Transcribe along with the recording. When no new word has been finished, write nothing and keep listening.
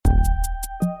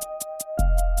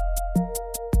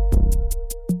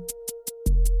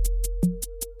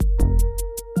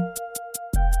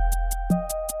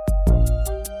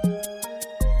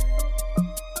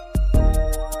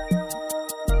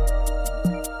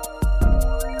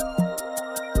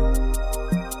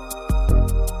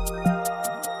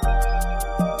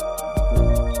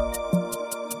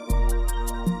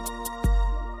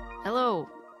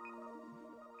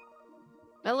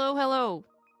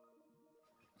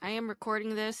I am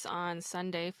recording this on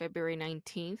Sunday, February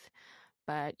 19th,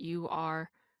 but you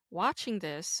are watching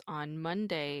this on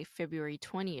Monday, February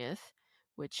 20th,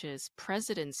 which is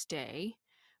President's Day,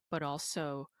 but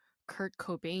also Kurt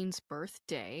Cobain's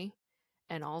birthday,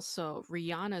 and also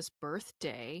Rihanna's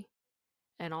birthday,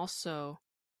 and also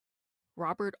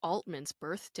Robert Altman's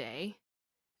birthday,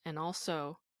 and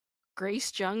also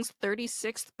Grace Jung's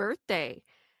 36th birthday.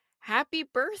 Happy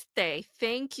birthday.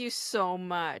 Thank you so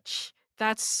much.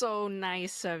 That's so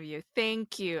nice of you.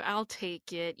 Thank you. I'll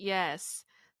take it. Yes.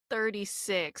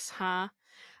 36, huh?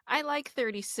 I like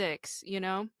 36, you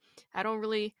know? I don't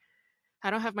really I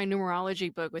don't have my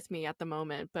numerology book with me at the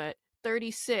moment, but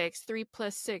 36, 3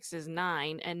 plus 6 is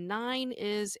 9, and 9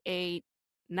 is a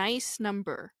nice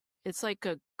number. It's like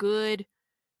a good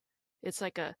it's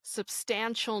like a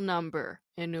substantial number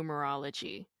in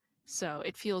numerology. So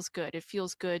it feels good. It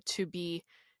feels good to be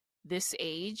this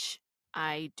age.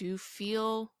 I do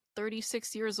feel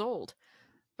 36 years old.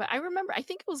 But I remember, I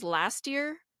think it was last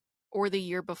year or the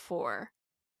year before.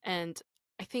 And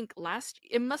I think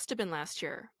it must have been last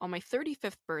year. On my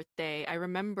 35th birthday, I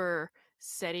remember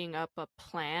setting up a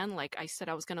plan. Like I said,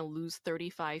 I was going to lose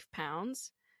 35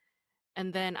 pounds.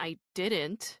 And then I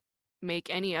didn't make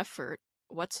any effort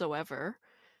whatsoever.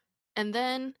 And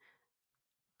then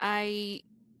I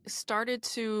started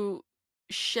to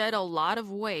shed a lot of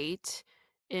weight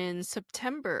in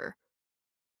September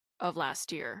of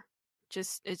last year.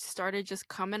 It started just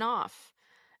coming off,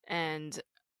 and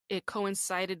it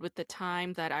coincided with the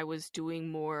time that I was doing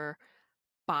more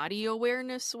body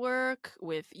awareness work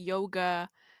with yoga.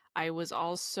 I was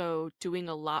also doing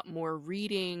a lot more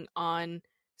reading on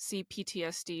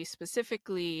CPTSD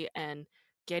specifically and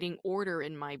getting order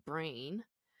in my brain.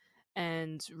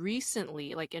 And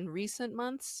recently, like in recent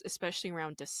months, especially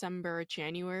around December,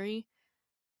 January,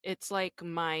 it's like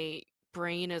my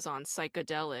brain is on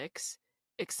psychedelics,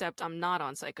 except I'm not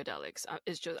on psychedelics.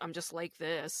 I'm just like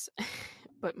this,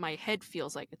 but my head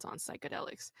feels like it's on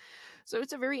psychedelics. So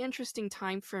it's a very interesting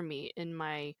time for me in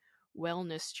my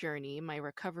wellness journey, my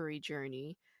recovery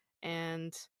journey.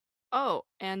 And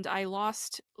and I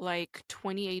lost like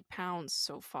 28 pounds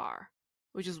so far,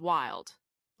 which is wild.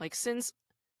 Like since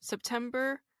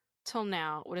September till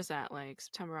now, what is that? Like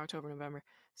September, October, November,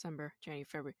 December, January,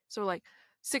 February. So like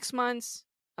 6 months,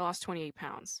 I lost 28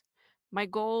 pounds. My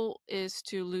goal is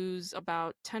to lose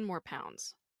about 10 more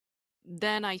pounds.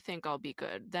 Then I think I'll be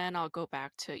good. Then I'll go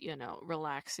back to,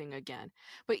 relaxing again.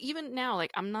 But even now,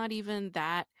 like, I'm not even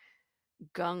that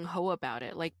gung ho about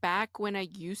it. Like, back when I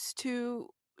used to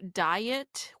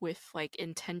diet with like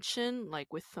intention,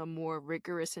 like with a more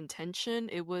rigorous intention,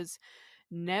 it was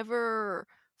never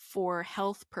for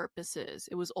health purposes.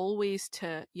 It was always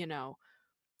to,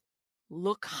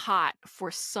 look hot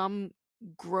for some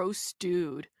gross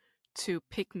dude to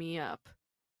pick me up.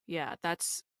 Yeah,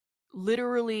 that's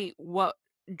literally what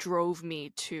drove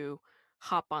me to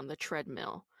hop on the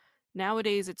treadmill.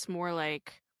 Nowadays, it's more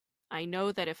like I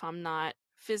know that if I'm not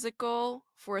physical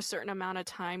for a certain amount of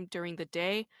time during the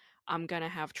day, I'm gonna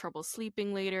have trouble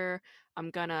sleeping later. I'm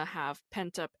gonna have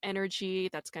pent up energy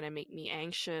that's gonna make me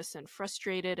anxious and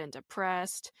frustrated and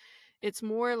depressed. It's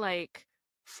more like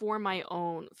for my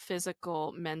own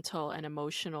physical, mental, and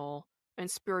emotional and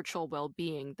spiritual well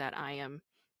being that I am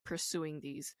pursuing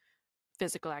these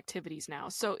physical activities now.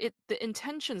 So the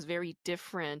intention's very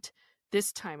different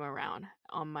this time around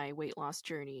on my weight loss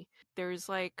journey. There's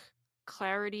like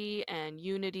clarity and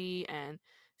unity and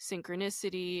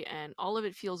synchronicity, and all of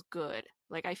it feels good.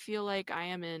 Like I feel like I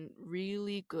am in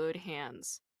really good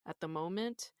hands at the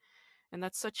moment, and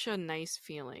that's such a nice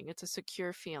feeling. It's a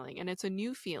secure feeling, and it's a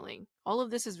new feeling. All of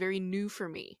this is very new for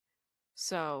me.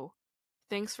 So,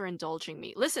 thanks for indulging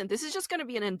me. Listen, this is just going to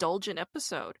be an indulgent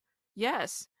episode.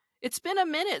 Yes, it's been a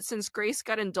minute since Grace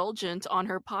got indulgent on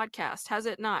her podcast, has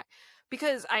it not?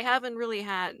 Because I haven't really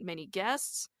had many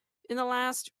guests in the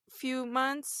last few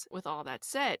months. With all that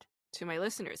said, to my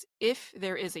listeners, if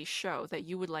there is a show that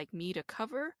you would like me to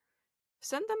cover,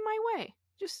 send them my way.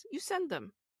 Just you send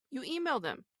them. You email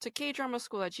them to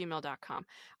kdramaschool@gmail.com.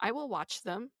 I will watch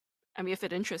them. I mean, if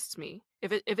it interests me.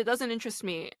 If it doesn't interest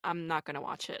me, I'm not gonna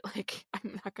watch it. Like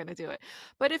I'm not gonna do it.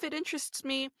 But if it interests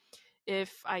me,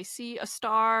 if I see a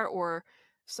star or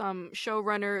some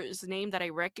showrunner's name that I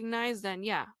recognize, then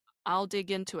yeah, I'll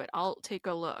dig into it. I'll take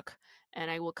a look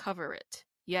and I will cover it.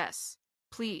 Yes,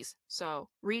 please. So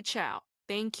reach out.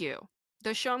 Thank you.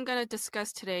 The show I'm going to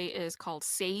discuss today is called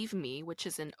Save Me, which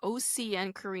is an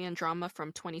OCN Korean drama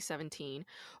from 2017.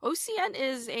 OCN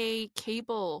is a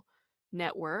cable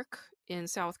network in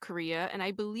South Korea, and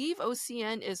I believe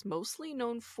OCN is mostly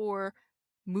known for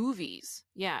movies.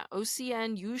 Yeah,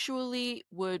 OCN usually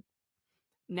would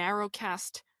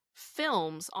narrowcast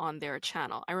films on their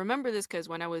channel. I remember this because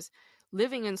when I was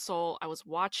living in Seoul, I was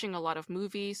watching a lot of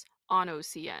movies on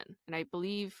OCN, and I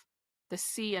believe the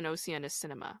C in OCN is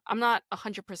cinema. I'm not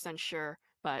 100% sure,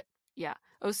 but yeah,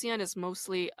 OCN is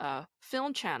mostly a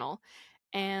film channel,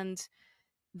 and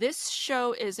this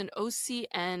show is an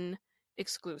OCN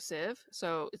exclusive,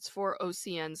 so it's for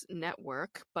OCN's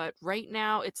network, but right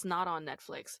now it's not on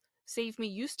Netflix. Save Me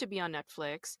used to be on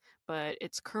Netflix, but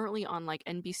it's currently on like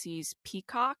NBC's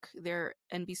Peacock, their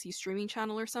NBC streaming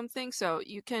channel or something. So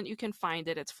you can find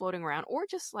it. It's floating around, or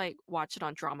just like watch it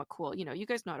on Drama Cool. You know, you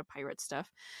guys know how to pirate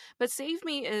stuff. But Save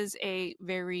Me is a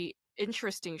very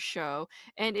interesting show,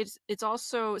 and it's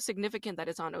also significant that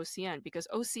it's on OCN because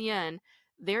OCN,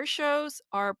 their shows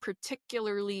are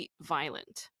particularly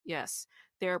violent. Yes,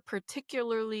 they're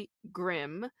particularly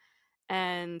grim.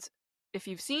 And if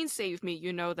you've seen Save Me,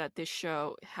 you know that this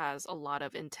show has a lot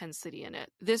of intensity in it.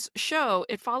 This show,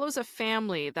 it follows a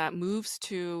family that moves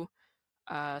to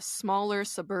a smaller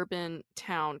suburban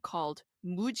town called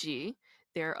Muji.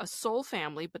 They're a Seoul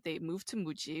family, but they moved to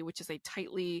Muji, which is a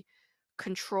tightly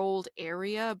controlled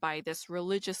area by this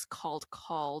religious cult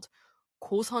called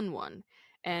Goseonwon.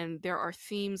 And there are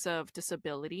themes of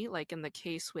disability, like in the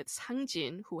case with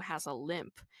Sangjin, who has a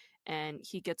limp, and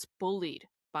he gets bullied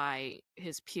by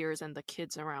his peers and the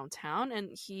kids around town,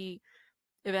 and he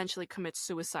eventually commits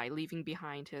suicide, leaving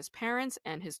behind his parents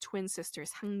and his twin sister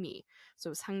Sangmi.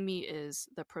 So Sangmi is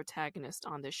the protagonist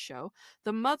on this show.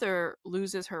 The mother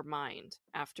loses her mind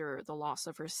after the loss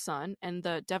of her son, and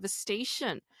the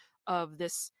devastation of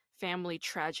this family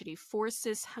tragedy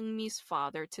forces Hangmi's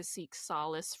father to seek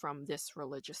solace from this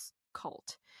religious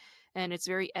cult. And it's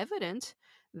very evident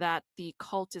that the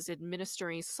cult is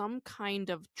administering some kind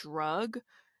of drug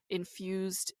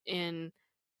infused in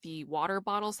the water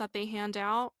bottles that they hand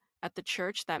out at the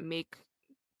church that make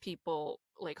people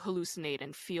like hallucinate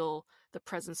and feel the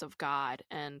presence of God,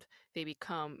 and they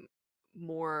become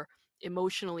more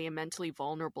emotionally and mentally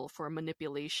vulnerable for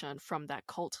manipulation from that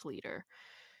cult leader.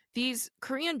 These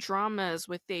Korean dramas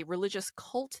with a religious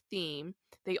cult theme,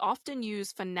 they often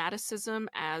use fanaticism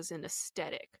as an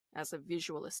aesthetic, as a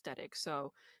visual aesthetic.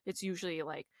 So it's usually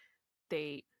like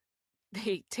they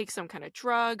they take some kind of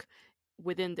drug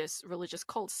within this religious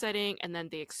cult setting, and then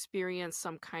they experience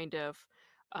some kind of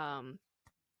um,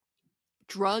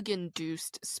 drug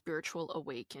induced spiritual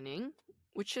awakening,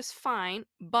 which is fine,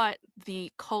 but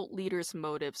the cult leader's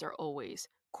motives are always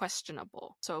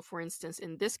questionable. So, for instance,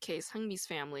 in this case, Hangmi's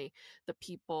family, the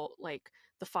people, like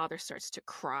the father starts to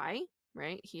cry,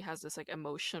 right? He has this like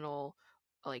emotional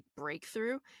like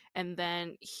breakthrough, and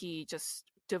then he just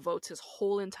devotes his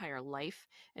whole entire life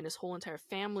and his whole entire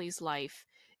family's life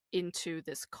into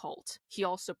this cult. He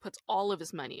also puts all of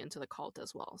his money into the cult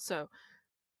as well. So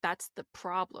that's the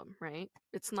problem, right?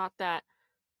 It's not that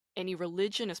any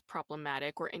religion is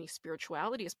problematic or any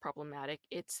spirituality is problematic.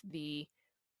 It's the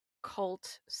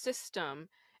cult system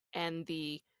and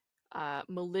the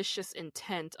malicious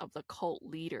intent of the cult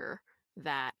leader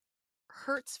that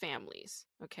hurts families,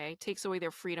 okay? Takes away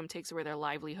their freedom, takes away their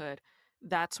livelihood.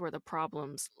 That's where the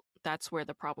problems that's where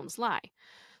the problems lie.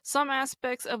 Some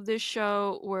aspects of this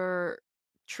show were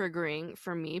triggering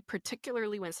for me,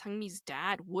 particularly when Sangmi's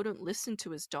dad wouldn't listen to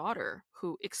his daughter,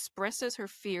 who expresses her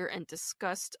fear and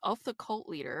disgust of the cult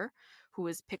leader, who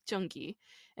is Baek Jung-gi,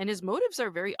 and his motives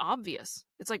are very obvious.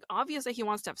 It's like obvious that he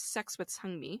wants to have sex with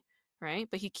Sangmi, right?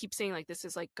 But he keeps saying like this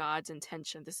is like God's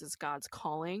intention, this is God's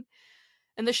calling.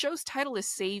 And the show's title is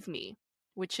Save Me,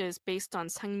 which is based on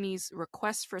Sangmi's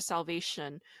request for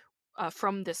salvation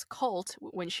from this cult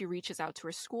when she reaches out to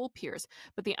her school peers.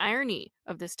 But the irony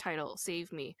of this title,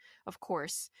 Save Me, of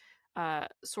course,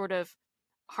 sort of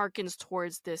harkens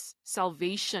towards this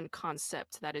salvation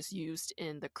concept that is used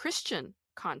in the Christian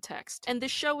context. And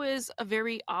this show is a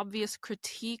very obvious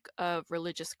critique of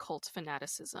religious cult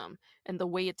fanaticism and the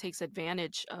way it takes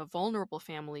advantage of vulnerable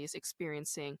families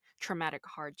experiencing traumatic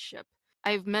hardship.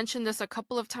 I've mentioned this a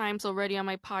couple of times already on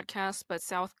my podcast, but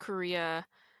South Korea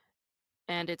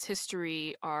and its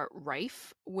history are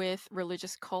rife with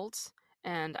religious cults.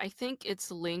 And I think it's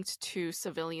linked to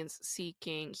civilians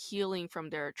seeking healing from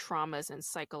their traumas and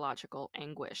psychological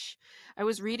anguish. I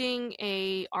was reading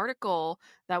a article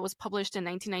that was published in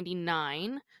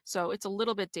 1999, so it's a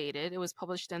little bit dated. It was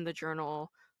published in the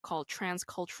journal called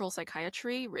Transcultural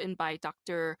Psychiatry, written by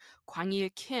Dr. Kwang-il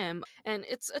Kim. And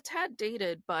it's a tad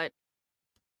dated, but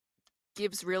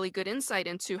gives really good insight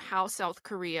into how South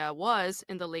Korea was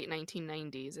in the late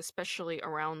 1990s, especially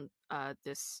around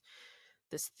this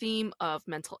theme of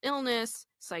mental illness,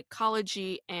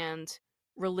 psychology, and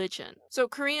religion. So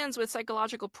Koreans with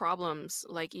psychological problems,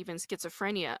 like even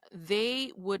schizophrenia,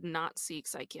 they would not seek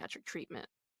psychiatric treatment.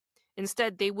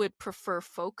 Instead, they would prefer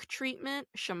folk treatment,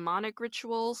 shamanic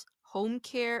rituals, home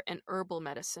care, and herbal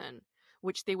medicine,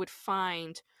 which they would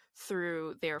find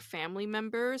through their family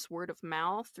members, word of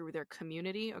mouth, through their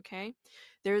community. Okay.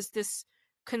 There's this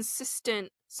consistent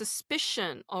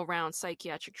suspicion around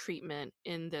psychiatric treatment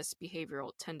in this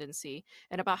behavioral tendency.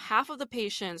 And about half of the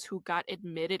patients who got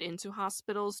admitted into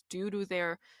hospitals due to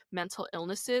their mental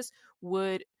illnesses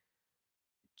would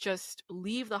just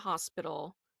leave the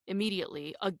hospital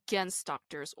immediately against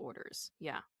doctor's orders.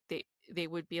 Yeah. They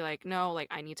would be like, no, like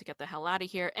I need to get the hell out of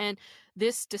here. And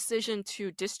this decision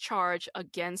to discharge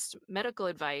against medical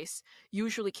advice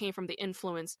usually came from the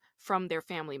influence from their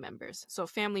family members. So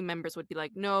family members would be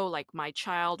like, no, like my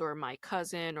child or my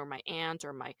cousin or my aunt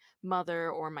or my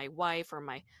mother or my wife or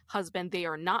my husband, they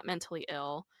are not mentally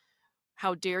ill.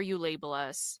 How dare you label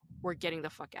us? We're getting the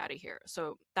fuck out of here.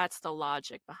 So that's the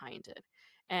logic behind it.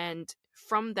 And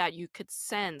from that, you could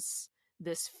sense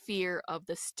this fear of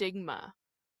the stigma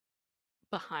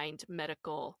behind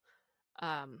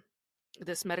um,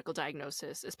 this medical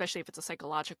diagnosis, especially if it's a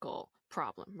psychological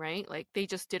problem, right? Like they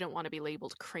just didn't want to be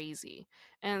labeled crazy.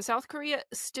 And South Korea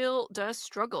still does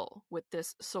struggle with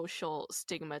this social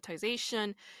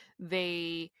stigmatization.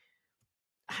 They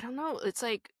I don't know. It's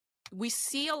like we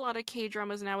see a lot of K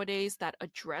dramas nowadays that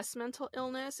address mental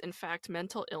illness. In fact,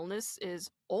 mental illness is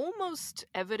almost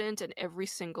evident in every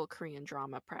single Korean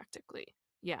drama practically.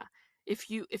 Yeah.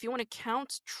 If you want to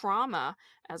count trauma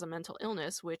as a mental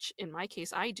illness, which in my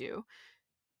case I do,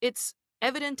 it's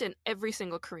evident in every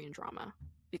single Korean drama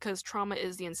because trauma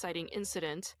is the inciting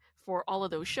incident for all of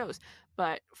those shows.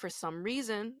 But for some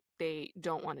reason, they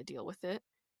don't want to deal with it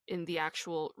in the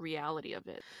actual reality of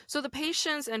it. So the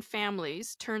patients and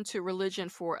families turn to religion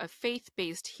for a faith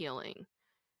based healing,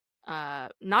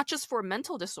 not just for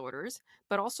mental disorders,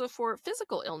 but also for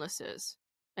physical illnesses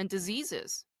and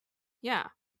diseases. Yeah.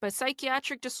 But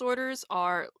psychiatric disorders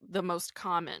are the most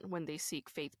common when they seek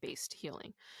faith based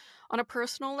healing. On a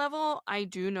personal level, I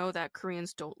do know that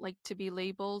Koreans don't like to be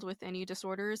labeled with any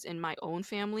disorders. In my own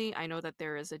family, I know that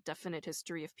there is a definite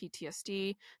history of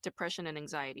PTSD, depression, and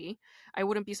anxiety. I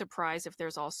wouldn't be surprised if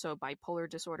there's also bipolar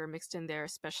disorder mixed in there,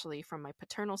 especially from my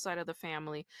paternal side of the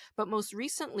family. But most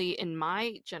recently, in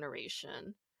my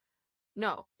generation,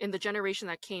 no, in the generation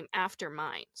that came after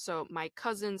mine, so my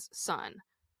cousin's son.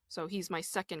 So he's my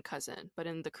second cousin, but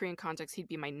in the Korean context, he'd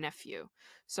be my nephew.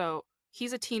 So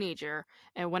he's a teenager,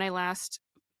 and when I last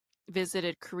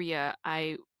visited Korea,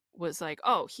 I was like,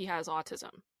 oh, he has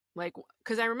autism. Like,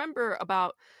 because I remember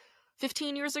about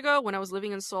 15 years ago when I was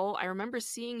living in Seoul, I remember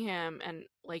seeing him, and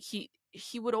like he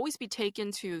would always be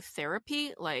taken to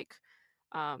therapy,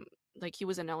 um like he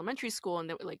was in elementary school and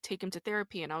they would like take him to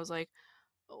therapy, and I was like,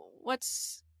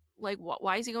 what's like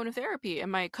why is he going to therapy?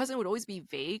 And my cousin would always be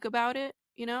vague about it,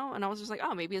 and I was just like,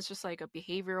 oh, maybe it's just like a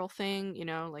behavioral thing,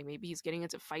 like maybe he's getting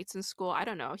into fights in school. I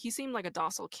don't know. He seemed like a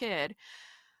docile kid,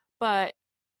 but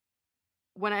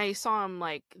when I saw him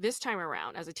like this time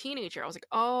around as a teenager, I was like,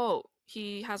 oh,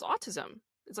 he has autism.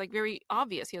 It's like very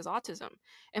obvious he has autism.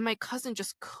 And my cousin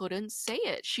just couldn't say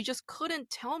it. She just couldn't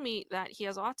tell me that he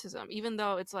has autism, even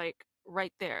though it's like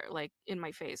right there, like in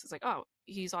my face. It's like, oh,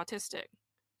 he's autistic.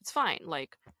 It's fine.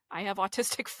 Like, I have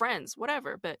autistic friends,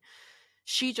 whatever. But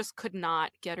she just could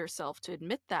not get herself to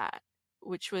admit that,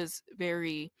 which was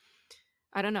very,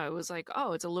 I don't know, it was like,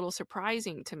 oh, it's a little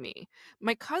surprising to me.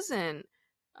 My cousin,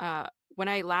 when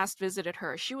I last visited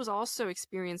her, she was also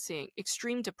experiencing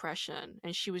extreme depression.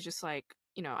 And she was just like,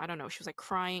 I don't know, she was like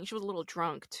crying. She was a little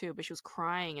drunk too, but she was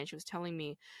crying and she was telling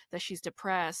me that she's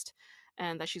depressed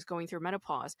and that she's going through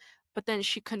menopause. But then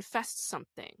she confessed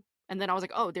something. And then I was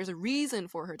like, oh, there's a reason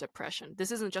for her depression.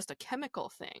 This isn't just a chemical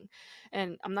thing.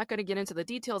 And I'm not going to get into the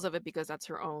details of it because that's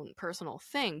her own personal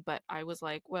thing. But I was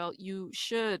like, well, you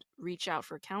should reach out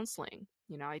for counseling.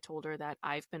 I told her that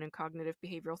I've been in cognitive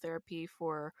behavioral therapy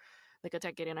for like a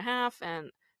decade and a half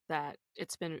and that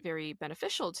it's been very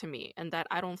beneficial to me and that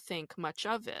I don't think much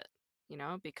of it,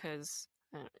 because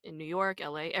in New York,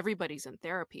 LA, everybody's in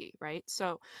therapy, right?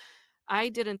 So I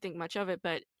didn't think much of it,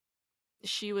 but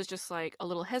she was just like a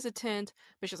little hesitant,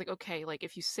 but she's like, okay, like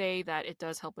if you say that it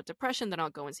does help with depression, then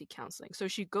I'll go and see counseling. So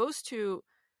she goes to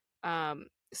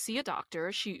see a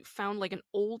doctor. She found like an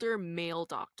older male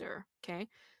doctor, okay?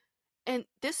 And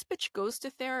this bitch goes to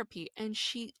therapy and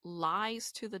she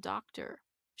lies to the doctor.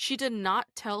 She did not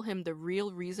tell him the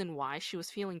real reason why she was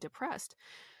feeling depressed.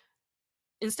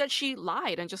 Instead, she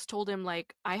lied and just told him,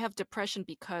 like, I have depression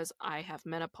because I have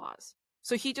menopause.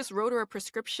 So he just wrote her a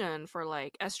prescription for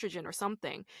like estrogen or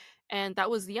something. And that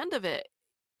was the end of it.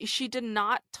 she did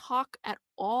not talk at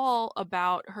all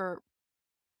about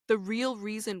the real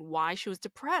reason why she was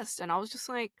depressed. And I was just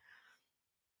like,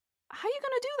 how are you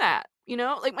going to do that?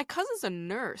 Like my cousin's a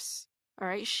nurse. All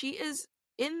right. She is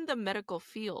in the medical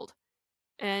field,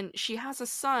 and she has a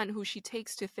son who she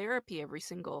takes to therapy every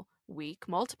single week,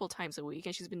 multiple times a week.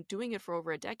 And she's been doing it for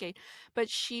over a decade, but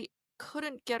she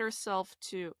couldn't get herself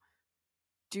to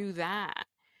do that.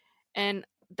 And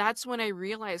that's when I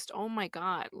realized, oh my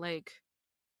God, like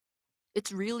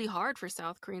it's really hard for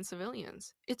South Korean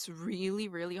civilians. It's really,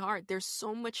 really hard. There's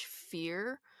so much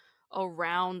fear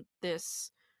around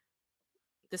this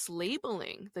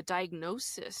labeling, the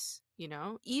diagnosis,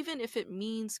 even if it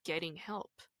means getting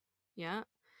help. Yeah.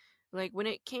 Like when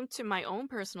it came to my own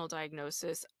personal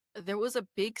diagnosis, there was a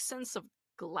big sense of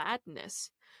gladness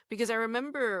because I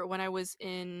remember when I was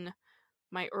in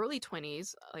my early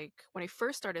 20s, like when I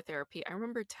first started therapy, I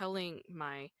remember telling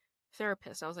my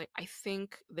therapist, I was like, I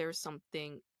think there's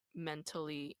something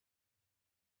mentally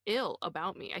ill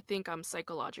about me. I think I'm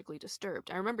psychologically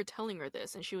disturbed. I remember telling her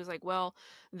this, and she was like, well,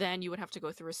 then you would have to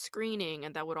go through a screening,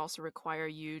 and that would also require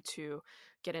you to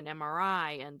get an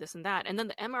MRI and this and that. And then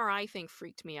the MRI thing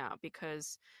freaked me out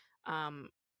because, um,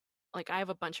 like, I have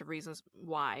a bunch of reasons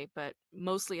why, but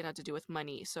mostly it had to do with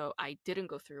money. So I didn't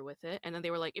go through with it. And then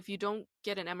they were like, if you don't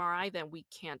get an MRI, then we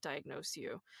can't diagnose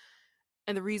you.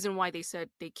 And the reason why they said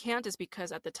they can't is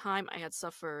because at the time I had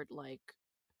suffered like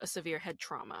a severe head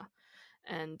trauma.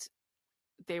 And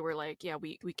they were like, yeah,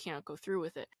 we can't go through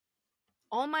with it.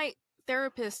 All my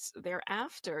therapists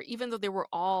thereafter, even though they were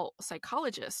all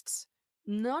psychologists,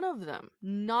 none of them,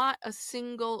 not a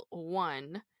single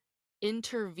one,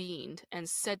 intervened and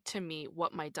said to me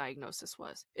what my diagnosis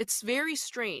was. It's very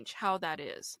strange how that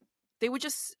is. They would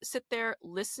just sit there,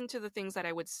 listen to the things that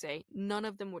I would say. None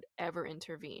of them would ever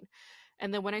intervene.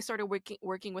 And then when I started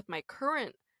working with my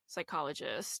current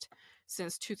psychologist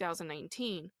since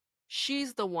 2019,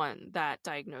 she's the one that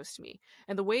diagnosed me.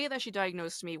 And the way that she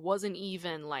diagnosed me wasn't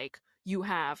even like, you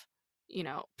have,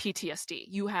 PTSD,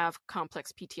 you have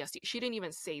complex PTSD. She didn't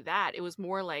even say that. It was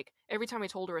more like every time I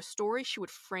told her a story, she would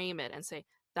frame it and say,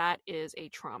 that is a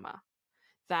trauma.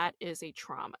 That is a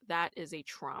trauma. That is a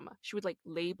trauma. She would like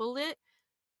label it,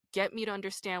 get me to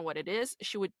understand what it is.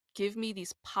 She would give me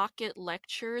these pocket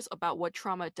lectures about what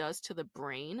trauma does to the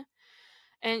brain.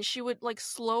 And she would like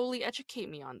slowly educate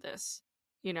me on this.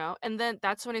 And then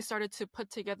that's when I started to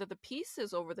put together the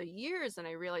pieces over the years. And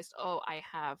I realized, oh, I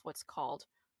have what's called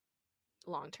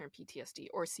long-term PTSD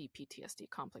or CPTSD,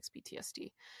 complex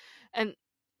PTSD. And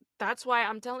that's why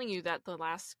I'm telling you that the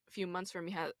last few months for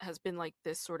me has been like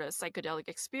this sort of psychedelic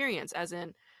experience, as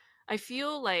in, I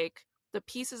feel like the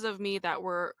pieces of me that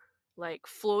were like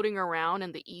floating around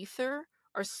in the ether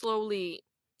are slowly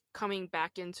coming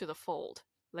back into the fold.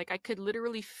 Like I could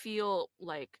literally feel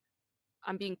like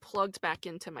I'm being plugged back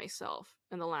into myself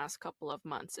in the last couple of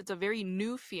months. It's a very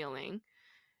new feeling.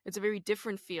 It's a very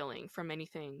different feeling from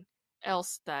anything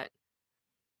else that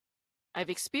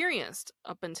I've experienced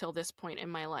up until this point in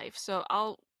my life. So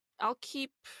I'll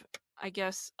keep, I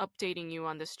guess, updating you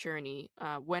on this journey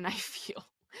when I feel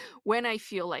when I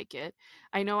feel like it.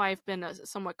 I know I've been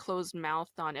somewhat closed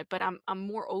mouthed on it, but I'm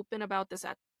more open about this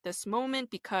at this moment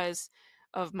because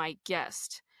of my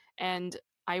guest. And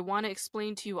I want to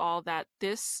explain to you all that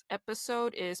this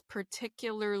episode is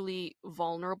particularly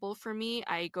vulnerable for me.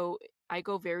 I go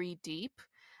very deep.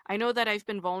 I know that I've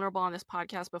been vulnerable on this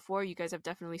podcast before. You guys have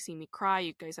definitely seen me cry.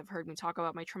 You guys have heard me talk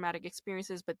about my traumatic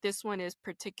experiences, but this one is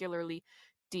particularly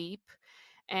deep.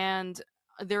 And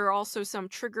there are also some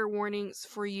trigger warnings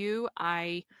for you.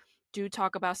 I do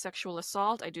talk about sexual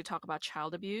assault. I do talk about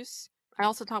child abuse. I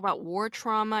also talk about war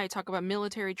trauma. I talk about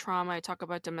military trauma. I talk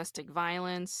about domestic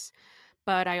violence.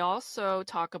 But I also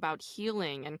talk about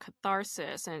healing and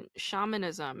catharsis and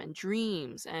shamanism and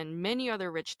dreams and many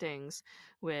other rich things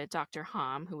with Dr.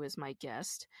 Ham, who is my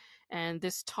guest. And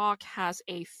this talk has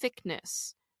a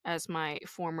thickness, as my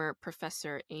former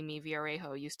professor Amy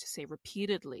Villarejo used to say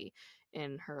repeatedly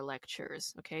in her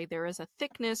lectures. Okay, there is a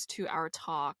thickness to our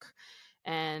talk,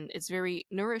 and it's very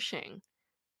nourishing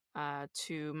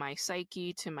to my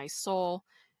psyche, to my soul,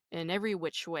 in every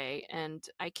which way. And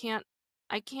I can't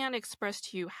express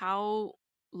to you how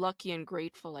lucky and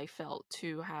grateful I felt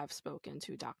to have spoken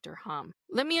to Dr. Ham.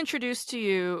 Let me introduce to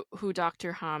you who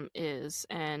Dr. Ham is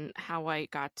and how I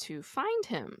got to find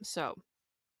him. So,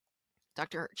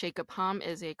 Dr. Jacob Ham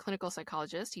is a clinical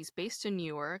psychologist. He's based in New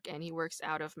York and he works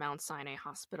out of Mount Sinai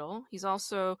Hospital. He's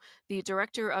also the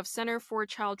director of Center for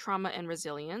Child Trauma and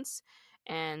Resilience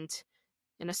and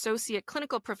an associate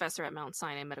clinical professor at Mount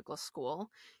Sinai Medical School.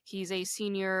 He's a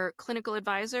senior clinical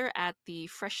advisor at the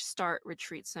Fresh Start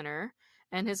Retreat Center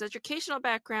And his educational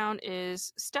background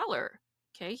is stellar.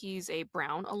 Okay, he's a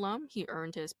Brown alum. He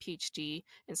earned his PhD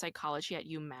in psychology at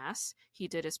UMass. He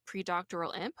did his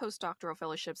predoctoral and postdoctoral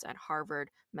fellowships at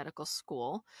Harvard Medical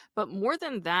School. But more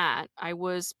than that, I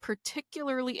was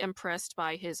particularly impressed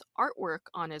by his artwork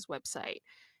on his website.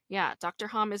 Yeah, Dr.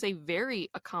 Hom is a very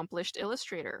accomplished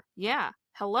illustrator. Yeah,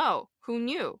 hello, who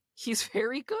knew? He's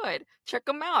very good. Check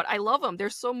him out. I love them. They're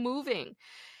so moving.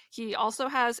 He also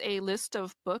has a list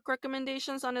of book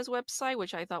recommendations on his website,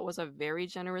 which I thought was a very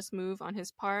generous move on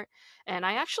his part. And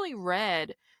I actually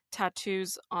read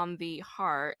Tattoos on the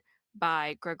Heart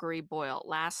by Gregory Boyle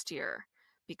last year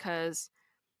because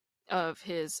of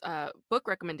his book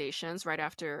recommendations right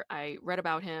after I read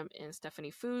about him in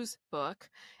Stephanie Fu's book.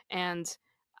 And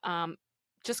um,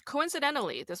 just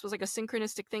coincidentally, this was like a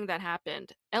synchronistic thing that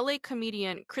happened. LA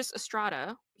comedian Chris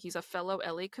Estrada, he's a fellow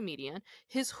LA comedian,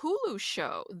 his Hulu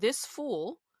show, This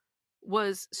Fool,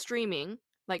 was streaming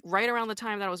like right around the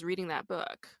time that I was reading that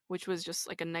book, which was just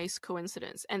like a nice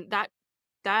coincidence. And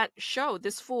that show,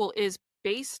 This Fool, is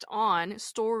based on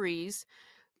stories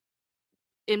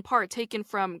in part taken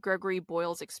from Gregory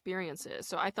Boyle's experiences.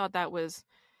 So I thought that was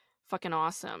fucking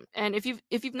awesome. And if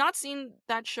you've not seen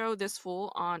that show, This Fool,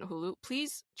 on Hulu,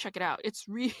 please check it out. It's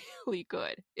really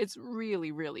good. It's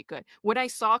really, really good. When I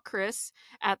saw Chris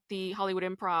at the Hollywood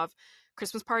Improv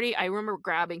Christmas party, I remember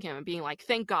grabbing him and being like,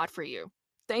 thank God for you.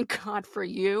 Thank God for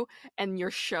you and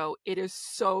your show. It is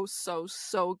so, so,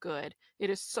 so good. It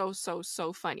is so, so,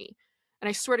 so funny. And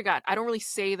I swear to God, I don't really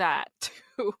say that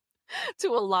to to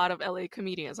a lot of LA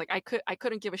comedians. Like I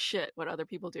couldn't give a shit what other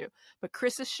people do. But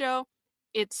Chris's show,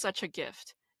 it's such a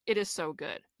gift. It is so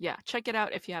good. Yeah, check it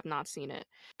out if you have not seen it.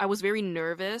 I was very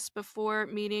nervous before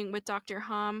meeting with Dr.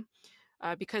 Hom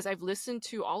because I've listened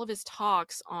to all of his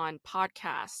talks on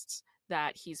podcasts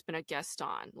that he's been a guest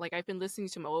on. Like I've been listening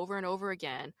to him over and over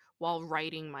again while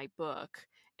writing my book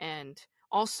and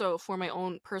also for my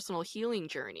own personal healing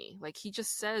journey. Like he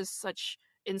just says such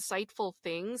insightful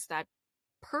things that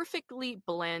perfectly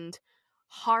blend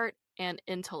heart and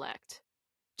intellect.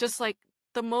 Just like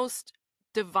the most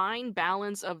divine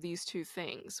balance of these two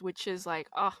things, which is like,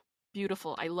 oh,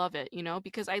 beautiful. I love it,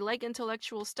 because I like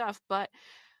intellectual stuff, but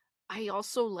I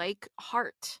also like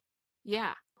heart.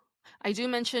 Yeah. I do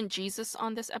mention Jesus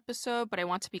on this episode, but I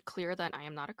want to be clear that I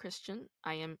am not a Christian.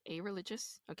 I am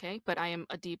a-religious, okay? But I am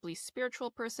a deeply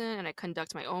spiritual person and I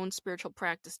conduct my own spiritual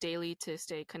practice daily to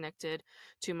stay connected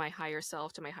to my higher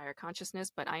self, to my higher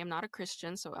consciousness. But I am not a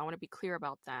Christian, so I want to be clear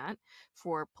about that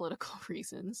for political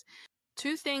reasons.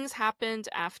 Two things happened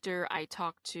after I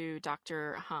talked to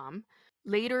Dr. Hom.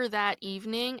 Later that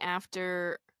evening,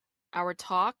 after our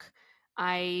talk,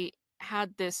 I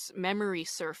had this memory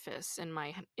surface in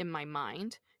my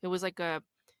mind. It was like a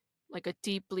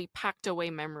deeply packed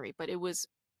away memory, but it was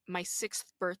my 6th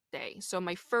birthday. So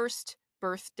my first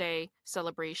birthday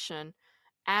celebration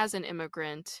as an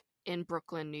immigrant in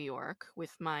Brooklyn, New York,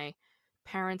 with my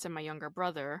parents and my younger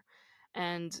brother.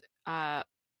 And I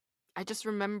just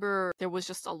remember there was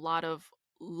just a lot of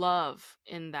love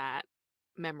in that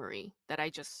memory that I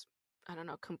don't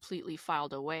know, completely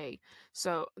filed away.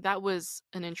 So that was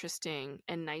an interesting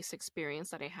and nice experience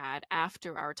that I had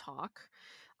after our talk.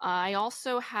 I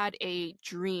also had a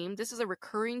dream. This is a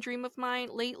recurring dream of mine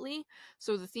lately.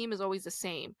 So the theme is always the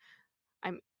same.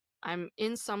 I'm I'm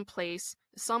in some place,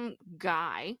 some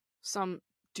guy, some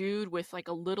dude with like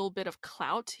a little bit of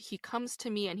clout. He comes to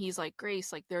me and he's like,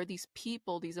 "Grace, like there are these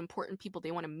people, these important people,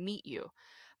 they want to meet you."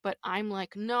 But I'm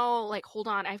like, "No, like hold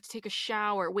on, I have to take a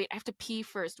shower. Wait, I have to pee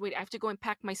first. Wait, I have to go and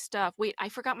pack my stuff. Wait, I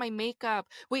forgot my makeup.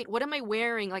 Wait, what am I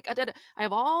wearing?" Like I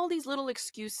have all these little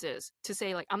excuses to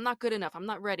say like I'm not good enough. I'm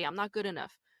not ready. I'm not good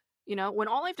enough. When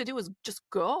all I have to do is just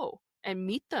go and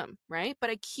meet them, right?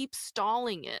 But I keep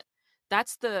stalling it.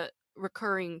 That's the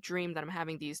recurring dream that I'm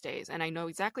having these days. And I know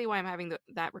exactly why I'm having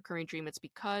that recurring dream. It's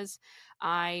because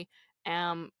I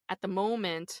am at the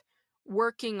moment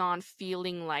working on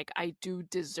feeling like I do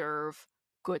deserve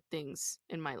good things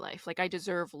in my life. Like I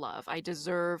deserve love. I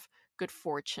deserve good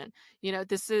fortune.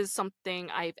 This is something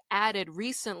I've added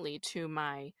recently to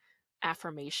my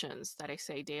affirmations that I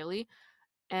say daily.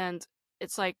 And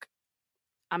it's like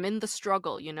I'm in the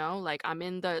struggle, like I'm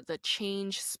in the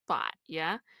change spot,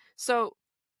 yeah? So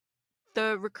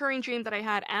the recurring dream that I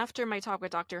had after my talk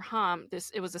with Dr. Hom,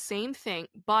 it was the same thing,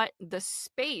 but the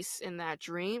space in that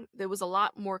dream, there was a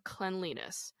lot more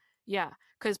cleanliness. Yeah,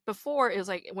 because before it was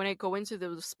like when I go into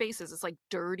those spaces, it's like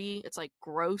dirty, it's like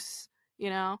gross, you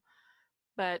know.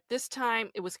 But this time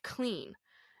it was clean,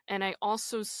 and I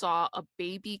also saw a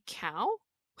baby cow.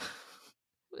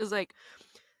 It was like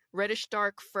reddish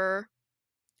dark fur,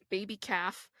 baby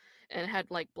calf, and had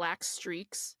like black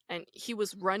streaks, and he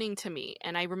was running to me,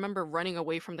 and I remember running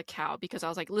away from the cow because I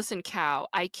was like, listen, cow,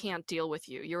 I can't deal with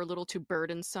you, you're a little too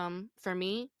burdensome for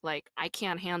me, like I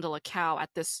can't handle a cow at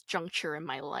this juncture in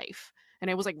my life. And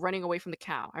I was like running away from the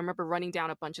cow. I remember running down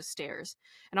a bunch of stairs,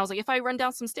 and I was like, if I run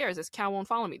down some stairs, this cow won't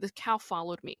follow me. This cow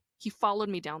followed me. He followed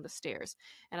me down the stairs,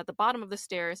 and at the bottom of the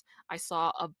stairs I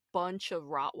saw a bunch of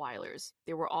Rottweilers.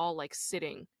 They were all like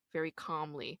sitting very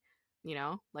calmly,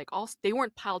 like all, they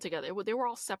weren't piled together. They were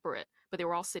all separate, but they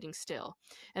were all sitting still.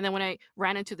 And then when I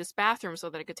ran into this bathroom so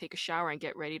that I could take a shower and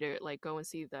get ready to like go and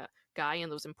see the guy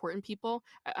and those important people,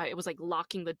 it was like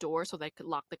locking the door so that I could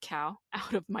lock the cow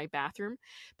out of my bathroom.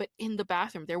 But in the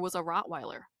bathroom there was a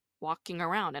Rottweiler walking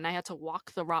around, and I had to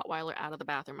walk the Rottweiler out of the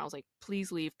bathroom. I was like,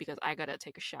 please leave because I gotta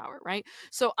take a shower, right?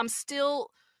 So I'm still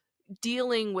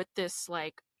dealing with this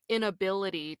like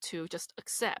inability to just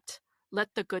accept, let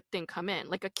the good thing come in.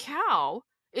 Like a cow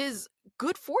is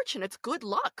good fortune, it's good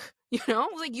luck,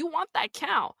 like you want that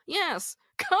cow, yes,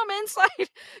 come inside,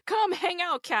 come hang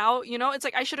out, cow, it's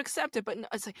like I should accept it, but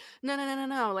it's like no, no, no, no,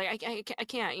 no, like I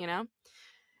can't,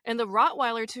 and the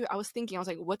Rottweiler too, I was thinking, I was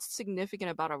like, what's significant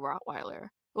about a Rottweiler?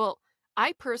 Well,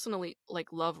 I personally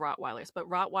like love Rottweilers, but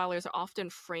Rottweilers are often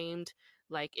framed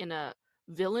like in a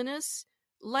villainous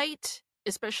light,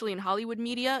 especially in Hollywood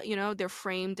media. They're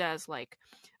framed as like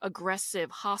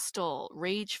aggressive, hostile,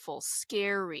 rageful,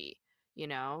 scary.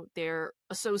 They're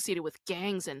associated with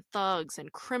gangs and thugs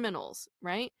and criminals,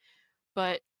 right?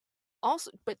 But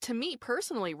but to me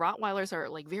personally, Rottweilers are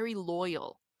like very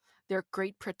loyal. They're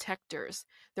great protectors.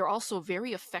 They're also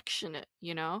very affectionate.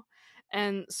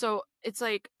 And so it's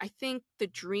like I think the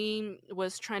dream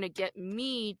was trying to get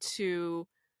me to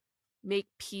make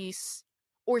peace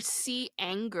or see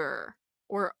anger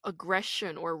or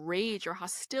aggression or rage or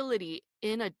hostility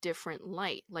in a different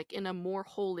light, like in a more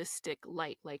holistic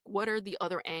light. Like, what are the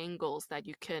other angles that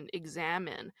you can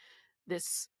examine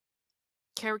this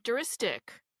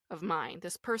characteristic of mine,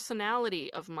 this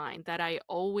personality of mine that I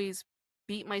always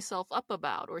beat myself up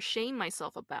about or shame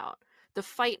myself about? The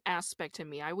fight aspect to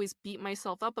me, I always beat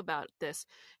myself up about this.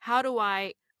 How do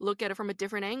I look at it from a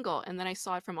different angle? And then I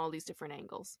saw it from all these different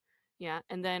angles. Yeah.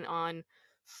 And then on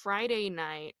Friday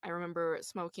night, I remember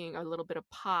smoking a little bit of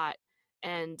pot,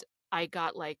 and I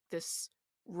got like this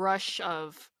rush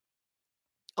of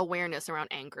awareness around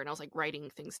anger, and I was like writing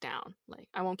things down. Like,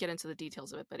 I won't get into the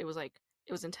details of it, but it was like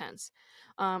it was intense.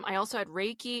 I also had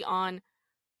Reiki on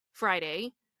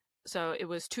Friday. So it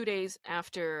was 2 days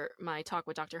after my talk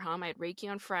with Dr. Hum. I had Reiki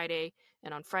on Friday,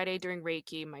 and on Friday during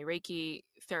Reiki, my Reiki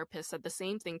therapist said the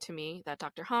same thing to me that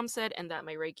Dr. Hum said, and that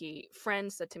my Reiki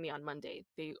friend said to me on Monday.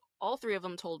 They all three of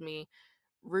them told me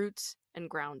roots and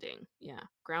grounding. Yeah,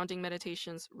 grounding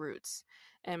meditations, roots.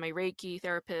 And my Reiki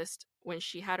therapist, when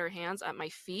she had her hands at my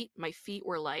feet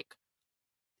were like,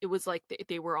 it was like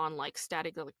they were on like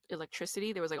static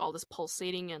electricity. There was like all this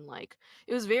pulsating, and like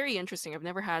it was very interesting. I've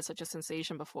never had such a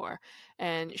sensation before.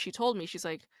 And she told me, she's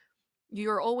like,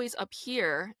 you're always up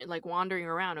here, like wandering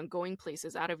around and going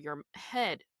places out of your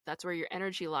head. That's where your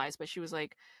energy lies. But she was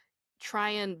like, try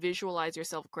and visualize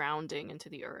yourself grounding into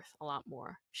the earth a lot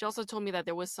more. She also told me that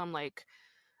there was some like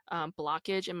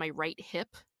blockage in my right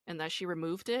hip, and that she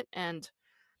removed it. And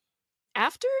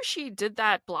after she did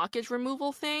that blockage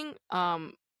removal thing,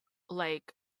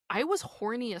 like I was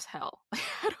horny as hell.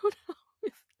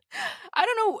 If, I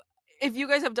don't know if you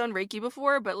guys have done Reiki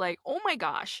before, but like, oh my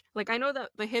gosh. Like, I know that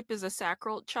the hip is a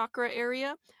sacral chakra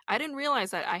area. I didn't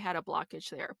realize that I had a blockage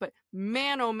there, but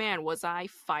man, oh man, was I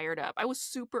fired up. I was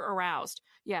super aroused.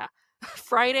 Yeah.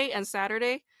 Friday and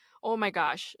Saturday, oh my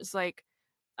gosh. It's like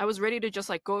I was ready to just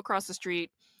like go across the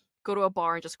street, go to a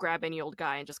bar and just grab any old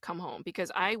guy and just come home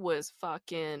because I was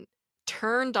fucking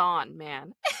turned on,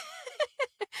 man.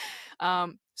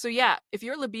 So yeah, if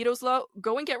your libido's low,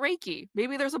 go and get Reiki.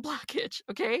 Maybe there's a blockage,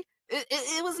 okay?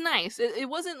 It was nice. It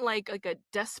wasn't like a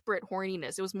desperate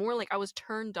horniness. It was more like I was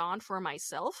turned on for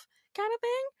myself kind of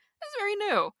thing. It's very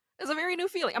new. It's a very new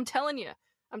feeling. I'm telling you.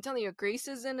 I'm telling you, Grace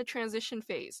is in a transition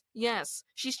phase. Yes,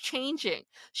 she's changing.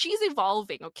 She's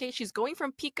evolving, okay? She's going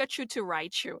from Pikachu to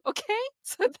Raichu, okay?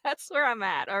 So that's where I'm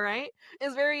at, all right?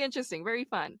 It's very interesting, very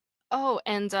fun. Oh,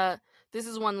 and this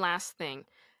is one last thing.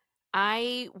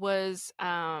 I was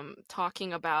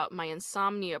talking about my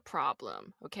insomnia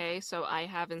problem. Okay, so I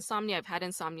have insomnia. I've had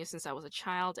insomnia since I was a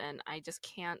child, and I just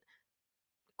can't,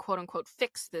 quote unquote,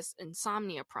 fix this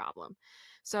insomnia problem.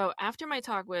 So after my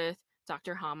talk with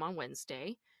Dr. Hum on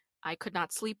Wednesday, I could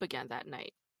not sleep again that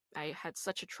night. I had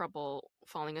such a trouble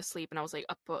falling asleep, and I was like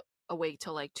up awake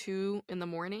till like 2 in the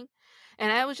morning. And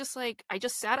I was just like, I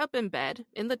just sat up in bed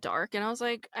in the dark, and I was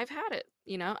like, I've had it.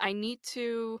 I need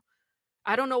to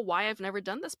I don't know why I've never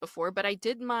done this before, but I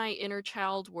did my inner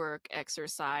child work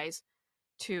exercise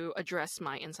to address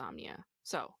my insomnia.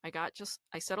 So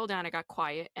I settled down, I got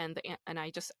quiet, and I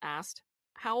just asked,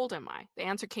 "How old am I?" The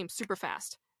answer came super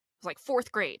fast. It was like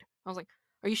fourth grade. I was like,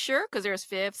 "Are you sure?" Because there's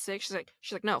fifth, sixth.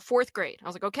 She's like, "No, fourth grade." I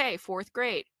was like, "Okay, fourth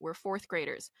grade. We're fourth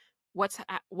graders.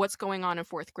 What's going on in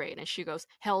fourth grade?" And she goes,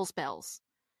 "Hell's Bells."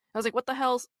 I was like, "What the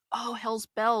hell's?" Oh, Hell's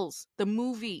Bells, the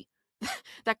movie.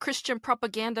 That Christian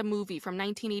propaganda movie from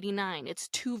 1989. It's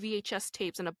 2 VHS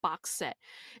tapes and a box set.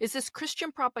 It's this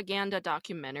Christian propaganda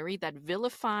documentary that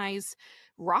vilifies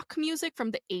rock music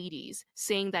from the 80s,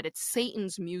 saying that it's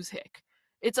Satan's music.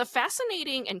 It's a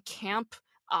fascinating and camp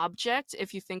object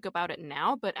if you think about it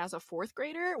now, but as a fourth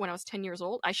grader, when I was 10 years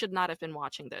old, I should not have been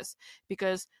watching this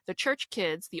because the church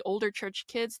kids, the older church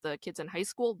kids, the kids in high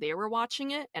school, they were watching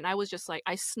it. And I was just like,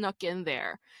 I snuck in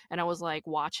there and I was like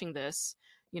watching this,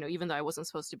 even though I wasn't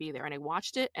supposed to be there. And I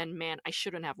watched it, and man, I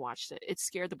shouldn't have watched it. It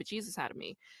scared the bejesus out of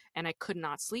me, and I could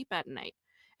not sleep at night.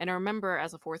 And I remember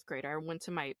as a fourth grader, I went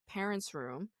to my parents'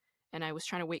 room and I was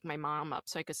trying to wake my mom up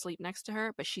so I could sleep next to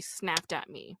her, but she snapped at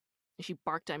me and she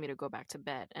barked at me to go back to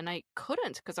bed. And I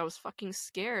couldn't because I was fucking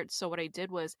scared. So what I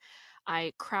did was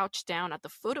I crouched down at the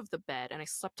foot of the bed and I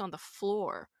slept on the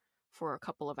floor for a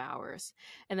couple of hours.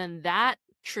 And then that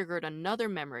triggered another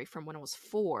memory from when I was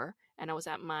 4 and I was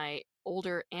at my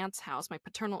older aunt's house, my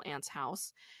paternal aunt's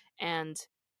house, and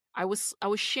I was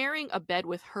sharing a bed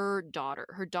with her daughter.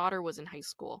 Her daughter was in high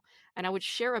school, and I would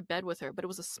share a bed with her, but it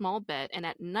was a small bed. And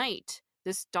at night,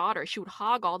 this daughter, she would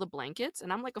hog all the blankets,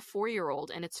 and I'm like a 4-year-old,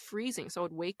 and it's freezing, so I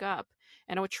would wake up,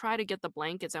 and I would try to get the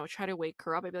blankets. I would try to wake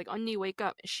her up. I'd be like, "Onni, wake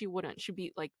up!" And she wouldn't. She'd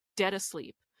be like dead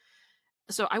asleep.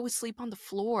 So I would sleep on the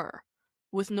floor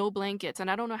with no blankets,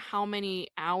 and I don't know how many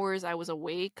hours I was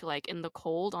awake, like in the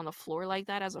cold on the floor like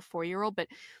that as a 4-year-old, but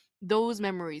those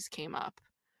memories came up.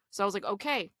 So I was like,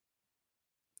 okay,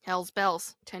 Hell's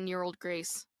Bells, 10-year-old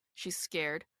Grace. She's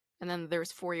scared. And then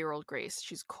there's 4-year-old Grace.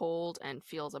 She's cold and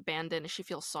feels abandoned and she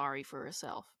feels sorry for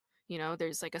herself.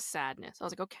 There's like a sadness. I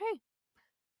was like, okay,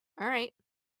 all right,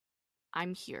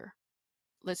 I'm here.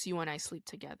 Let's you and I sleep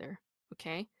together.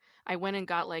 Okay. I went and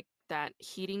got like that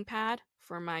heating pad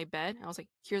for my bed. I was like,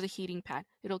 here's a heating pad.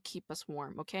 It'll keep us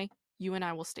warm. Okay. You and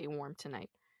I will stay warm tonight.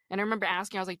 And I remember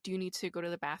asking, I was like, do you need to go to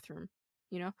the bathroom?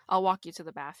 I'll walk you to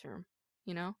the bathroom.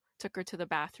 Took her to the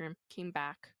bathroom, came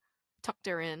back, tucked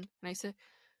her in. And I said,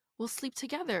 we'll sleep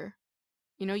together.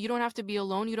 You don't have to be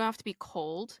alone. You don't have to be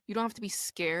cold. You don't have to be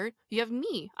scared. You have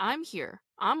me. I'm here.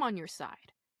 I'm on your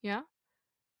side. Yeah.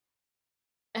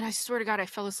 And I swear to God, I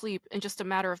fell asleep in just a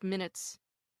matter of minutes.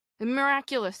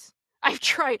 Miraculous. I've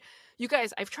tried, you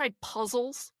guys, I've tried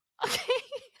puzzles. Okay.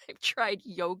 I've tried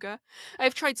yoga.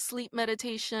 I've tried sleep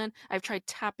meditation. I've tried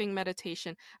tapping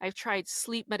meditation. I've tried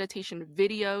sleep meditation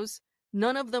videos.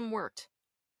 None of them worked.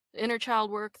 The inner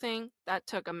child work thing, that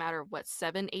took a matter of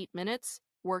 7, 8 minutes.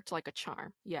 Worked like a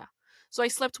charm. Yeah. So I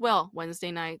slept well Wednesday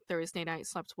night, Thursday night,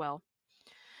 slept well.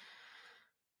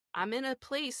 I'm in a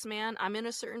place, man. I'm in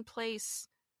a certain place.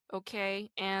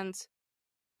 Okay. And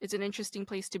it's an interesting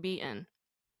place to be in.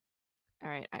 All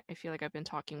right, I feel like I've been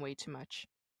talking way too much.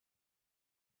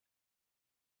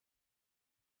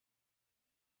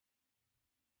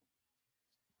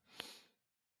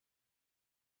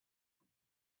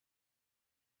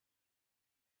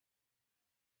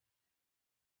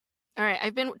 All right,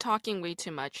 I've been talking way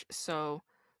too much, so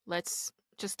let's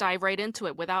just dive right into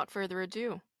it without further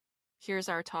ado. Here's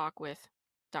our talk with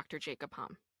Dr. Jacob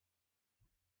Hom.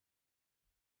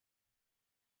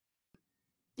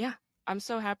 Yeah, I'm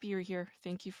so happy you're here.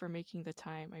 Thank you for making the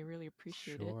time. I really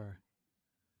appreciate it. Sure,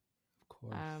 of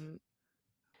course.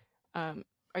 Um,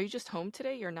 are you just home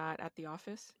today? You're not at the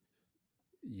office?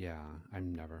 Yeah,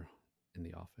 I'm never in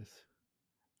the office.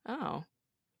 Oh,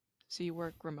 so you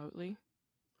work remotely?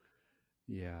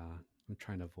 Yeah, I'm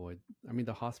trying to avoid. I mean,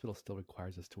 the hospital still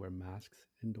requires us to wear masks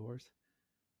indoors,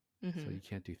 so Mm-hmm. you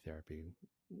can't do therapy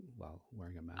while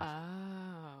wearing a mask.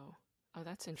 Oh, oh,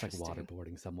 that's It's like interesting.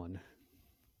 waterboarding someone.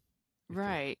 You have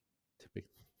Right, to be.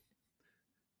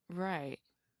 right.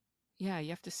 Yeah,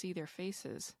 you have to see their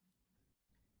faces.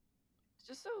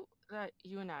 Just so that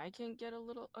you and I can get a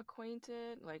little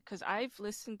acquainted, like, because I've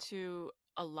listened to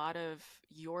a lot of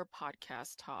your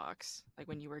podcast talks, like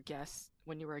when you were a guest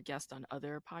on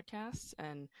other podcasts,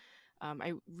 and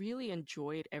I really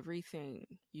enjoyed everything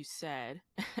you said,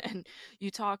 and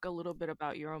you talk a little bit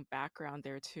about your own background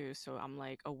there too. So I'm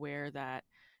like aware that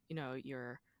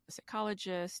you're a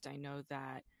psychologist. I know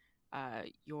that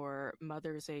your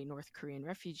mother's a North Korean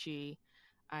refugee.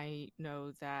 I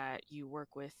know that you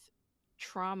work with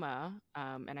trauma,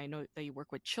 and I know that you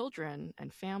work with children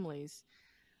and families.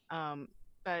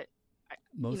 But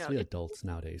Mostly it. adults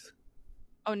nowadays,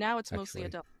 Oh, now it's mostly actually.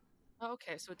 adult. Oh,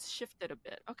 okay, so it's shifted a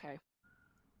bit. Okay.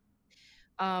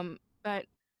 But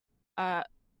uh,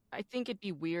 I think it'd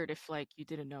be weird if like you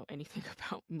didn't know anything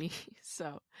about me.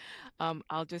 So,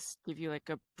 I'll just give you like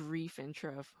a brief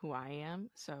intro of who I am.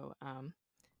 So, my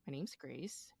name's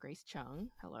Grace Chung.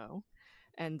 Hello.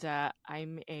 And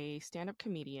I'm a stand-up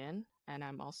comedian, and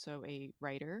I'm also a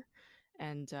writer,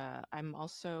 and I'm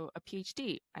also a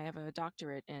PhD. I have a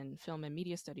doctorate in film and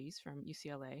media studies from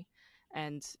UCLA,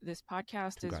 and this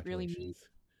podcast is really me. Congratulations.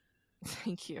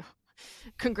 Thank you.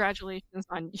 Congratulations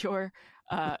on your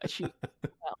achievement.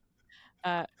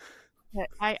 Well, but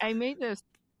I made this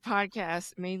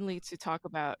podcast mainly to talk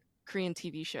about Korean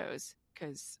TV shows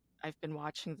because I've been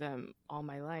watching them all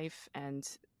my life, and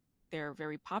they're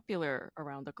very popular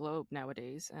around the globe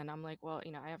nowadays. And I'm like, well,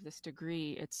 I have this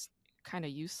degree. It's kind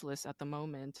of useless at the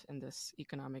moment in this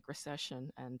economic recession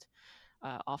and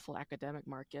awful academic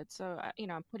market. So,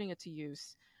 I'm putting it to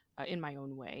use in my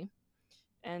own way.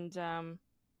 And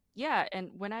yeah,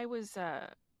 and when I was,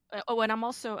 oh, and I'm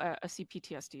also a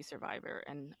CPTSD survivor,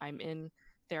 and I'm in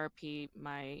therapy.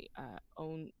 My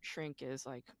own shrink is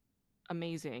like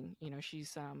amazing.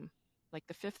 She's like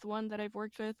the fifth one that I've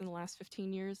worked with in the last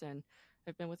 15 years, and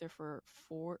I've been with her for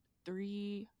 4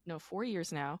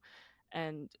 years now,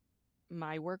 and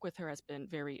my work with her has been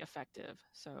very effective.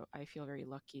 So I feel very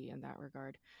lucky in that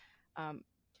regard. Um,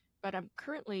 but I'm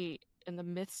currently in the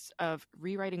midst of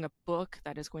rewriting a book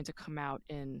that is going to come out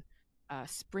in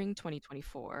spring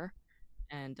 2024,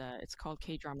 and it's called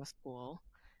K Drama School,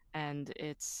 and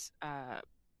it's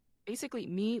basically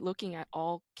me looking at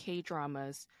all K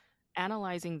dramas,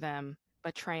 analyzing them,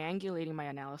 but triangulating my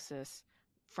analysis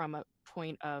from a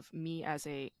point of me as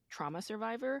a trauma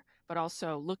survivor, but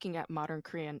also looking at modern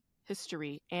Korean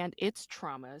history and its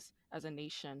traumas as a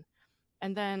nation,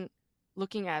 and then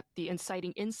looking at the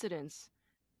inciting incidents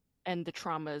and the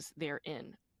traumas they're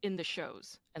in the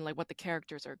shows and like what the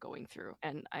characters are going through.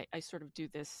 And I sort of do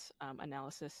this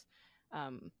analysis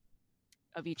um,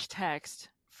 of each text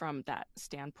from that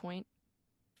standpoint.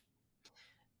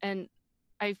 And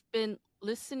I've been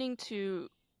listening to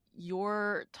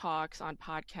your talks on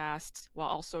podcasts while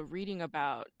also reading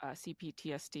about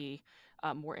CPTSD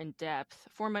more in depth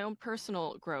for my own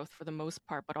personal growth for the most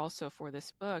part, but also for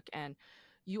this book. And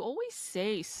you always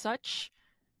say such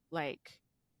like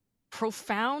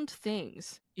profound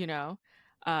things,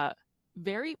 uh,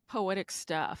 very poetic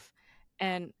stuff.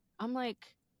 And I'm like,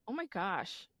 oh my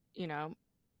gosh, you know,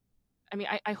 I mean,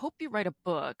 I hope you write a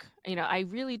book, I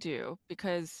really do,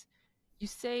 because you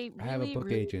say I have a really, book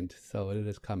really, agent, so it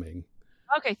is coming.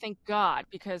 okay, thank God,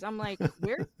 because I'm like,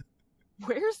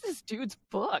 where's this dude's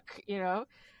book, because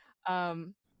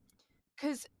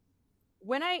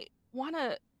when I want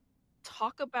to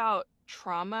talk about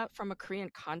trauma from a Korean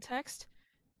context,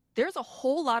 there's a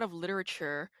whole lot of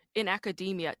literature in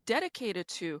academia dedicated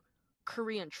to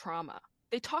Korean trauma.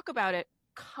 They talk about it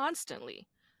constantly,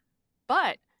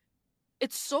 but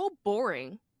it's so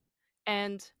boring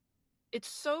and it's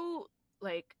so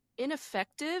like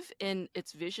ineffective in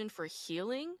its vision for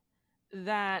healing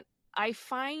that I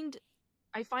find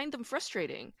I find them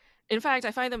frustrating. In fact,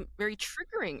 I find them very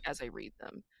triggering as I read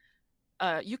them.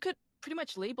 You could pretty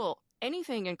much label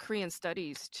anything in Korean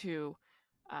studies to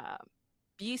uh,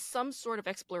 be some sort of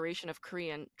exploration of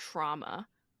Korean trauma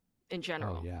in Oh,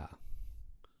 general. yeah. Oh,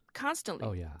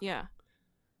 Constantly. yeah. Yeah.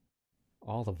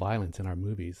 All the violence in our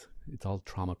movies, it's all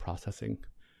trauma processing.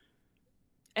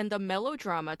 And the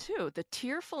melodrama too, the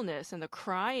tearfulness and the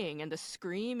crying and the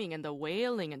screaming and the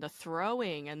wailing and the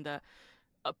throwing and the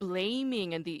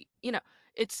blaming and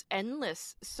it's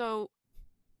endless. So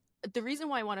the reason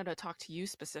why I wanted to talk to you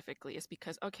specifically is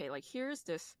because, okay, like here's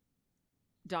this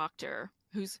doctor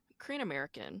who's Korean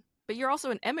American, but you're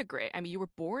also an emigre. I mean, you were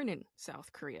born in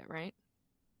South Korea, right?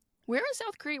 Where in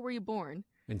South Korea were you born?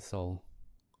 In Seoul.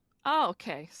 Oh,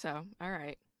 okay. So, all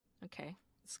right. Okay.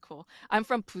 That's cool. I'm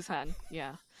from Busan.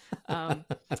 Yeah. Um,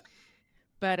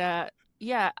 but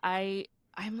yeah,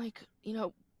 I'm like,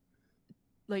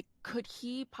 like could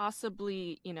he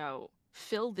possibly,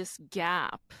 fill this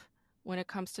gap when it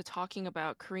comes to talking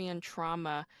about Korean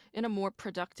trauma in a more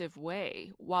productive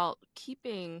way while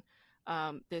keeping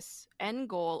this end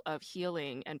goal of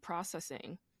healing and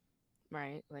processing,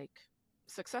 right? Like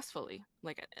successfully,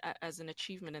 like as an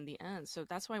achievement in the end. So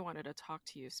that's why I wanted to talk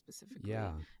to you Yeah. specifically.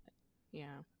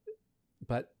 Yeah.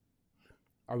 But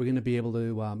are we going to be able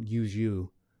to use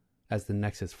you as the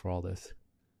nexus for all this?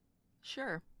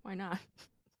 Sure. Why not?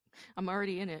 I'm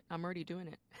already in it. I'm already doing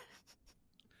it.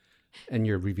 And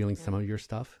you're revealing Yeah. some of your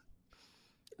stuff?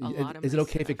 A lot of Is my it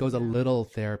okay if it stuff. goes a Yeah. little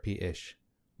therapy-ish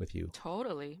with you.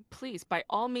 Totally. Please, by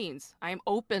all means, I am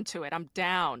open to it. I'm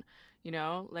down.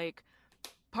 Like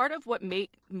part of what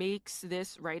makes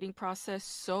this writing process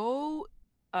so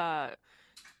uh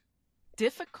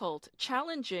difficult,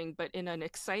 challenging, but in an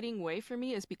exciting way for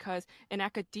me is because in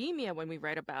academia, when we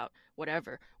write about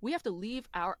whatever, we have to leave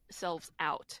ourselves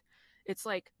out. It's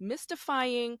like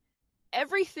mystifying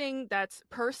everything that's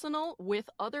personal with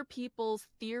other people's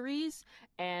theories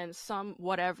and some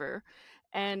whatever.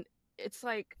 And it's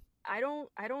like I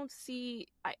don't see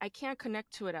I can't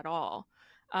connect to it at all.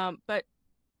 But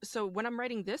so when I'm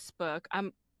writing this book,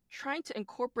 I'm trying to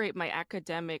incorporate my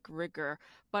academic rigor,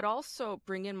 but also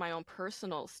bring in my own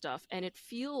personal stuff. And it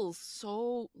feels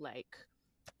so like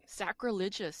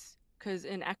sacrilegious because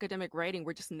in academic writing,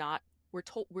 we're just not,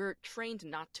 we're trained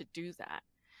not to do that.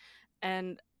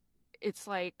 And it's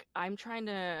like I'm trying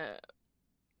to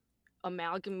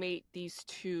amalgamate these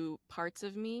two parts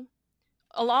of me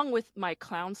along with my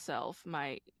clown self,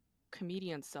 my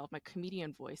comedian self, my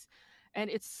comedian voice. And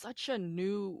it's such a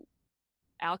new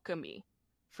alchemy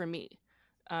for me.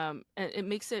 And it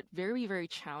makes it very, very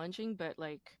challenging, but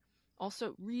like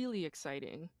also really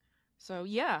exciting. So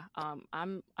yeah,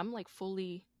 I'm like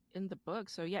fully in the book.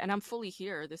 So yeah, and I'm fully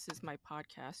here. This is my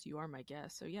podcast. You are my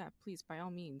guest. So yeah, please, by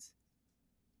all means.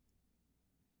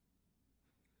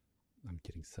 I'm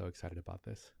getting so excited about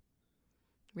this.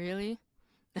 Really?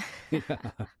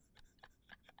 Yeah.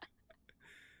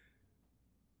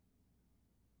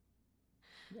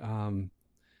 Um,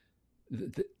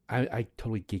 I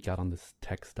totally geek out on this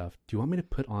tech stuff. Do you want me to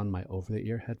put on my over the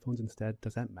ear headphones instead?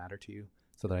 Does that matter to you?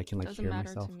 So that I can like Doesn't hear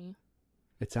matter to myself? me.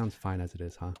 It sounds fine as it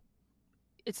is, huh?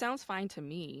 It sounds fine to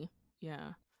me.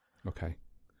 Yeah. Okay.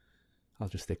 I'll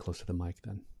just stay close to the mic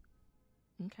then.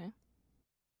 Okay.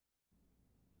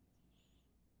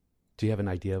 Do you have an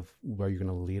idea of where you're going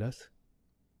to lead us?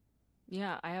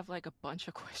 Yeah, I have like a bunch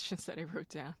of questions that I wrote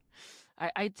down.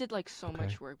 I did like so Okay.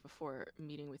 much work before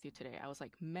meeting with you today. I was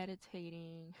like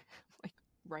meditating, like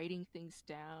writing things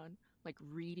down, like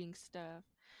reading stuff.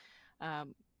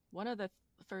 Um, One of the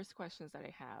first questions that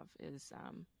I have is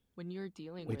when you're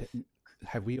dealing Wait, with,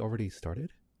 have we already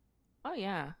started? oh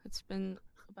yeah, it's been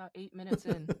about 8 minutes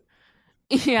in.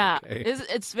 Yeah, Okay.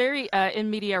 it's very in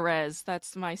media res.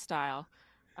 That's my style.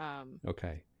 Um,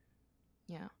 Okay.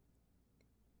 yeah.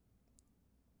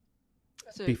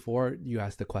 So Before you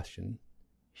ask the question,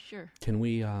 sure. can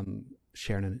we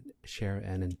share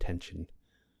an intention?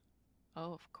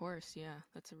 Oh, of course. Yeah,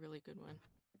 that's a really good one.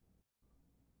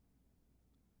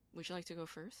 Would you like to go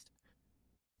first?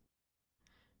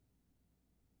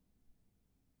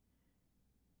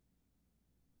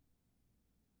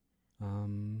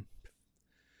 Um,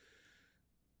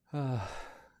 uh,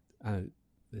 uh,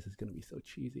 this is gonna be so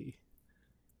cheesy.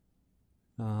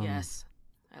 Um, Yes,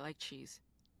 I like cheese.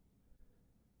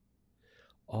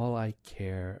 all I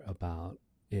care about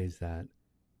is that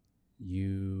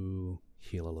you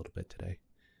heal a little bit today.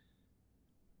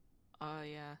 Oh,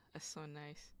 yeah, that's so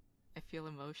nice. I feel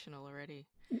emotional already.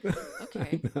 I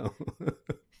Okay, know.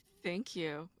 thank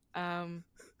you.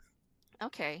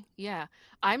 Okay, yeah.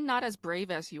 I'm not as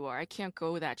brave as you are. I can't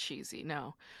go that cheesy.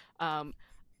 No. Um,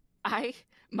 I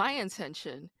my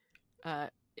intention uh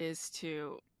is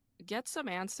to get some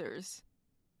answers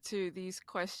to these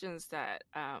questions that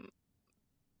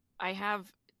I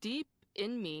have deep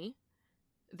in me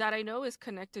that I know is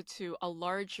connected to a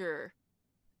larger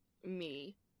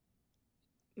me,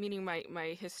 meaning my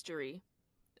history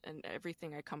and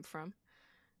everything I come from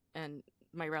and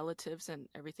my relatives and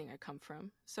everything I come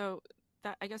from. So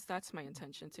that I guess that's my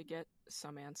intention to get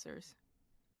some answers.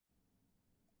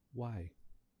 Why?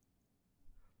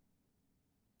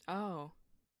 Oh,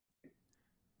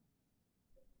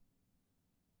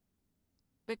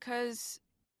 because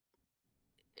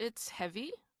it's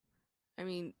heavy. I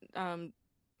mean,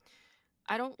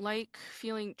 I don't like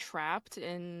feeling trapped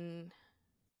in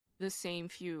the same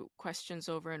few questions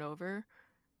over and over,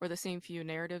 or the same few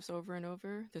narratives over and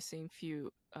over, the same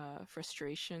few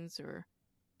frustrations or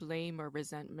blame or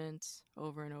resentments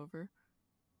over and over.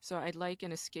 So I'd like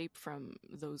an escape from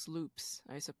those loops,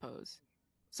 I suppose.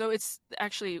 So it's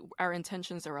actually our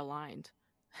intentions are aligned.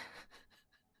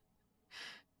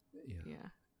 Yeah, Yeah.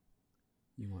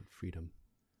 you want freedom.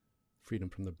 Freedom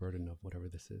from the burden of whatever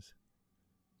this is.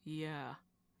 Yeah.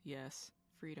 Yes.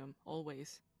 Freedom.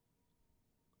 Always.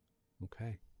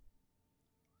 Okay.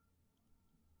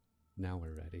 Now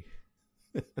we're ready.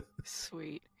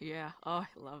 Sweet. Yeah. Oh,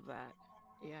 I love that.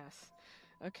 Yes.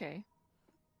 Okay.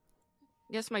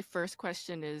 Yes, my first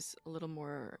question is a little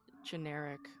more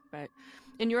generic, but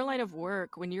in your line of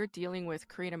work, when you're dealing with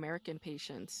Korean American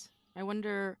patients, I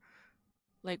wonder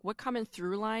Like, what common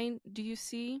through line do you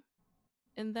see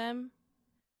in them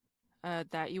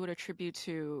that you would attribute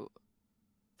to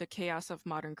the chaos of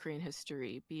modern Korean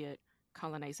history, be it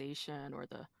colonization or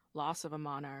the loss of a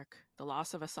monarch, the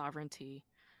loss of a sovereignty,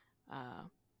 uh,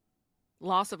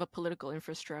 loss of a political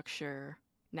infrastructure,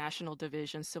 national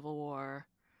division, civil war,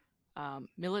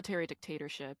 military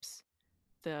dictatorships,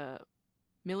 the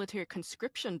military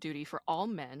conscription duty for all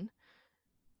men,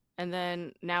 and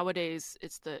then nowadays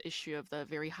it's the issue of the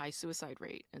very high suicide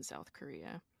rate in South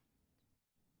Korea.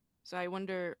 So I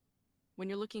wonder, when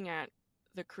you're looking at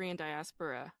the Korean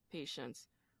diaspora patients,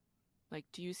 like,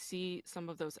 do you see some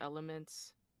of those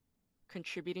elements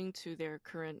contributing to their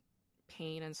current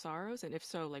pain and sorrows? And if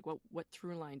so, like, what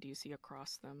through line do you see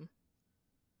across them?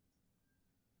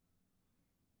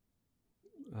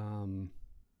 Um,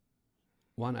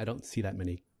 One, I don't see that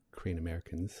many Korean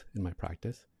Americans in my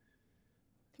practice.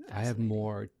 I have Fascinating.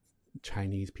 more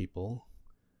Chinese people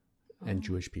and Oh.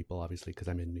 Jewish people, obviously, because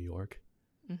I'm in New York.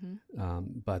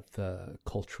 Mm-hmm. But the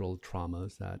cultural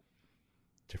traumas that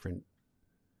different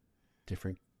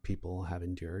different people have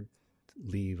endured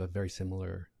leave a very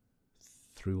similar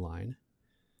through line.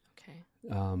 Okay.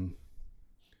 Um,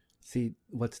 See,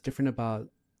 what's different about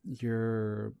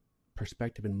your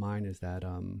perspective and mine is that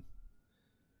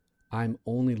I'm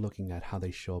only looking at how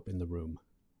they show up in the room.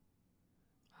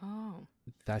 Oh.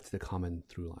 That's the common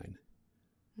through line.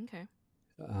 Okay.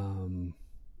 Um,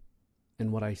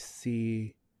 and what I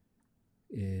see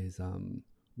is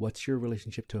what's your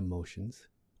relationship to emotions?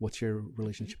 What's your Mm-hmm.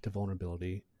 relationship to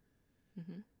vulnerability?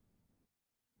 Mm-hmm.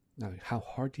 Now, how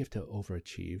hard do you have to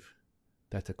overachieve?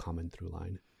 That's a common through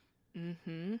line.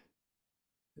 Mm-hmm.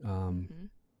 Um, Mm-hmm.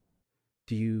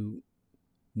 do you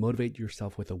motivate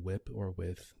yourself with a whip or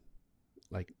with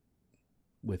like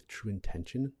with true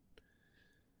intention?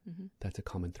 Mm-hmm. That's a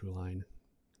common through line.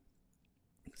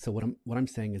 So what I'm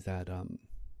saying is that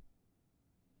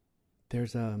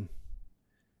there's the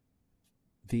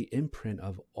imprint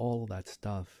of all that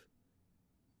stuff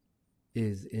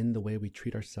is in the way we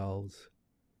treat ourselves,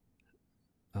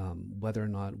 whether or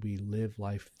not we live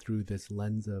life through this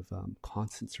lens of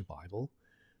constant survival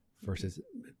Mm-hmm. versus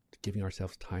giving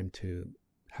ourselves time to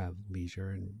have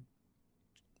leisure and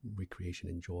recreation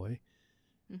and joy.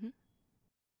 Mm-hmm.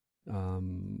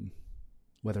 Um,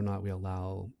 Whether or not we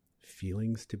allow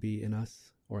feelings to be in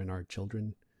us or in our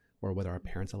children, or whether our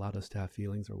parents allowed us to have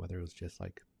feelings, or whether it was just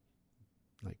like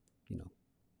you know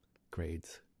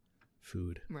grades,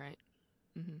 food. Right.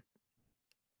 Mm-hmm.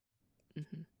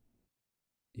 Mm-hmm.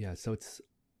 Yeah, so it's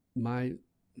my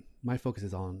my focus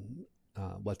is on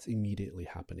what's immediately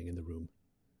happening in the room.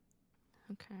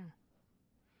 Okay.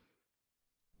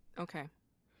 Okay.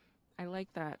 I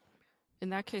like that. In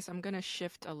that case, I'm gonna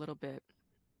shift a little bit.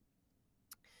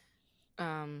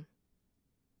 Um,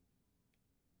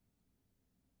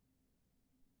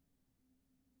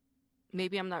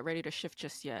 Maybe I'm not ready to shift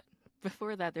just yet.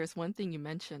 Before that, there's one thing you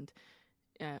mentioned,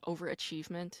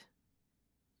 overachievement.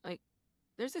 Like,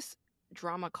 there's this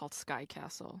drama called Sky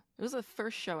Castle. It was the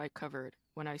first show I covered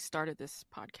when I started this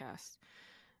podcast.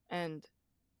 And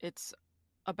it's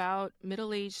about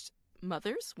middle aged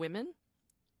mothers, women,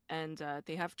 and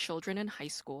they have children in high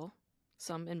school,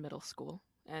 some in middle school.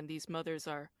 And these mothers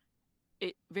are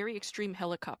very extreme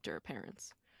helicopter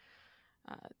parents.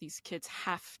 These kids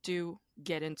have to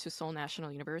get into Seoul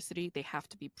National University. They have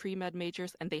to be pre med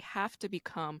majors, and they have to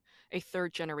become a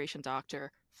third generation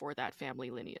doctor for that family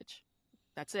lineage.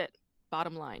 That's it.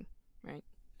 Bottom line, right?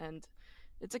 And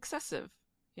it's excessive.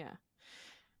 Yeah.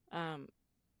 Um,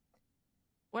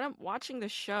 when I'm watching the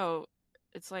show,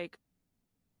 it's like,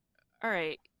 all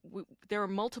right, there are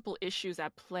multiple issues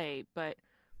at play, but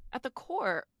at the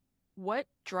core, what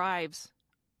drives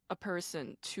a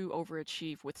person to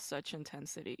overachieve with such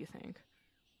intensity, you think?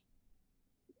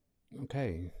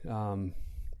 Okay.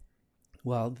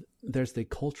 Well, there's the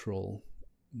cultural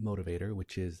motivator,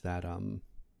 which is that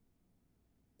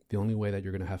the only way that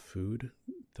you're going to have food,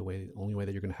 only way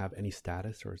that you're going to have any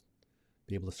status or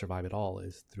be able to survive at all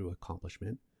is through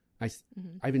accomplishment. I,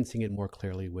 Mm-hmm. I've been seeing it more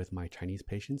clearly with my Chinese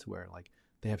patients where like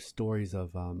they have stories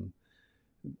of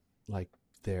like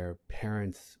their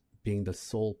parents being the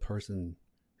sole person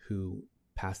who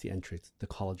passed the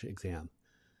college exam.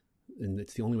 And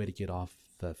it's the only way to get off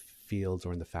the fields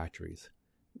or in the factories.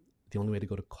 The only way to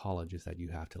go to college is that you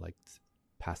have to like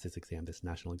pass this exam, this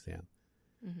national exam.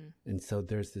 Mm-hmm. And so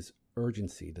there's this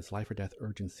urgency, this life or death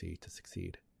urgency to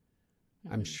succeed.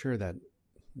 I'm Mm-hmm. sure that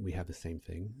we have the same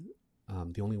thing.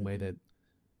 Um, the only way Mm-hmm. that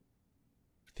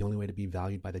the only way to be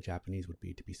valued by the Japanese would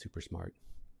be to be super smart.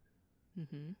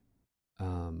 Mm-hmm.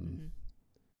 Um, Mm-hmm.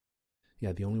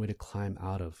 yeah, the only way to climb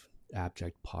out of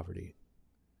abject poverty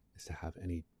to have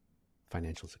any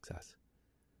financial success.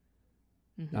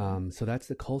 Mm-hmm. So that's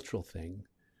the cultural thing.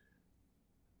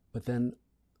 But then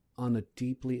on a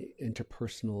deeply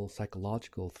interpersonal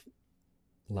psychological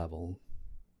level,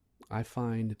 I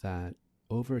find that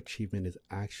overachievement is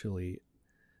actually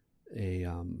a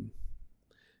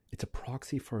it's a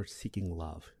proxy for seeking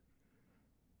love.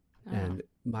 Oh. And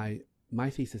my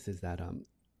thesis is that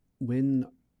when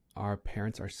our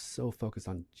parents are so focused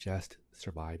on just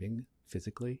surviving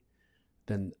physically,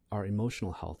 then our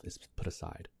emotional health is put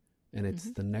aside, and it's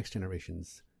Mm-hmm. the next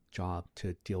generation's job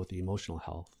to deal with the emotional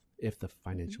health if the Mm-hmm.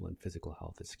 financial and physical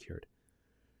health is secured.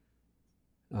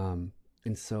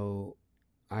 And so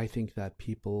I think that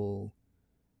people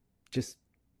just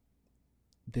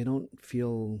they don't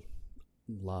feel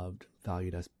loved,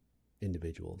 valued as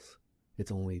individuals.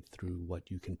 It's only through what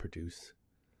you can produce.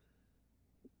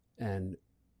 And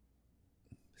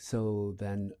so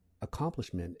then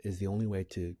accomplishment is the only way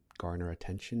to garner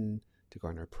attention, to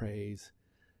garner praise.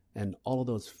 And all of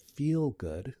those feel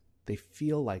good. They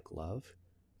feel like love.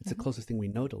 It's the Mm-hmm. closest thing we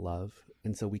know to love.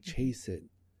 And so we Mm-hmm. chase it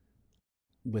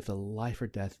with a life or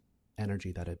death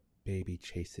energy that a baby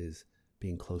chases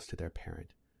being close to their parent,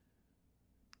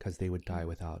 because they would die Yeah.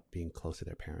 without being close to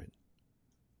their parent.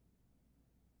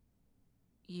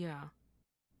 Yeah.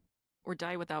 Or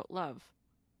die without love.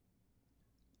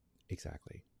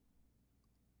 Exactly.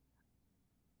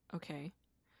 Okay.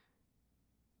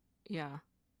 Yeah.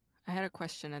 I had a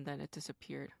question and then it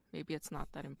disappeared. Maybe it's not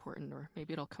that important, or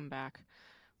maybe it'll come back.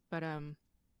 But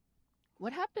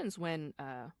what happens when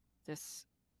this,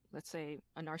 let's say,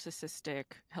 a narcissistic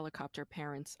helicopter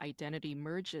parent's identity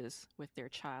merges with their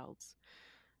child's,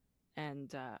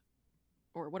 and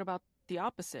or what about the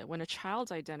opposite, when a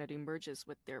child's identity merges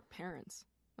with their parents?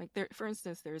 Like there, for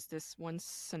instance, there's this one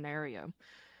scenario: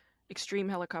 extreme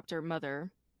helicopter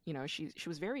mother. She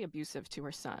was very abusive to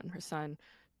her son. Her son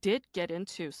did get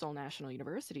into Seoul National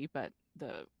University, but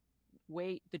the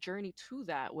journey to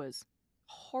that was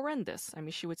horrendous. I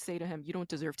mean, she would say to him, "You don't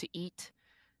deserve to eat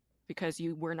because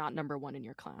you were not number one in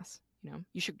your class.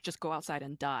 You should just go outside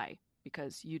and die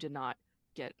because you did not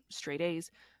get straight A's."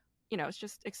 It's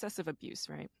just excessive abuse,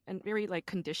 right? And very like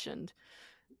conditioned.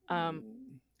 Um,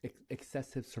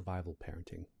 Excessive survival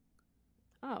parenting.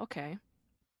 oh, okay.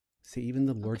 See, even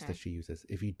the words that Okay. she uses: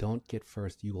 if you don't get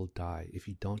first, you will die. If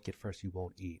you don't get first, you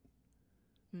won't eat.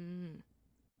 Mm,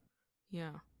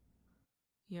 yeah.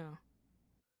 Yeah.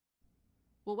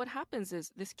 Well, what happens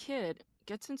is this kid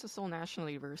gets into Seoul National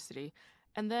University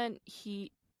and then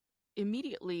he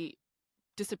immediately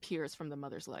disappears from the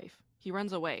mother's life. He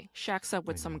runs away, shacks up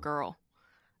with I some know. girl.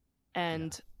 Yeah.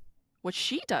 And what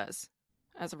she does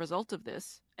as a result of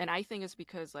this, and I think it's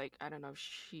because, like, I don't know,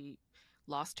 she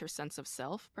lost her sense of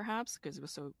self, perhaps, because it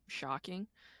was so shocking.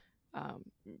 Um,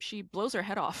 she blows her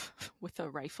head off with a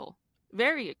rifle.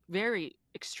 Very, very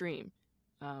extreme.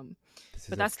 Um, This is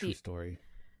but a that's true the story.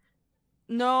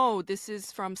 No, this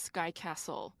is from Sky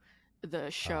Castle, the Oh,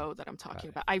 show that I'm got talking it.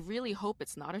 about. I really hope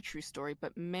it's not a true story,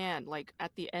 but man, like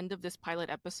at the end of this pilot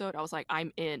episode, I was like,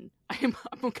 I'm in. I'm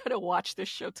gonna watch this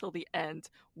show till the end.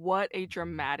 What a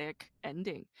dramatic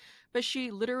ending. But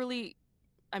she literally,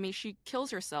 I mean, she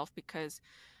kills herself because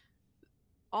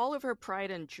all of her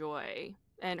pride and joy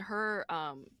and her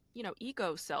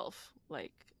ego self,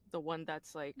 like the one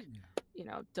that's like,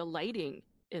 Yeah. delighting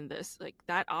in this, like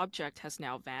that object has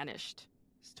now vanished.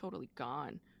 It's totally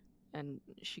gone. And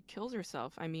she kills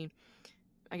herself. I mean,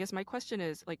 I guess my question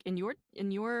is, like, in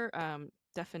your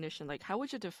definition, like how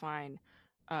would you define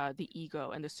the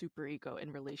ego and the superego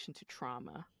in relation to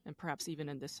trauma, and perhaps even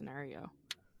in this scenario?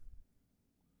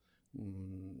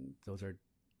 Those are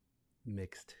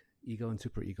mixed. Ego and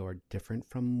superego are different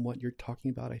from what you're talking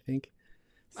about, I think.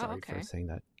 Oh, Sorry for okay. saying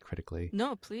that critically.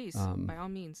 No, please, Um, by all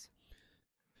means.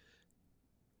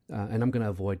 and I'm going to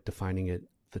avoid defining it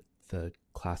the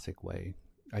classic way.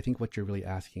 I think what you're really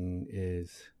asking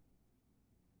is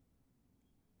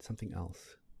something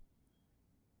else.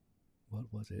 What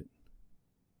was it?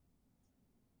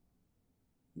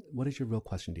 What is your real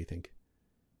question, do you think?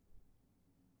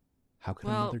 How could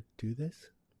a Well, mother do this?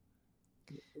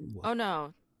 What? oh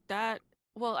no, that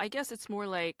well, I guess it's more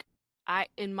like, I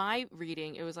in my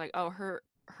reading it was like, oh,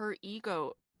 her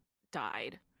ego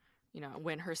died,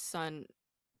 when her son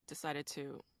decided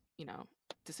to, you know,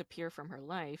 disappear from her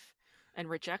life and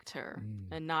reject her,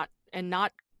 Mm, and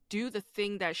not do the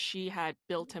thing that she had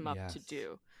built him up to yes.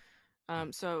 do.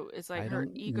 So it's like I her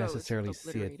don't ego is necessarily see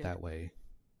it obliterated. that way.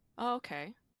 Oh,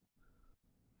 okay.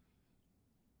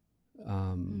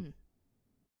 Um, Hmm.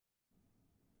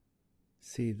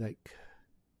 See, like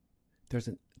there's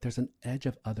an edge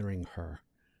of othering her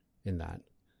in that.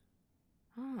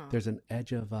 Oh. There's an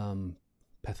edge of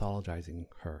pathologizing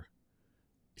her.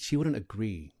 She wouldn't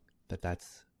agree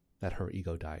that her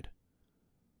ego died.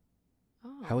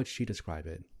 How Oh. would she describe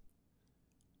it?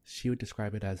 She would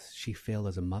describe it as she failed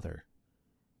as a mother.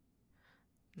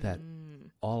 That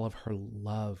Mm. all of her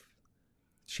love,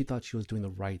 she thought she was doing the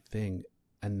right thing,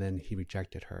 and then he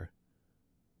rejected her.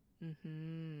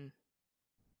 Mm-hmm.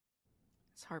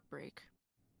 It's heartbreak.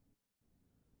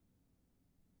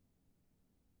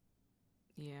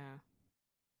 Yeah.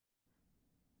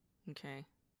 Okay.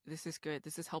 This is good.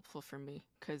 This is helpful for me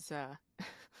because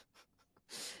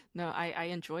no, I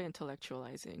enjoy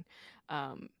intellectualizing.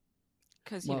 Um,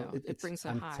 because Well, it brings a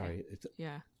I'm high. sorry.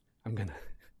 Yeah. I'm gonna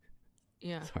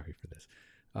Yeah. sorry for this.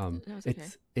 No, it's okay.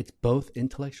 It's both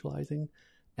intellectualizing,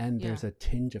 and Yeah. there's a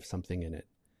tinge of something in it.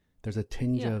 There's a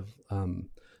tinge Yeah. of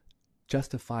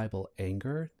justifiable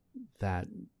anger that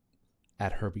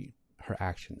at her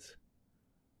actions,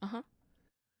 Uh-huh.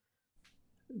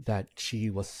 that she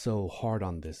was so hard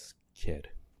on this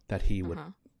kid that he would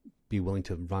Uh-huh. be willing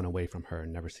to run away from her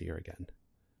and never see her again.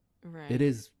 It Right.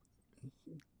 is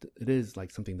it is like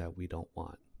something that we don't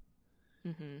want.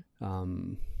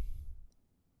 Mm-hmm.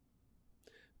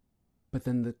 But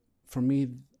then for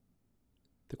me,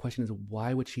 the question is,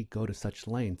 why would she go to such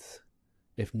lengths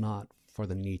if not for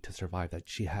the need to survive? That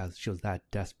she was that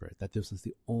desperate that this was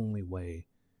the only way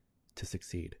to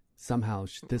succeed. Somehow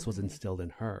this was Right. instilled in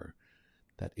her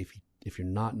that if you're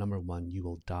not number one, you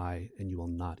will die and you will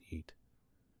not eat.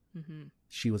 Mm-hmm.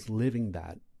 She was living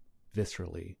that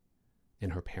viscerally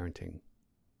in her parenting.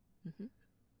 Mm-hmm.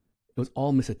 It was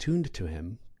all misattuned to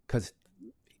him because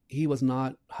he was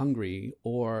not hungry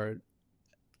or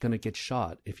going to get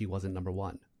shot if he wasn't number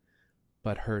one.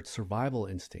 But her survival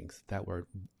instincts that were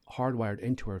hardwired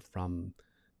into her from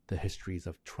the histories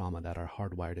of trauma that are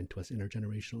hardwired into us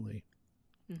intergenerationally,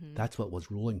 Mm-hmm. that's what was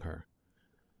ruling her.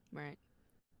 Right.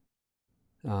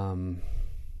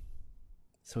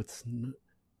 So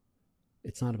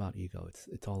it's not about ego.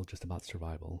 It's all just about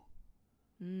survival.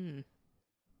 Mm.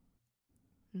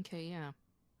 Okay, yeah.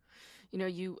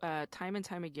 You time and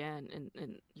time again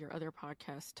in your other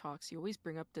podcast talks, you always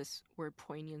bring up this word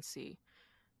poignancy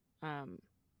um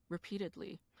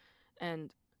repeatedly.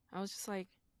 And I was just like,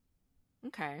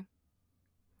 okay.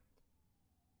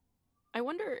 I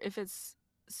wonder if it's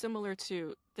similar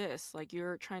to this, like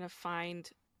you're trying to find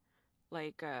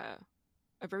like a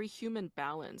very human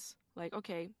balance. Like,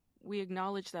 okay, we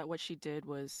acknowledge that what she did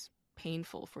was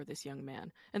painful for this young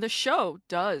man. And the show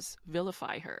does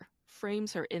vilify her,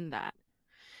 frames her in that.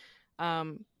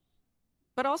 Um,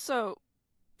 but also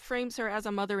frames her as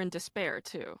a mother in despair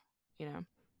too, you know?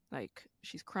 Like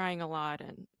she's crying a lot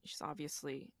and she's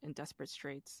obviously in desperate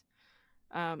straits.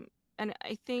 Um, and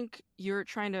I think you're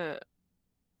trying to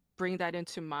bring that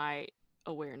into my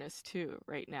awareness too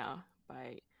right now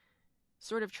by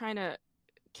sort of trying to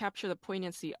capture the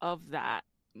poignancy of that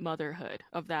motherhood,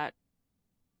 of that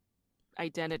The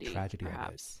identity, tragedy of it.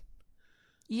 perhaps.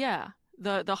 Yeah,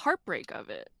 the heartbreak of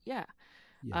it. Yeah.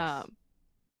 Yes. Um,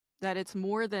 that it's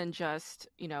more than just,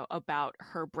 about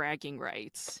her bragging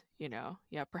rights,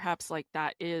 Yeah, perhaps like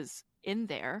that is in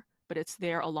there, but it's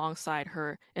there alongside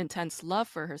her intense love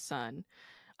for her son.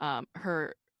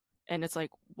 Her and it's like,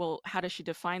 well, how does she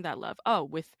define that love? Oh,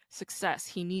 with success.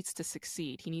 He needs to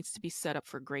succeed. He needs to be set up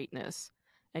for greatness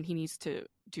and he needs to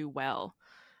do well.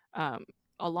 Um,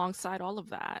 alongside all of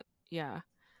that. Yeah.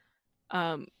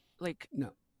 Um, like,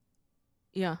 No.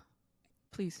 yeah,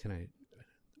 please. Can I?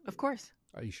 Of course.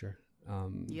 Are you sure?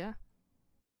 Yeah.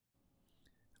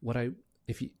 What I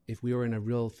if we were in a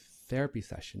real therapy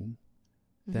session,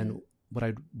 Mm-hmm. then what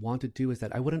I'd want to do is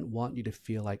that I wouldn't want you to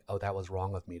feel like, oh, that was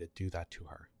wrong of me to do that to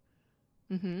her,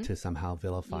 Mm-hmm. to somehow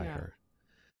vilify Yeah. her.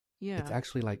 It's Yeah.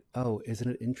 actually like, oh, isn't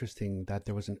it interesting that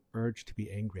there was an urge to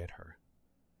be angry at her?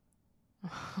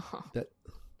 That,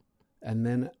 and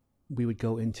then we would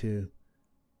go into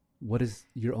what is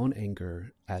your own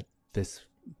anger at this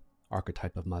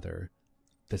archetype of mother,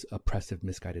 this oppressive,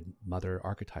 misguided mother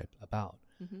archetype about,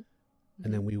 Mm-hmm. and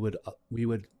Mm-hmm. then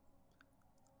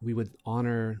we would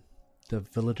honor the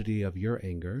validity of your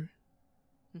anger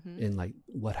Mm-hmm. in like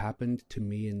what happened to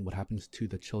me and what happens to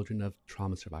the children of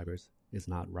trauma survivors is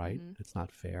not right. Mm-hmm. It's not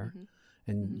fair. Mm-hmm.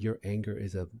 And Mm-hmm. your anger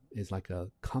is like a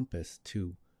compass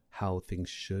to how things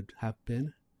should have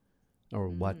been or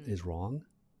what Mm-hmm. is wrong.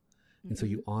 And so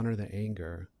Mm-hmm. you honor the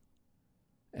anger.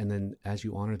 And then as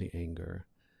you honor the anger,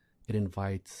 it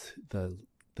invites the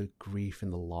grief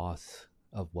and the loss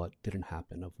of what didn't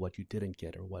happen, of what you didn't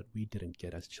get or what we didn't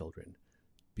get as children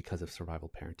because of survival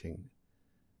parenting.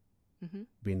 Mm-hmm.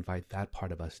 We invite that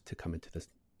part of us to come into this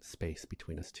space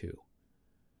between us two.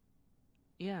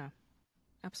 Yeah.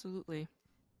 Absolutely.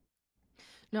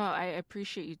 No, I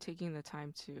appreciate you taking the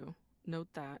time to note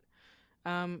that.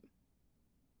 Um,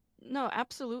 no,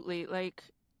 absolutely. Like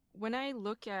when I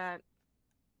look at,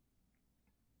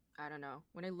 I don't know,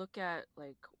 when I look at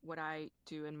like what I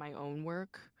do in my own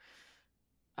work,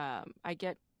 I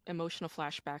get emotional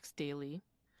flashbacks daily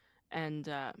and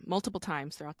multiple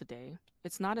times throughout the day.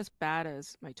 It's not as bad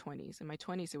as my 20s. In my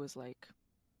 20s, it was like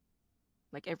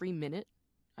every minute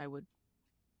I would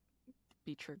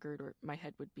be triggered or my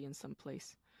head would be in some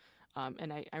place.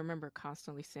 And I remember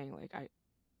constantly saying like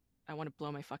I want to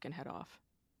blow my fucking head off,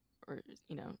 or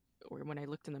you know, or when I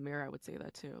looked in the mirror, I would say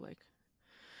that too. Like,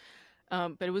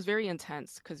 but it was very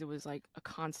intense because it was like a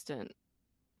constant.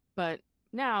 But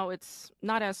now it's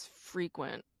not as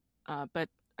frequent, but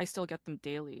I still get them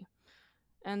daily,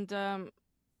 and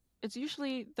it's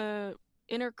usually the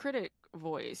inner critic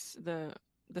voice, the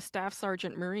staff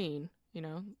sergeant marine, you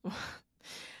know.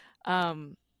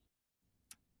 um,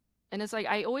 and it's like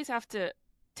I always have to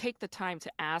take the time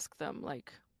to ask them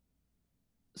like,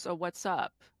 so what's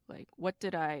up? Like, what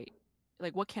did I,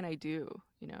 like, what can I do?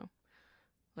 You know,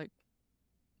 like,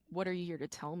 what are you here to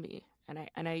tell me?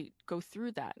 And I go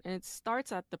through that, and it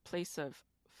starts at the place of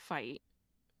fight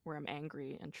where I'm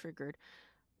angry and triggered.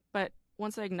 But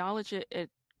once I acknowledge it, it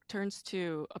turns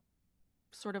to a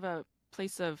sort of a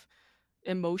place of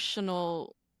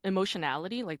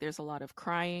emotionality. Like there's a lot of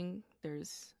crying,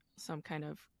 there's some kind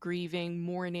of grieving,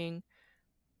 mourning,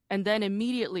 and then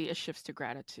immediately it shifts to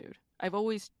gratitude. I've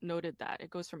always noted that it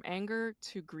goes from anger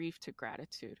to grief to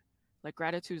gratitude. Like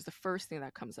gratitude is the first thing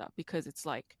that comes up because it's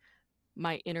like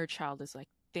my inner child is like,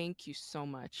 thank you so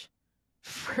much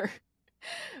for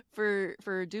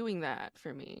for doing that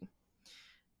for me.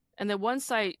 And then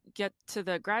once I get to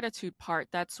the gratitude part,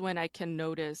 that's when I can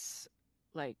notice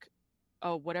like,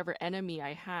 oh, whatever enemy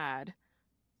I had,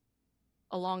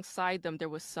 alongside them there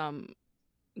was some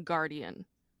guardian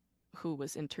who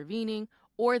was intervening,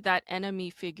 or that enemy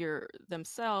figure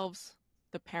themselves,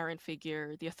 the parent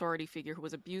figure, the authority figure who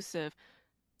was abusive,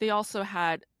 they also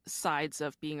had sides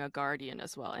of being a guardian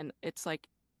as well. And it's like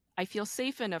I feel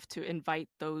safe enough to invite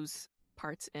those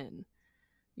parts in.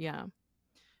 Yeah.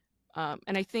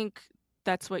 And I think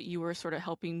that's what you were sort of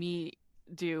helping me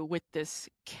do with this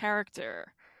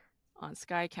character on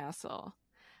Sky Castle.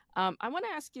 I want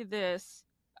to ask you this.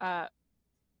 Uh,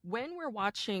 when we're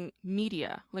watching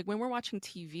media, like when we're watching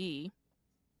TV,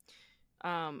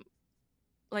 um,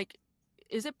 like,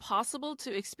 is it possible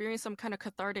to experience some kind of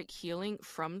cathartic healing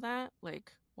from that?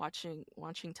 Like watching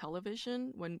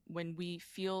television when we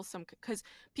feel some, because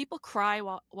people cry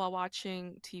while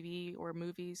watching TV or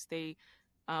movies. They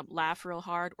laugh real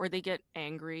hard or they get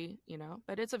angry, you know.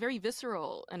 But it's a very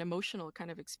visceral and emotional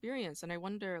kind of experience, and I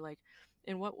wonder, like,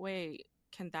 in what way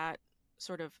can that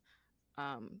sort of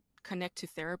connect to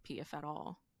therapy, if at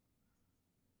all?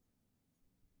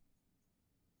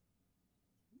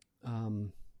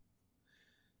 Um,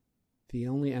 the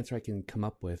only answer I can come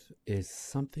up with is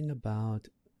something about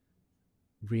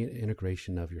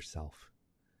reintegration of yourself.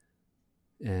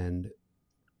 And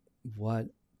what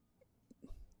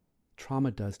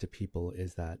trauma does to people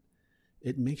is that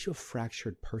it makes you a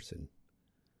fractured person.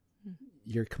 Mm-hmm.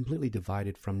 You're completely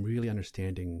divided from really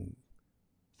understanding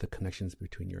the connections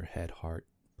between your head, heart,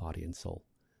 body, and soul.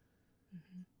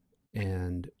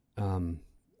 And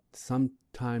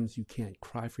sometimes you can't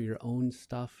cry for your own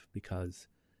stuff because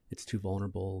it's too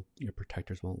vulnerable. Your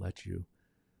protectors won't let you.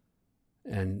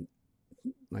 And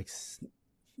like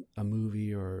a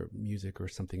movie or music or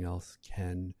something else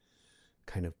can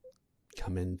kind of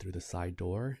come in through the side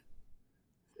door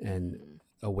and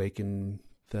Mm-hmm. awaken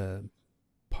the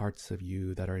parts of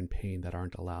you that are in pain that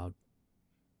aren't allowed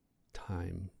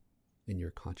time in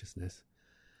your consciousness.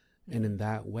 And in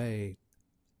that way,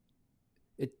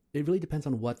 it really depends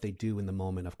on what they do in the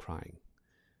moment of crying.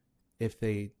 If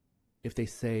they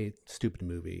say stupid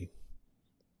movie,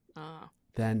 Ah.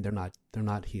 then they're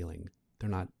not healing. They're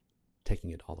not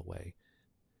taking it all the way.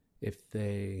 If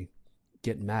they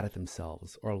get mad at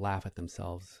themselves or laugh at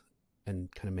themselves and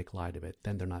kind of make light of it,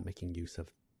 then they're not making use of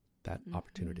that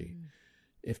opportunity. Mm-hmm.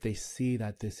 If they see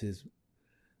that this is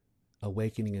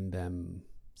awakening in them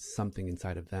something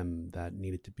inside of them that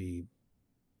needed to be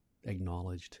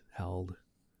acknowledged, held,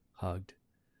 hugged,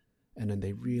 and then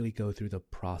they really go through the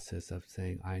process of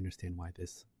saying, I understand why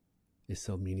this is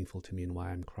so meaningful to me and why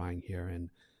I'm crying here,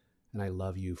 and I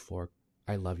love you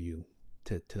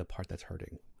to the part that's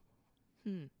hurting.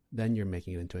 Hmm. Then you're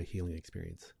making it into a healing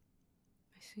experience.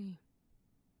 I see.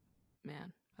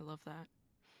 Man, I love that.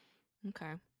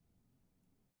 Okay.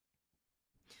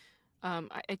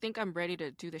 I think I'm ready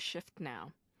to do the shift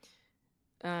now.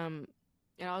 Um,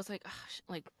 And I was like, "Ugh,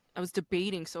 like I was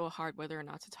debating so hard whether or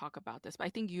not to talk about this, but I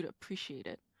think you'd appreciate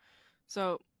it.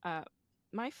 So,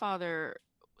 my father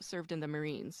served in the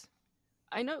Marines.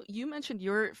 I know you mentioned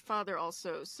your father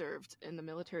also served in the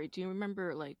military. Do you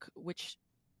remember like which,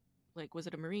 like, was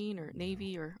it a Marine or No.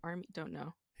 Navy or Army? Don't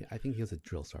know. I think he was a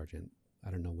drill sergeant.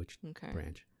 I don't know which Okay.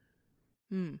 branch.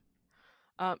 Hmm.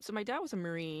 So my dad was a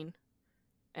Marine,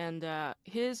 and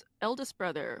his eldest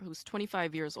brother, who's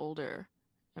 25 years older,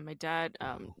 and my dad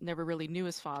Wow. never really knew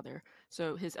his father,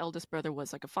 so his eldest brother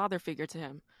was like a father figure to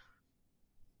him.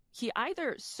 He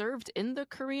either served in the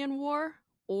Korean War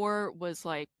or was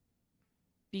like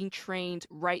being trained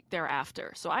right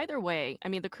thereafter. So either way, I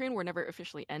mean, the Korean War never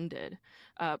officially ended,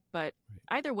 but Right.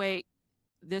 either way,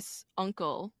 this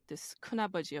uncle, this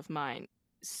kunabaji of mine,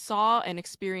 saw and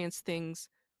experienced things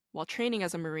while training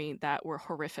as a Marine that were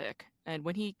horrific. And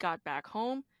when he got back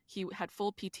home, he had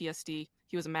full PTSD.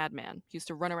 He was a madman. He used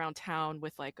to run around town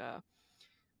with like a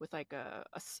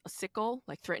sickle,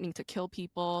 like threatening to kill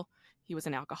people. He was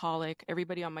an alcoholic.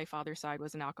 Everybody on my father's side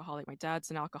was an alcoholic. My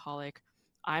dad's an alcoholic.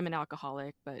 I'm an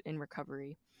alcoholic, but in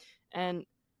recovery. And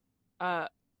uh,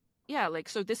 yeah, like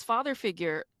so this father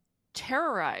figure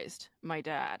terrorized my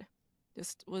dad.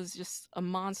 This was just a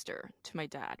monster to my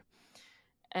dad.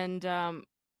 And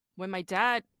when my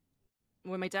dad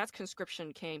when my dad's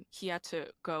conscription came, he had to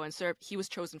go and serve. He was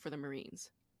chosen for the Marines.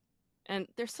 And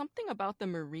there's something about the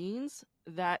Marines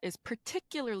that is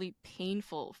particularly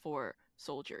painful for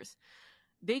soldiers.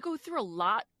 They go through a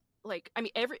lot, like I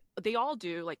mean they all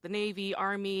do, like the Navy,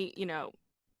 Army,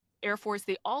 Air Force,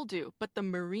 they all do, but the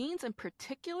Marines in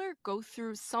particular go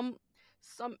through some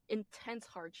intense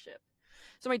hardship.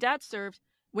 So my dad served.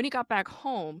 When he got back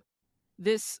home,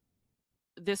 this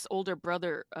this older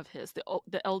brother of his,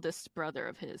 the eldest brother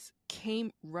of his,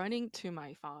 came running to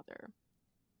my father,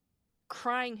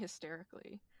 crying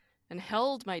hysterically, and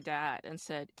held my dad and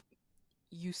said,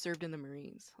 "You served in the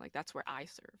Marines. Like that's where I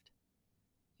served."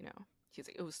 You know, he's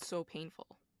like, it was so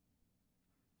painful.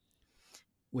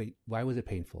 Wait, why was it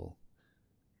painful?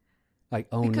 Like,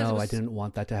 oh Because it no, I was didn't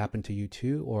want that to happen to you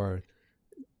too, or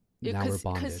now we're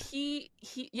because bonded. he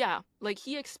yeah, like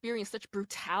he experienced such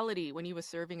brutality when he was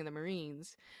serving in the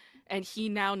Marines, and he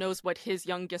now knows what his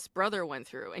youngest brother went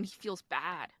through, and he feels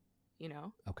bad. You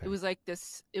know, it Okay. was like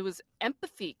this. It was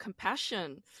empathy,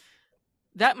 compassion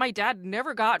that my dad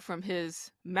never got from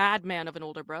his madman of an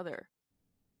older brother.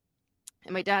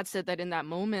 And my dad said that in that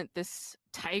moment, this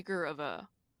tiger of a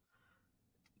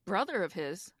brother of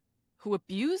his, who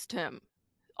abused him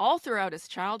all throughout his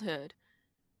childhood,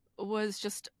 was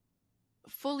just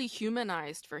fully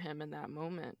humanized for him in that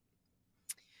moment.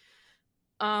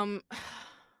 Um,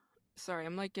 sorry,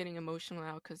 I'm like getting emotional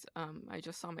now because I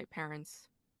just saw my parents.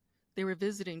 They were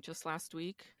visiting just last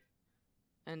week,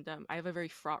 and I have a very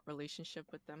fraught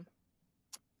relationship with them.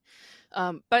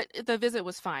 But the visit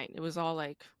was fine. It was all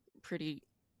like pretty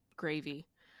gravy.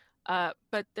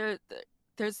 But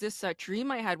there's this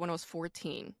dream I had when I was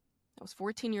 14. I was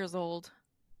 14 years old,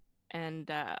 and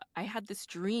I had this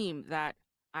dream that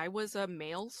I was a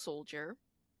male soldier.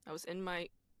 I was in my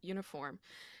uniform,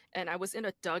 and I was in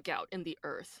a dugout in the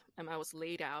earth, and I was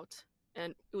laid out,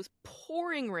 and it was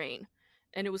pouring rain,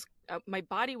 and it was my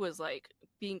body was like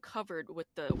being covered with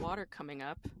the water coming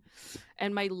up,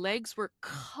 and my legs were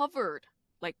covered,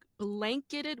 like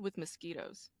blanketed with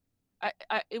mosquitoes.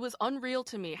 It was unreal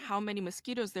to me how many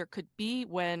mosquitoes there could be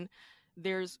when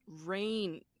there's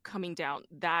rain coming down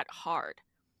that hard.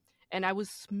 And I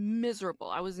was miserable.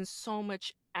 I was in so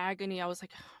much agony. I was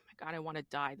like, oh my God, I want to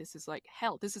die. This is like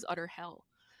hell. This is utter hell.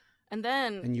 And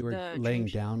then And you were the dream. laying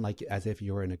down like as if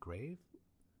you were in a grave?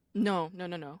 No, no,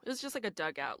 no, no. It was just like a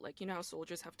dugout. Like, you know how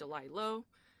soldiers have to lie low?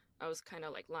 I was kind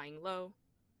of like lying low.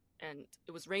 And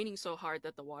it was raining so hard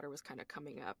that the water was kind of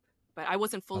coming up. But I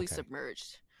wasn't fully Okay.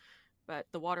 submerged. But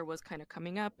the water was kind of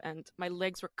coming up, and my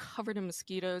legs were covered in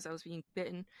mosquitoes. I was being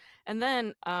bitten. And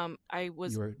then I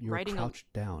was You were writing a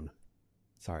crouched down.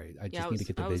 Sorry, I yeah, just need to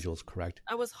get the visuals correct.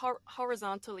 I was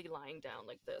horizontally lying down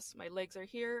like this. My legs are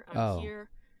here, I'm Oh, here,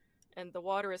 and the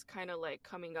water is kind of like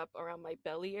coming up around my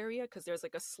belly area because there's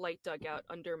like a slight dugout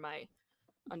under my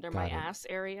got it. ass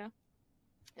area,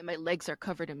 and my legs are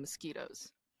covered in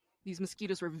mosquitoes. These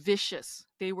mosquitoes were vicious.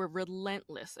 They were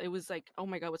relentless. It was like, oh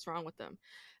my God, what's wrong with them?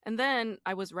 And then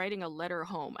I was writing a letter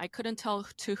home. I couldn't tell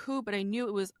to who, but I knew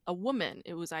it was a woman.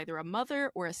 It was either a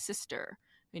mother or a sister.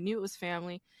 I knew it was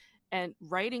family. And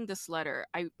writing this letter,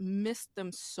 I missed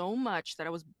them so much that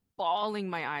I was bawling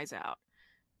my eyes out.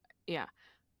 Yeah.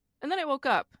 And then I woke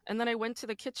up and then I went to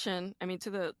the kitchen, I mean, to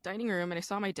the dining room, and I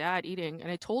saw my dad eating,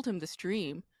 and I told him this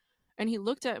dream. And he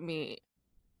looked at me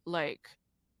like,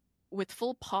 with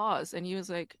full pause, and he was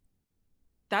like,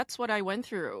 that's what I went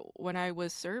through when I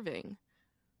was serving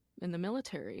in the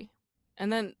military.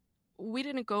 And then we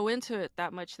didn't go into it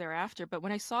that much thereafter, but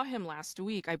when I saw him last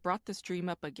week, I brought this dream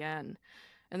up again.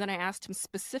 And then I asked him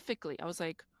specifically, I was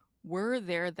like, were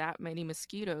there that many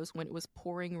mosquitoes when it was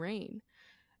pouring rain?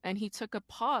 And he took a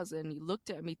pause and he looked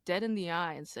at me dead in the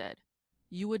eye and said,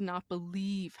 you would not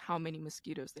believe how many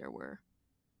mosquitoes there were.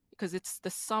 Because it's the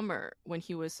summer when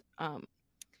he was,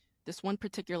 this one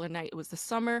particular night, it was the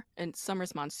summer, and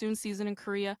summer's monsoon season in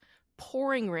Korea,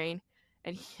 pouring rain.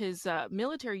 And his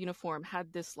military uniform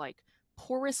had this like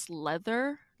porous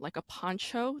leather, like a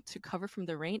poncho to cover from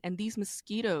the rain. And these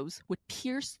mosquitoes would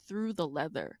pierce through the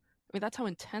leather. I mean, that's how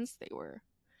intense they were.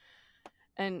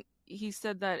 And he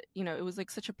said that, it was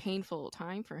like such a painful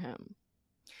time for him.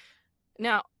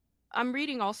 Now, I'm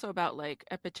reading also about like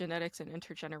epigenetics and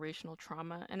intergenerational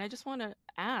trauma. And I just want to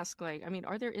ask, like, I mean,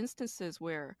 are there instances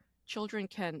where children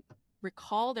can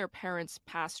recall their parents'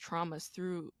 past traumas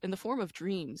through in the form of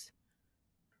dreams?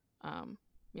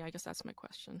 Yeah, I guess that's my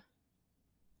question.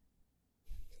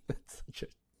 That's such a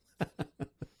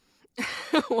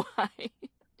Why?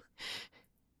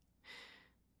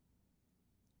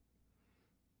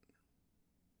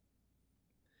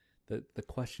 the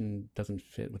question doesn't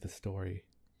fit with the story.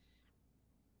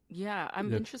 Yeah, I'm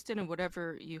The, interested in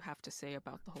whatever you have to say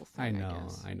about the whole I thing, I know,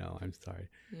 guess. I know. I'm sorry.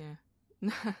 Yeah.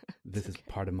 It's This is okay.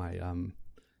 part of my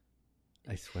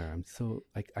I swear, I'm so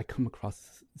I come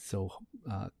across so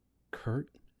curt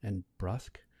and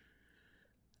brusque,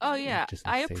 Oh yeah, just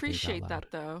to I say things out appreciate that loud.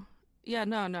 though. Yeah,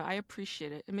 no, I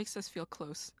appreciate it. It makes us feel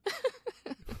close.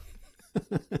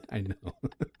 I know.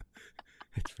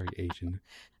 It's very Asian.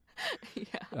 Yeah.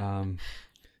 Um,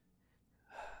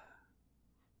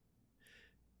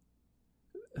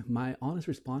 my honest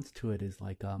response to it is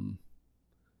like,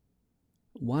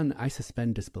 one, I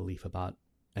suspend disbelief about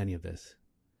any of this.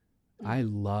 I Mm-hmm.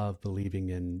 love believing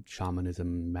in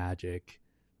shamanism, magic,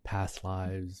 past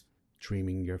lives,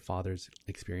 dreaming your father's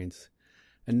experience,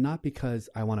 and not because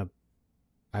I want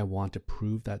to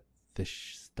prove that this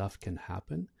stuff can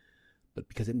happen, but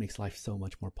because it makes life so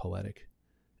much more poetic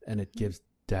and it Mm-hmm. gives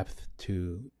depth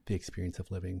to the experience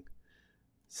of living.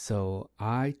 So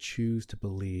I choose to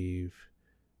believe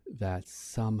that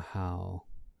somehow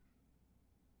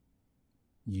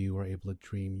you were able to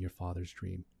dream your father's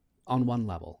dream on one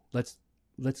level. Let's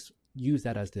use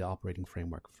that as the operating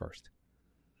framework first.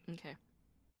 Okay.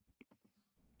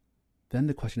 Then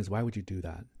the question is, why would you do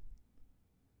that?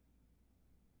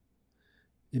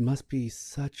 It must be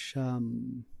such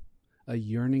a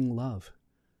yearning love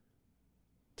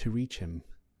to reach him.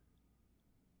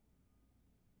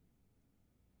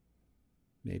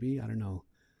 Maybe, I don't know.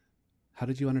 How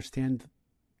did you understand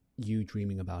you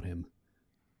dreaming about him?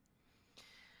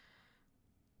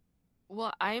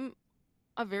 Well, I'm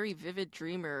a very vivid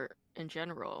dreamer in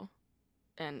general,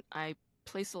 and I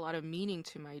place a lot of meaning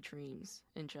to my dreams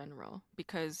in general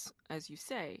because, as you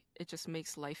say, it just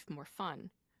makes life more fun.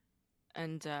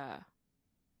 And I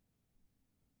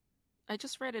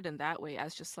just read it in that way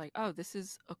as just like, oh, this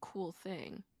is a cool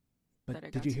thing But that I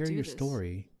did got you to hear in do your this.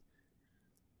 story?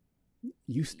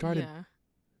 You started Yeah.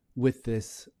 with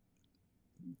this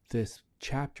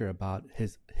chapter about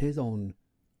his own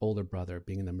older brother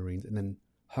being in the Marines and then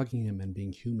hugging him and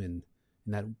being human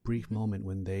in that brief Mm-hmm. moment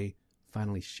when they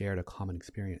finally shared a common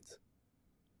experience.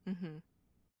 Mm-hmm.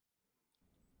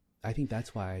 I think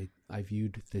that's why I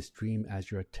viewed this dream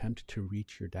as your attempt to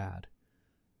reach your dad.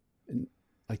 And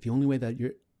like the only way that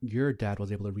your dad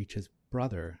was able to reach his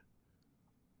brother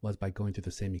was by going through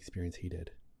the same experience he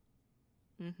did.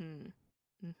 Mm-hmm.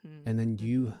 Mm-hmm. And then Mm-hmm.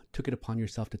 you took it upon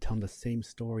yourself to tell him the same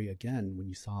story again when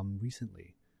you saw him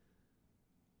recently.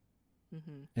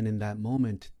 Mm-hmm. And in that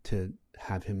moment, to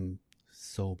have him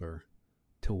sober,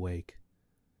 to wake,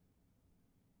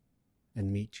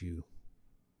 and meet you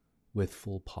with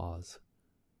full pause,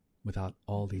 without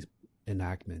all Mm-hmm. these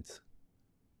enactments.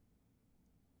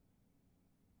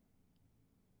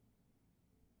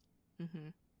 Mm-hmm.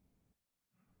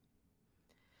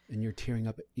 And you're tearing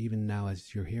up even now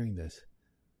as you're hearing this.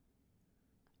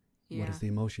 What is Yeah. the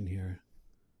emotion here?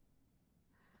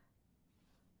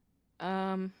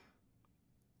 Um,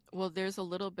 well, there's a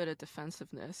little bit of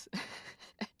defensiveness,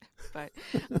 but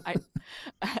I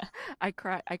I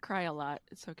cry a lot.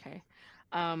 It's okay.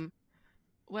 Um,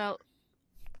 well,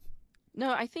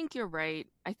 no, I think you're right.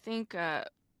 I think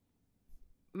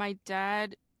my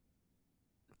dad,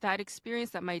 that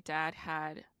experience that my dad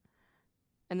had,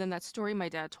 and then that story my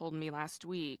dad told me last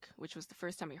week, which was the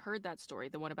first time I heard that story,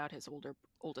 the one about his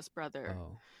oldest brother.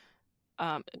 Oh,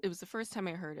 It was the first time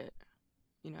I heard it,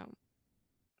 you know,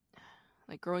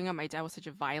 Like growing up, my dad was such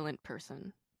a violent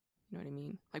person. You know what I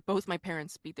mean? Like both my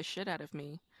parents beat the shit out of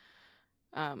me.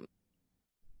 Um,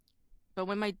 but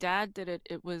when my dad did it,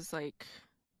 it was like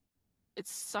it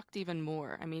sucked even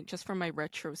more. I mean, just from my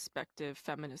retrospective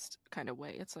feminist kind of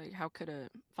way, it's like how could a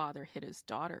father hit his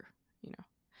daughter? You know.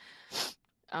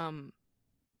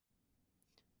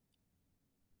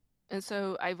 And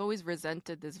so I've always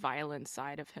resented this violent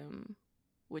side of him,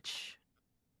 which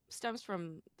stems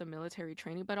from the military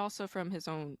training, but also from his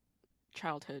own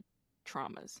childhood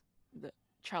traumas, the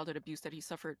childhood abuse that he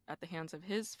suffered at the hands of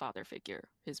his father figure,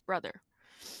 his brother.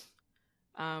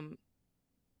 Um,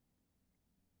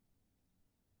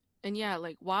 and yeah,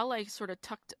 like while I sort of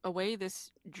tucked away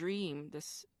this dream,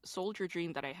 this soldier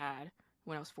dream that I had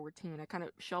when I was 14, I kind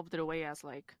of shelved it away as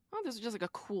like, oh, this is just like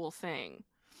a cool thing,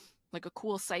 like a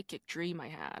cool psychic dream I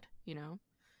had, you know?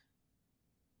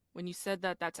 When you said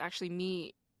that that's actually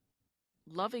me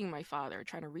loving my father,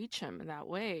 trying to reach him in that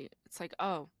way, it's like,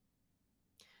 oh,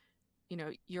 you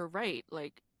know, you're right.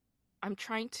 Like, I'm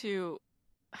trying to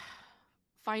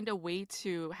find a way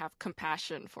to have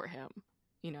compassion for him,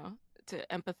 you know, to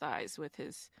empathize with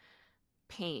his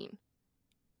pain.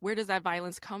 Where does that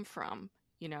violence come from?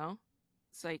 You know,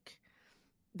 it's like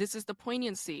this is the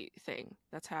poignancy thing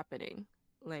that's happening.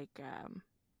 Like,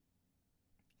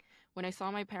 when I saw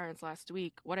my parents last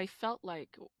week, what I felt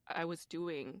like I was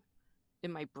doing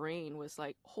in my brain was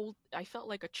like I felt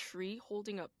like a tree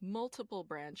holding up multiple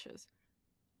branches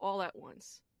all at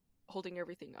once, holding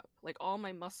everything up. Like all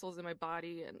my muscles in my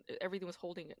body and everything was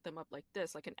holding them up like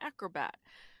this, like an acrobat,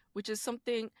 which is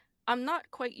something I'm not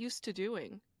quite used to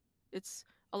doing. It's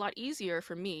a lot easier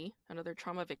for me and other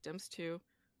trauma victims to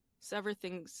sever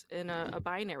things in a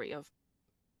binary of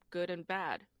good and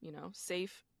bad, you know,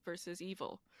 safe versus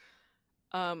evil.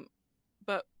 Um,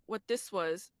 but what this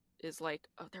was is like,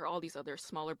 oh, there are all these other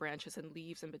smaller branches and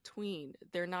leaves in between.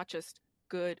 They're not just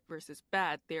good versus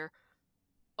bad. They're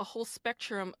a whole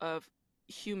spectrum of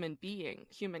human being,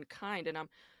 humankind, and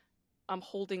I'm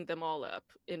holding them all up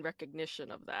in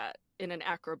recognition of that in an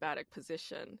acrobatic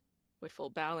position with full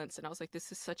balance. And I was like,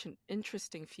 this is such an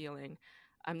interesting feeling.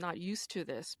 I'm not used to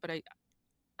this, but I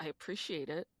appreciate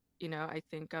it. You know, I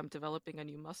think I'm developing a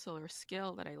new muscle or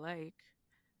skill that I like.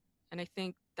 And I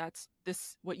think that's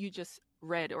this what you just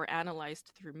read or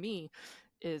analyzed through me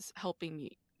is helping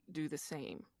me do the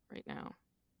same right now.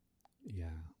 Yeah.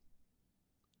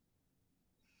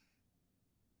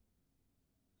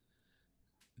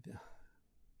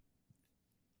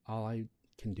 All I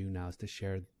can do now is to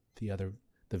share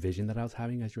the vision that I was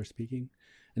having as you were speaking.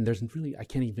 And there's really, I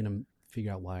can't even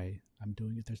figure out why I'm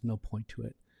doing it. There's no point to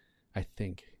it, I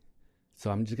think. So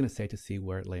I'm just going to say to see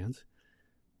where it lands.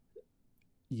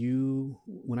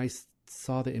 When I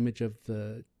saw the image of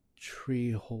the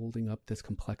tree holding up this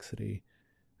complexity,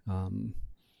 one,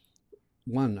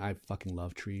 I fucking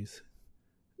love trees.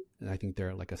 And I think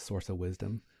they're like a source of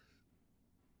wisdom.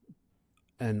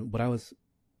 And what I was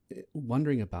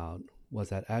wondering about was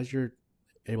that as you're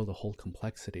able to hold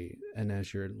complexity and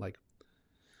as you're like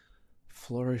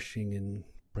flourishing and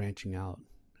branching out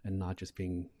and not just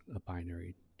being a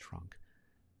binary trunk,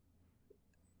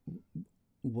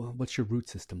 what's your root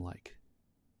system like?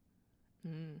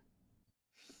 Mm.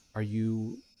 Are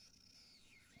you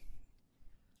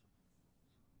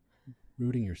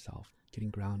rooting yourself, getting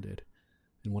grounded?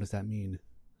 And what does that mean?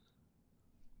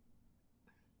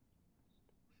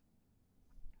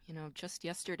 You know, just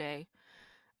yesterday,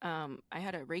 I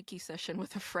had a Reiki session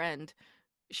with a friend.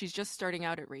 She's just starting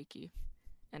out at Reiki.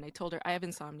 And I told her I have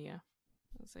insomnia.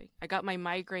 I was like, I got my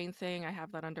migraine thing. I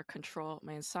have that under control.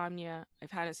 My insomnia,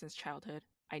 I've had it since childhood.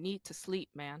 I need to sleep,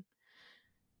 man.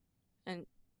 And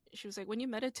she was like, when you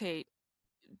meditate,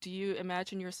 do you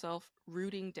imagine yourself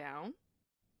rooting down?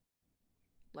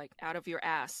 Like out of your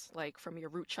ass, like from your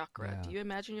root chakra? Yeah. Do you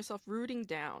imagine yourself rooting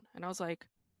down? And I was like,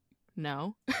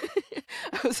 no.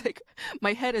 I was like,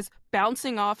 my head is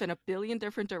bouncing off in a billion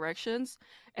different directions,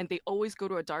 and they always go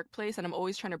to a dark place, and I'm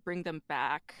always trying to bring them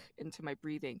back into my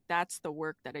breathing. That's the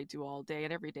work that I do all day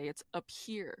and every day. It's up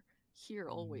here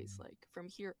always, like from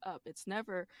here up. It's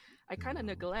never, I kind of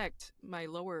neglect my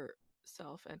lower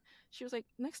self. And she was like,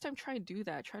 next time try and do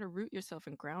that. Try to root yourself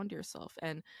and ground yourself.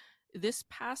 And this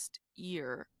past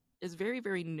year is very,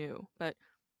 very new. But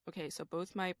okay, so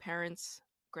both my parents,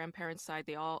 grandparents' side,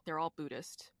 they're all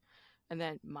Buddhist. And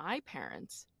then my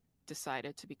parents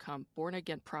decided to become born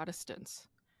again Protestants.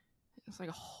 It's like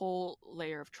a whole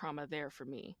layer of trauma there for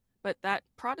me. But that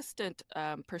Protestant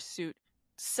pursuit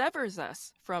severs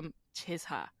us from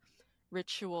Chisha,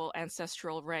 ritual,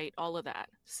 ancestral rite, all of that.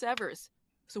 Severs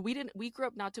So we grew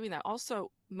up not doing that. Also,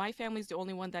 my family's the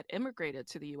only one that immigrated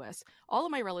to the US. All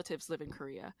of my relatives live in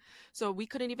Korea. So we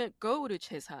couldn't even go to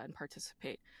Chesa and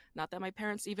participate. Not that my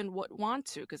parents even would want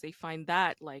to, because they find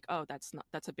that like, oh, that's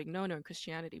a big no-no in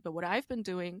Christianity. But what I've been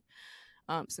doing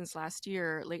since last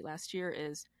year, late last year,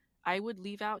 is I would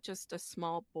leave out just a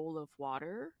small bowl of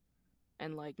water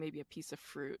and like maybe a piece of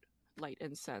fruit, light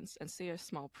incense, and say a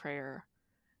small prayer.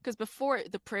 Because before,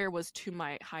 the prayer was to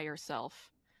my higher self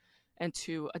and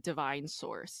to a divine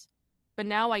source. But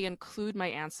now I include my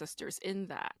ancestors in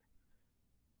that.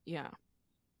 Yeah.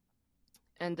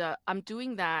 And I'm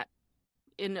doing that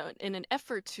in an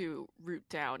effort to root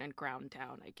down and ground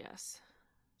down, I guess.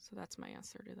 So that's my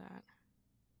answer to that.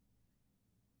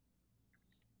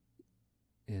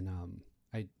 And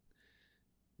I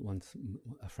once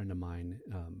a friend of mine,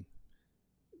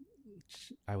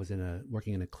 I was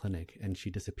working in a clinic, and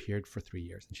she disappeared for 3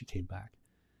 years, and she came back.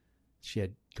 She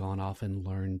had gone off and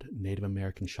learned Native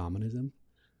American shamanism,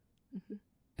 Mm-hmm.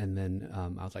 and then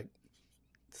I was like,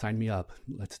 "Sign me up,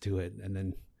 let's do it." And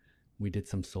then we did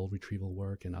some soul retrieval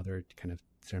work and other kind of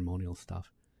ceremonial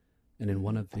stuff. And in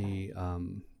one of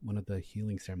the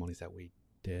healing ceremonies that we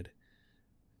did,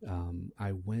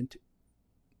 I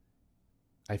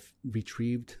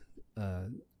retrieved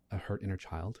a hurt inner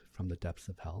child from the depths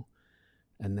of hell,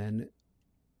 and then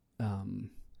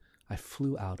I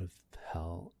flew out of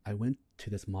hell. I went to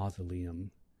this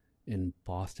mausoleum in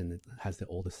Boston. It has the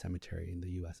oldest cemetery in the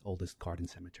U.S., oldest garden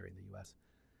cemetery in the U.S.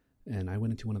 And I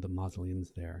went into one of the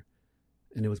mausoleums there,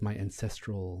 and it was my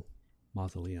ancestral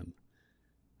mausoleum.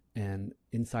 And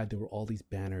inside there were all these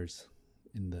banners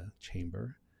in the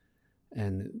chamber,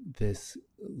 and this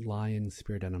lion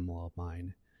spirit animal of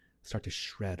mine started to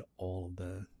shred all of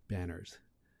the banners,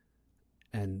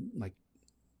 and like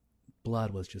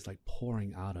blood was just like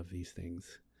pouring out of these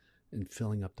things and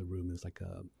filling up the room. It was like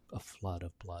a flood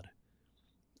of blood.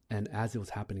 And as it was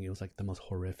happening, it was like the most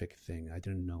horrific thing. I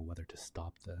didn't know whether to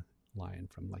stop the lion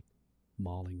from like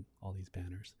mauling all these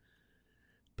banners.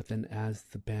 But then as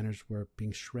the banners were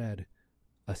being shred,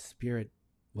 a spirit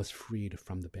was freed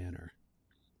from the banner.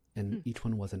 And each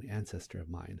one was an ancestor of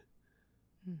mine.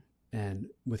 And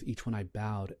with each one I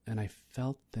bowed, and I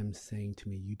felt them saying to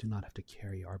me, "You do not have to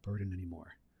carry our burden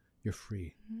anymore. You're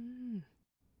free."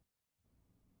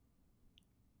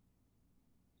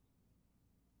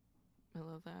 I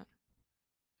love that.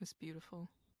 It's beautiful.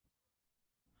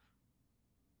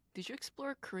 Did you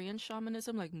explore Korean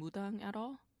shamanism like Mudang at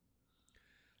all?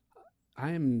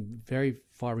 I am very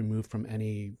far removed from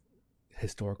any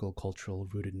historical, cultural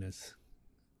rootedness.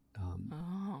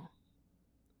 Oh.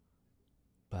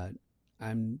 But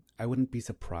I wouldn't be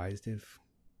surprised if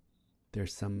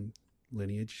there's some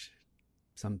lineage,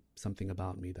 something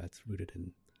about me that's rooted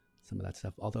in some of that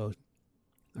stuff. Although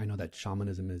I know that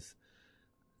shamanism is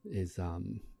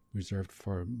reserved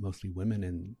for mostly women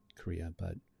in Korea,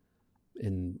 but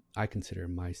I consider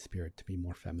my spirit to be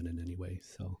more feminine anyway.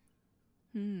 So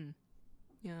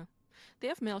Yeah. They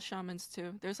have male shamans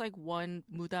too. There's like one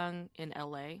Mudang in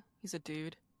LA. He's a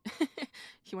dude.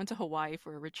 He went to Hawaii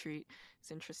for a retreat.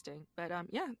 It's interesting. But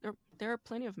yeah, there are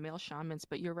plenty of male shamans,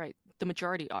 but you're right. The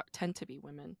majority tend to be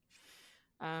women.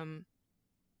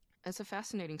 It's a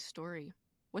fascinating story.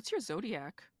 What's your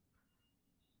zodiac?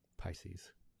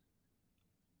 Pisces.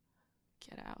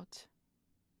 Get out.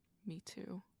 Me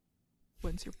too.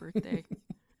 When's your birthday?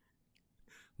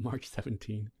 March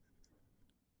 17.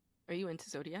 Are you into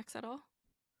zodiacs at all?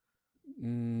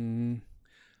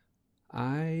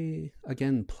 I,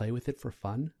 again, play with it for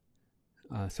fun.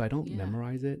 So I don't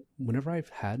memorize it. Whenever I've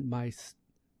had my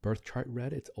birth chart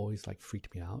read, it's always like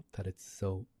freaked me out that it's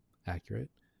so accurate.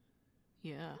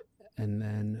 Yeah. And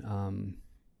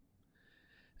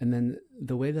then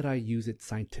the way that I use it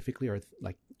scientifically, or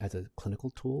like as a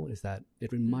clinical tool, is that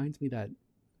it reminds me that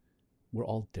we're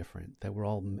all different, that we're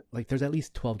all like, there's at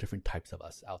least 12 different types of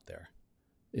us out there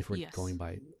if we're going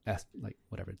by like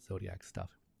whatever zodiac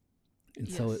stuff. And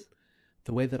so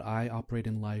the way that I operate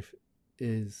in life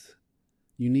is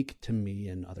unique to me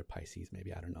and other Pisces,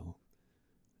 maybe, I don't know.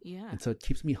 Yeah. And so it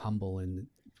keeps me humble in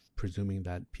presuming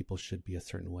that people should be a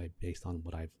certain way based on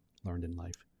what I've learned in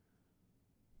life.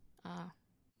 Ah,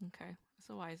 okay. That's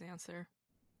a wise answer.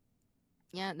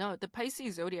 Yeah, no, the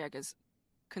Pisces zodiac is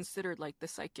considered like the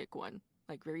psychic one,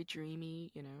 like very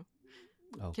dreamy, you know.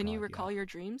 Oh, Can you recall your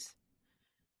dreams?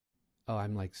 Oh,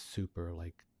 I'm like super,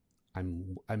 like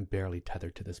I'm barely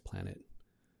tethered to this planet.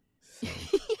 So.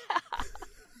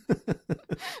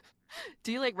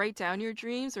 Do you like write down your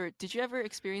dreams, or did you ever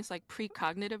experience like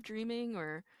precognitive dreaming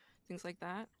or things like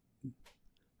that?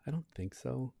 I don't think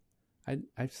so.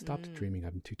 I've stopped dreaming.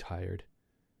 I'm too tired.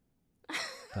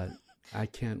 But I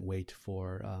can't wait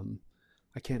for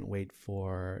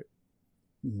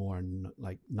more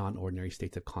like non-ordinary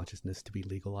states of consciousness to be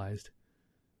legalized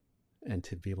and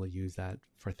to be able to use that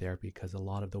for therapy, because a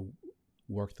lot of the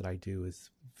work that I do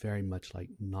is very much like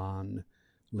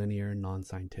non-linear,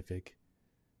 non-scientific,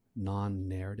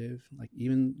 non-narrative. Like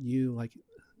even you, like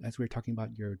as we were talking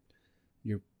about your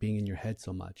being in your head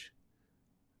so much,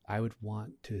 I would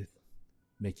want to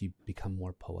make you become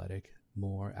more poetic,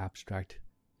 more abstract,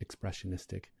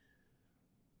 expressionistic,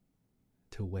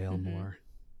 to wail Mm-hmm. more,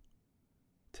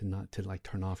 to not to like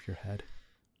turn off your head.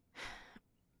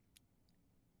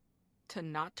 To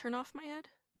not turn off my head?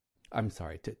 I'm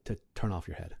sorry, to turn off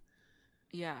your head.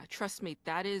 Yeah, trust me,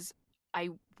 that is, I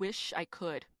wish I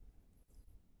could.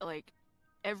 Like,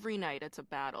 every night it's a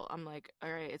battle. I'm like,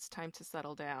 all right, it's time to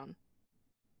settle down.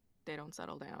 They don't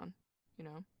settle down, you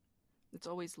know? It's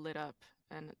always lit up.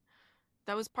 And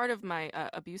that was part of my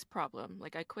abuse problem.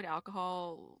 Like, I quit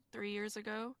alcohol 3 years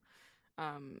ago.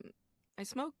 Um, I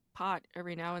smoke pot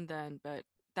every now and then, but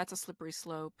that's a slippery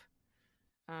slope.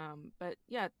 But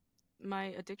yeah, my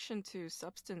addiction to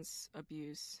substance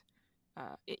abuse,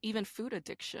 even food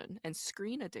addiction and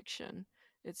screen addiction,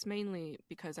 it's mainly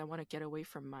because I want to get away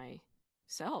from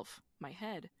myself, my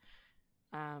head.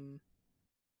 Um,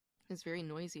 it's very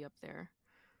noisy up there.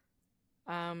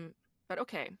 Um, but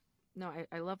okay. No,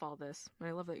 I love all this.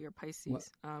 I love that you're What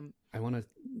Pisces. I want to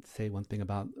say one thing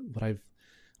about what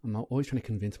I'm always trying to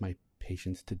convince my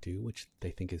patients to do, which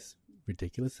they think is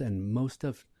ridiculous. And most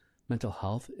of mental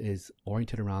health is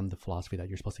oriented around the philosophy that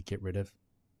you're supposed to get rid of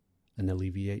and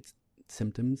alleviate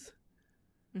symptoms.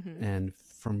 Mm-hmm. And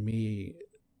for me,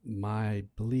 my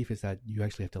belief is that you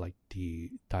actually have to like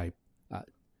uh,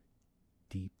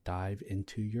 deep dive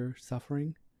into your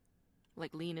suffering.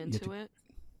 Like lean You have to, into it.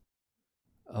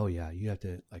 oh yeah, you have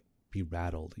to like be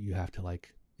rattled. You have to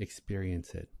like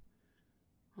experience it.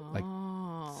 Like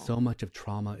Oh. so much of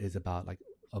trauma is about like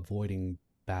avoiding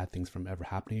bad things from ever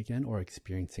happening again, or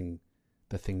experiencing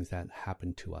the things that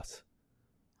happen to us.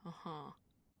 Uh-huh.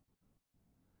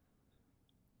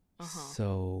 Uh-huh.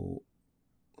 So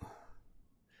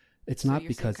it's So not you're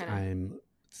saying because kind of, I'm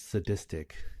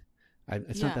sadistic.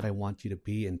 It's not that yeah. I want you to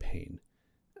be in pain.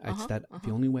 It's Uh-huh. that the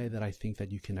Uh-huh. only way that I think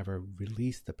that you can ever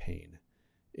release the pain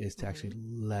is to actually Mm-hmm.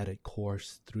 let it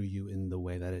course through you in the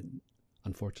way that it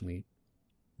unfortunately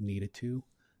needed to,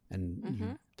 and Mm-hmm.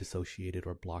 you dissociated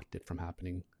or blocked it from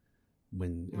happening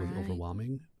when it was Right.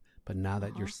 overwhelming. But now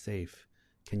that you're Uh-huh. safe,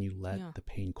 can you let Yeah. the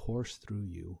pain course through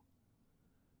you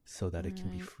so that it can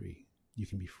be Right. free? You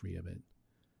can be free of it.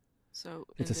 So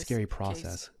It's in a this scary case,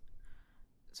 process.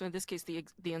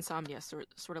 the insomnia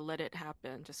sort of let it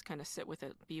happen, just kind of sit with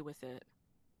it, be with it,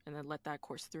 and then let that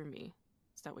course through me.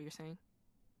 Is that what you're saying?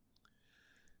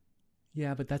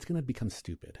 Yeah, but that's gonna become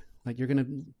stupid. Like you're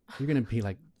gonna be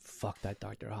like, fuck that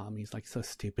Dr. Hom. He's like so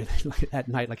stupid. Like at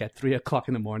night, like at 3 o'clock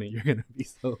in the morning, you're gonna be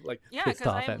so like Yeah, pissed because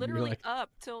off I'm at me. You're literally like, up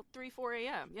till 3, 4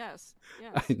 a.m. Yes.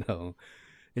 Yes. I know.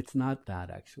 It's not that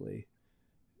actually.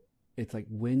 It's like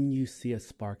when you see a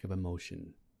spark of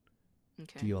emotion,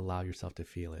 do Okay. you allow yourself to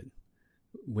feel it?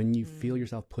 When you feel Mm.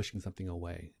 yourself pushing something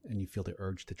away and you feel the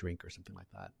urge to drink or something like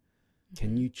that, can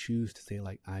Mm-hmm. you choose to say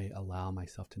like, I allow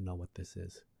myself to know what this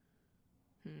is?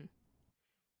 Hmm.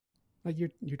 Like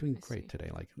you're doing I great see. today.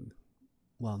 Like,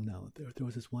 well, no, there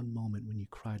was this one moment when you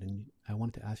cried and I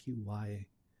wanted to ask you why,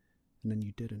 and then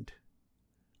you didn't,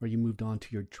 or you moved on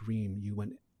to your dream. You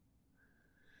went,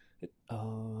 it, it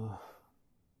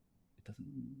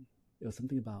doesn't. It was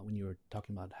something about when you were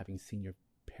talking about having seen your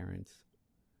parents,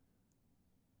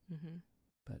 Mm-hmm.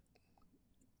 but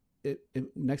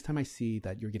next time I see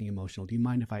that you're getting emotional, do you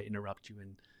mind if I interrupt you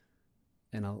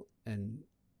and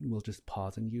we'll just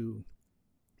pause and you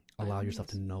By allow all yourself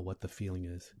to means. know what the feeling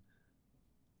is?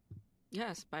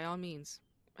 Yes, by all means.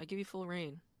 I give you full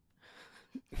reign.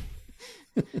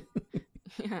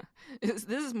 Yeah. This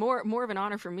is more of an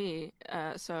honor for me.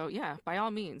 So yeah, by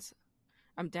all means,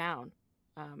 I'm down.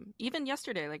 Even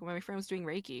yesterday, like when my friend was doing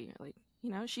Reiki, like,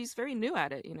 she's very new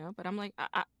at it, but I'm like,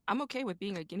 I'm okay with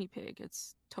being a guinea pig.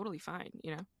 It's totally fine.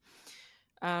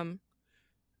 Um,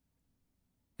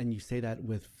 And you say that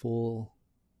with full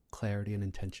clarity and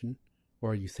intention,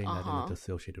 or are you saying that in a uh-huh.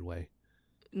 dissociated way?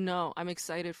 No, I'm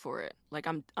excited for it. Like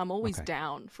I'm always Okay.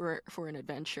 down for an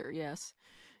adventure. Yes.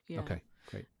 Yeah. Okay.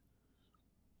 Great.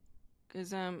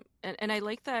 Cuz and I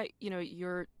like that,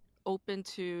 you're open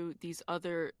to these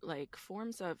other like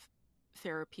forms of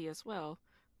therapy as well.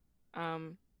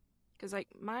 Um cuz like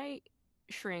my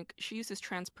shrink, she uses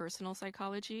transpersonal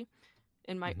psychology.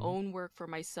 In my Mm-hmm. own work for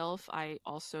myself, I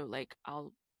also like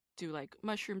I'll do like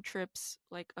mushroom trips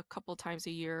like a couple times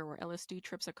a year or LSD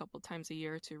trips a couple times a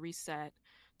year to reset,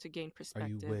 to gain Are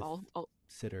you perspective. with I'll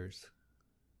sitters?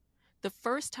 The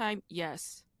first time,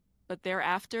 yes, but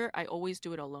thereafter, I always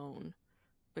do it alone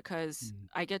because Mm.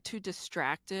 I get too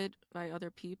distracted by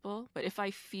other people. But if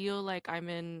I feel like I'm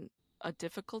in a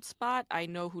difficult spot, I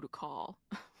know who to call.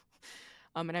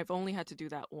 And I've only had to do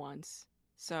that once.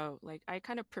 So like I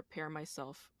kind of prepare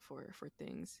myself for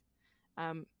things.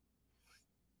 Um,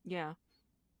 yeah.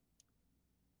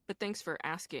 But thanks for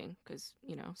asking because,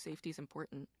 safety is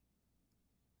important.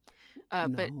 But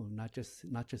No, not just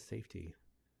safety.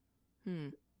 hmm,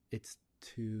 It's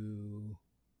to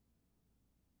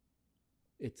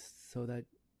it's so that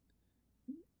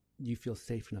you feel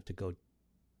safe enough to go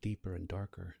deeper and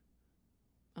darker.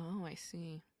 oh, I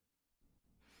see.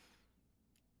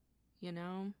 You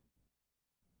know,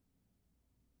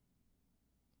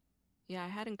 yeah, I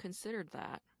hadn't considered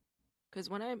that because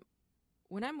when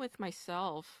I'm with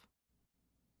myself,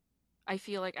 I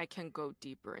feel like I can go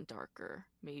deeper and darker,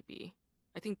 maybe.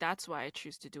 I think that's why I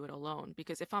choose to do it alone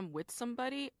because if I'm with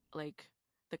somebody, like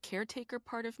the caretaker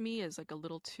part of me is like a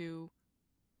little too,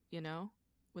 you know,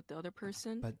 with the other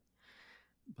person. But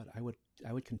but I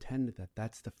would contend that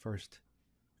that's the first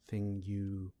thing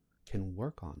you can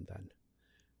work on then.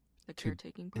 The To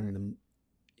caretaking in part. the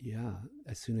Yeah,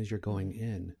 as soon as you're going Mm,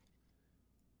 in,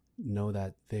 know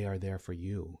that they are there for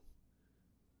you.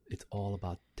 It's all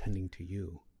about tending to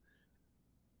you.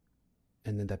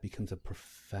 And then that becomes a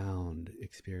profound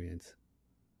experience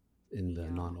in the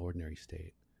yeah. non-ordinary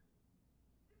state.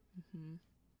 Hmm.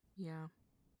 Yeah.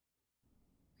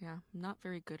 Yeah. I'm not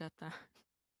very good at that.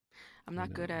 I'm I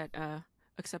not good know. at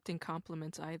accepting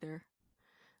compliments either.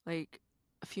 Like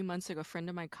a few months ago, a friend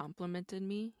of mine complimented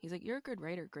me. He's like, "You're a good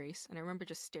writer, Grace." And I remember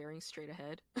just staring straight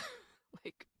ahead,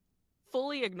 like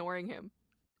fully ignoring him,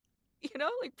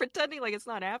 like pretending like it's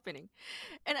not happening.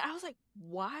 And I was like,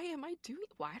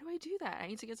 why do I do that? I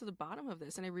need to get to the bottom of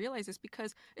this. And I realized it's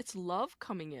because it's love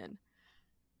coming in.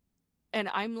 And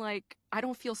I'm like, I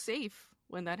don't feel safe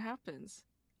when that happens.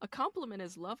 A compliment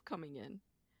is love coming in.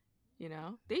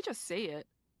 They just say it,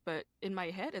 but in my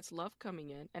head, it's love coming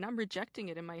in. And I'm rejecting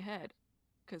it in my head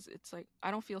because it's like,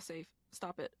 I don't feel safe.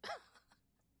 Stop it.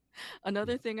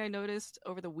 Another Yep. thing I noticed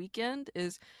over the weekend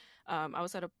is I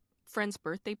was at a friend's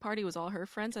birthday party. It was all her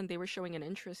friends, and they were showing an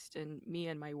interest in me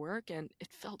and my work, and it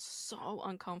felt so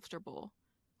uncomfortable.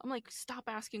 I'm like, stop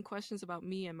asking questions about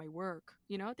me and my work.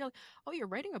 They're like, oh, you're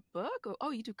writing a book?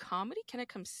 Oh, you do comedy? Can I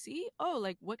come see? Oh,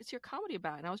 like, what is your comedy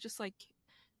about? And I was just like,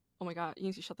 oh my God, you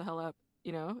need to shut the hell up.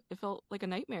 It felt like a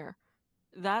nightmare.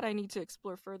 That I need to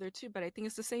explore further too, but I think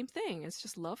it's the same thing. It's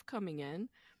just love coming in,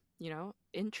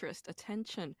 interest,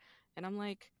 attention. And I'm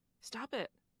like, stop it.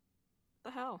 What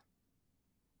the hell?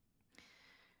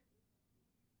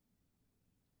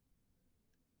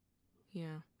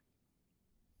 Yeah.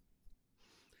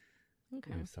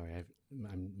 I'm Okay. sorry.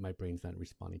 My brain's not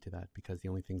responding to that because the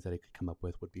only things that it could come up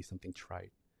with would be something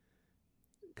trite.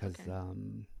 Because Okay.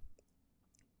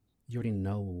 you already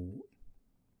know.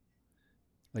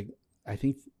 Like, I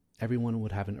think everyone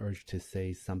would have an urge to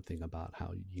say something about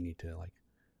how you need to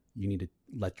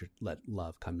let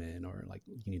love come in, or like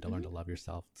you need to learn Mhm. to love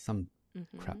yourself, some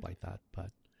crap Mhm. like that.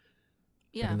 But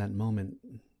in Yeah. that moment,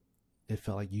 it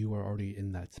felt like you were already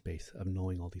in that space of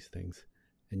knowing all these things,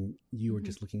 and you were Mhm.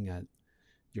 just looking at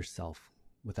yourself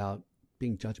without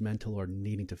being judgmental or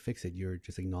needing to fix it. You're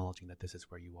just acknowledging that this is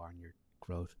where you are in your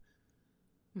growth.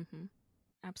 Mhm.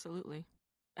 Absolutely.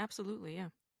 Absolutely, yeah.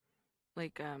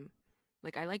 Like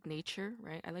like I like nature,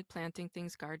 right? I like planting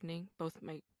things, gardening.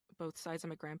 Both sides of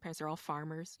my grandparents are all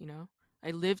farmers.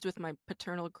 I lived with my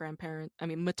maternal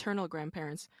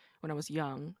grandparents when I was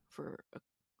young for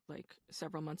like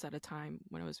several months at a time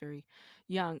when I was very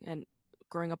young and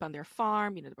growing up on their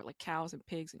farm, there were like cows and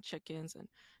pigs and chickens and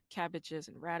cabbages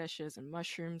and radishes and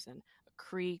mushrooms and a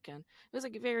creek and it was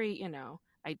like very,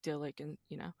 idyllic and.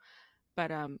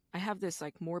 But I have this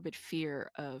like morbid fear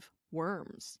of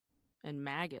worms and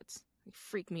maggots. They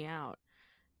freak me out.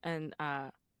 And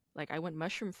like I went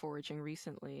mushroom foraging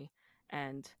recently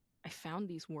and I found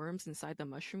these worms inside the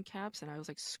mushroom caps and I was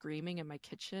like screaming in my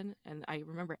kitchen and I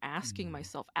remember asking Mm.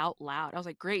 myself out loud. I was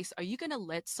like, "Grace, are you going to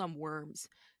let some worms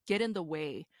get in the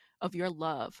way of your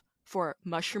love for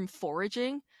mushroom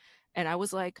foraging?" And I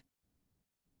was like,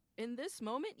 "In this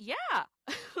moment, yeah."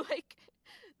 Like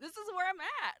this is where I'm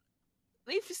at.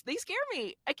 They scare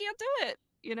me. I can't do it.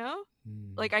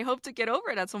 Mm. Like I hope to get over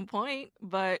it at some point,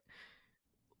 but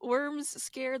worms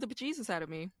scare the bejesus out of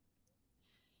me.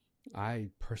 I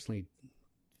personally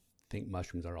think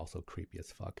mushrooms are also creepy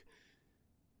as fuck.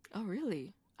 Oh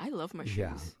really? I love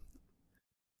Yeah, mushrooms.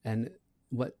 And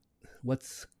what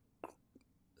what's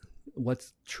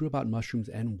what's true about mushrooms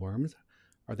and worms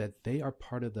are that they are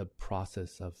part of the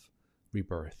process of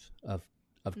rebirth, of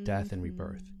death and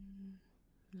rebirth.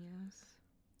 Yes.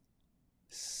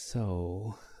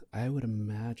 So I would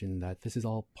imagine that this is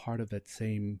all part of that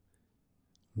same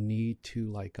need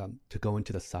to go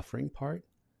into the suffering part.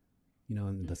 You know,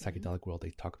 in the psychedelic world,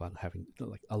 they talk about having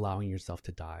like allowing yourself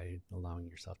to die, allowing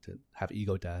yourself to have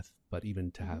ego death, but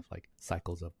even to have like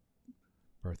cycles of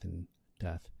birth and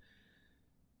death.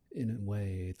 In a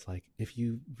way, it's like if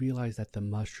you realize that the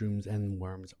mushrooms and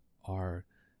worms are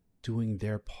doing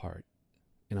their part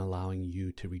in allowing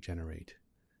you to regenerate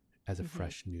as a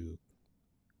fresh new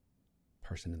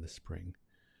person in the spring,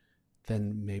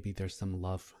 then maybe there's some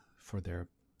love for their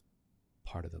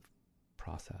part of the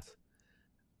process.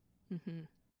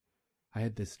 I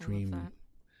had this I love dream that.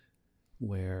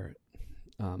 where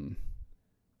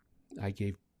I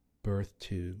gave birth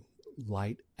to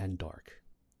light and dark.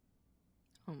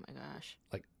 Oh my gosh.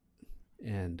 Like,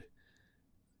 and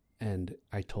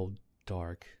I told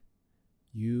Dark,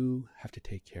 you have to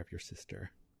take care of your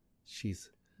sister. She's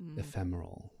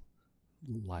ephemeral,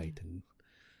 light,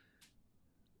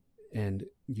 and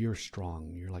you're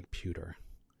strong. You're like pewter.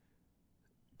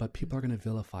 But people are going to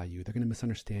vilify you. They're going to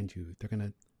misunderstand you. They're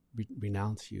going to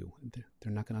renounce you.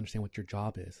 They're not going to understand what your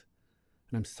job is.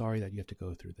 And I'm sorry that you have to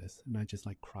go through this. And I just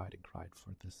like cried and cried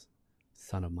for this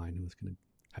son of mine who was going to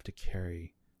have to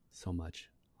carry so much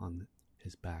on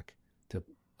his back to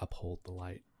uphold the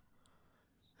light.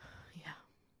 Yeah.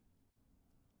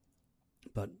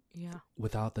 But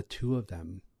without the two of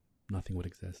them, nothing would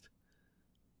exist.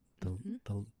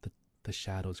 The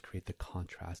shadows create the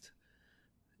contrast.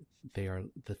 The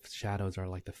shadows are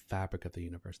like the fabric of the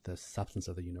universe, the substance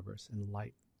of the universe, and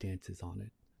light dances on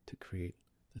it to create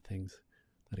the things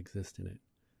that exist in it.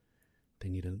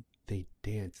 They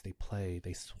dance, they play,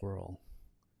 they swirl,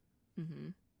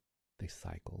 they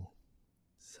cycle.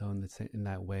 So in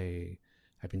that way,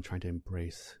 I've been trying to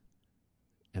embrace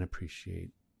and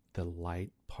appreciate the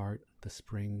light part, the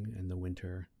spring and the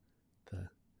winter,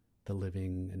 the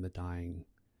living and the dying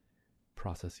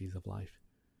processes of life.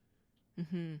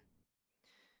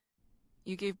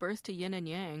 You gave birth to yin and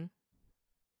yang,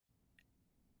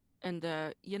 and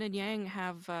yin and yang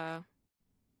have they're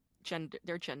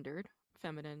gendered,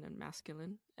 feminine and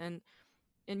masculine, and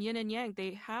in yin and yang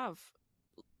they have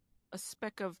a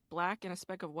speck of black and a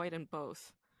speck of white in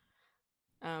both.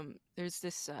 There's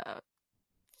this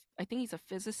I think he's a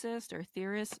physicist or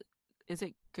theorist. Is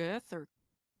it Goethe or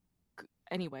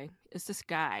anyway? It's this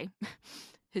guy.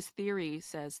 His theory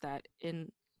says that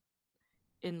in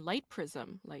light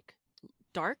prism, like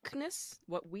darkness,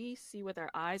 what we see with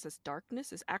our eyes as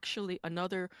darkness is actually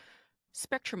another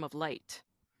spectrum of light.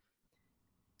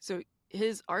 So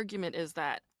his argument is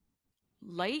that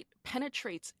light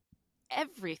penetrates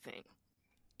everything,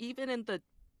 even in the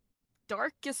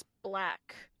darkest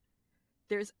black.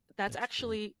 That's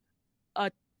actually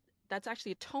a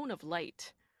tone of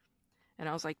light. And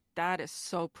I was like, that is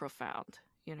so profound,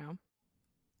 you know?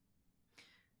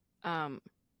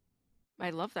 I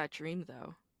love that dream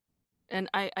though. And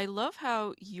I love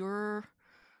how you're,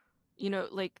 you know,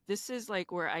 like this is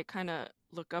like where I kind of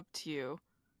look up to you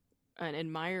and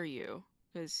admire you,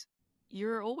 because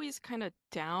you're always kind of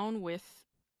down with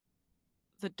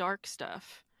the dark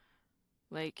stuff.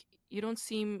 Like you don't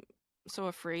seem so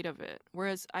afraid of it.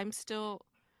 Whereas I'm still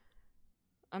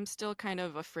kind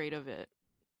of afraid of it.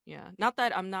 Yeah. Not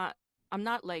that I'm not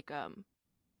like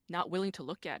not willing to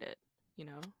look at it, you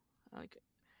know? Like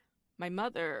my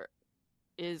mother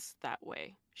is that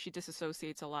way. She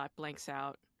disassociates a lot, blanks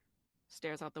out,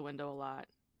 stares out the window a lot.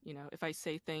 You know, if I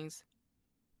say things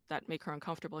that make her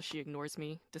uncomfortable, she ignores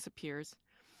me, disappears.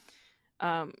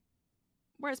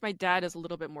 Whereas my dad is a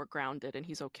little bit more grounded and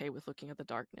he's okay with looking at the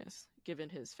darkness, given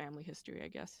his family history, I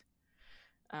guess.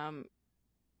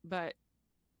 But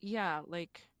yeah,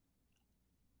 like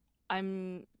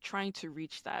I'm trying to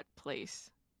reach that place,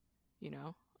 you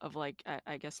know, of like,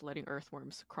 I guess letting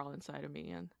earthworms crawl inside of me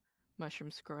and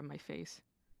mushrooms grow in my face.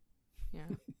 Yeah.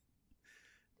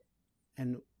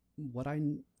 And what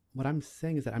I'm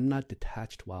saying is that I'm not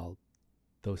detached while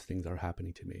those things are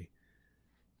happening to me.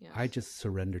 Yes. I just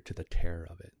surrender to the terror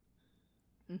of it.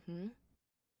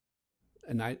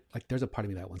 And I like there's a part of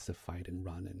me that wants to fight and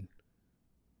run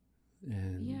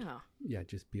and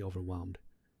just be overwhelmed.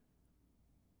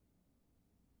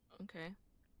 Okay.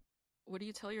 What do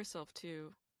you tell yourself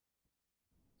to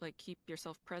like keep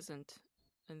yourself present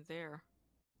and there?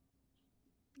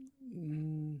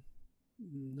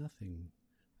 Nothing.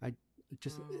 I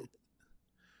just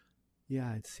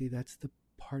see that's the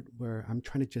part where I'm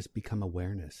trying to just become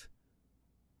awareness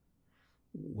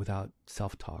without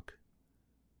self-talk.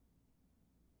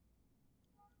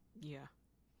 Yeah.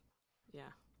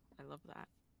 Yeah. I love that.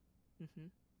 Mm-hmm.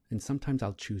 And sometimes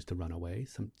I'll choose to run away.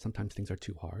 Sometimes things are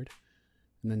too hard.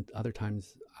 And then other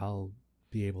times I'll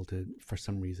be able to, for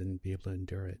some reason, be able to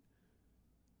endure it.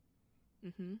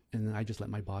 Mm-hmm. And then I just let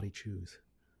my body choose.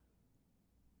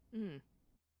 Mm.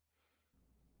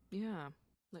 Yeah.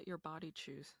 Let your body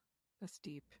choose. That's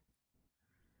deep.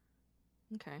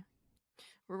 Okay.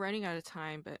 We're running out of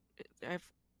time, but I have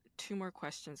two more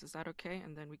questions. Is that okay?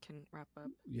 And then we can wrap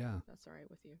up. Yeah. That's all right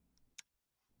with you.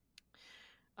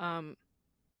 Um,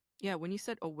 yeah, when you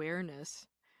said awareness,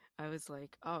 I was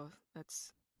like, oh,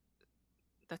 that's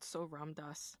so Ram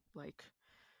Dass. Like,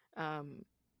 um,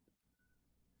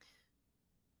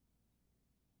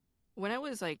 when I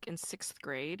was like in sixth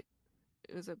grade,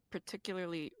 it was a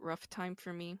particularly rough time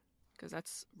for me because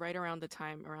that's right around the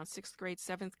time around sixth grade,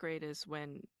 seventh grade is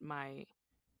when my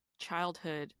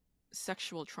childhood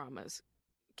sexual traumas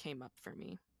came up for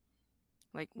me.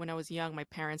 Like when I was young, my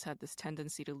parents had this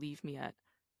tendency to leave me at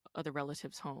other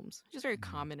relatives' homes, which is very Mm.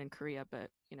 common in Korea, but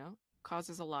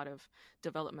causes a lot of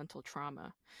developmental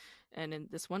trauma. And in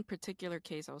this one particular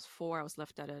case, I was 4. I was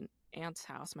left at an aunt's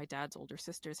house, my dad's older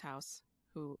sister's house,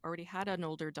 who already had an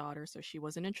older daughter, so she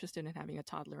wasn't interested in having a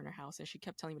toddler in her house, and she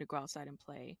kept telling me to go outside and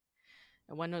play.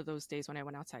 And one of those days when I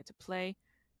went outside to play,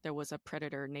 there was a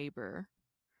predator neighbor.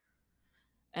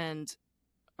 And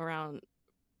around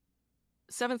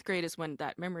seventh grade is when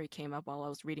that memory came up while I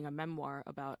was reading a memoir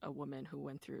about a woman who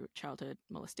went through childhood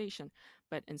molestation.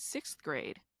 But in sixth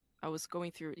grade, I was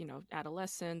going through,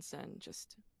 adolescence and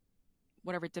just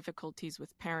whatever difficulties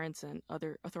with parents and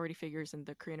other authority figures in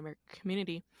the Korean American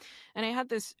community. And I had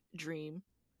this dream.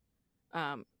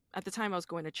 At the time, I was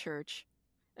going to church,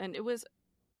 and it was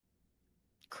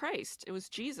Christ. It was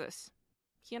Jesus.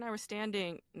 He and I were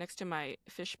standing next to my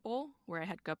fishbowl where I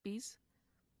had guppies,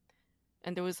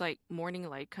 and there was like morning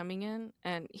light coming in,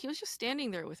 and he was just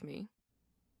standing there with me.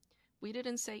 We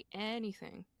didn't say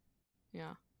anything.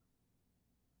 Yeah.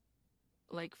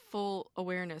 Like full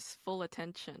awareness, full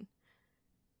attention,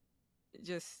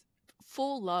 just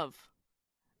full love.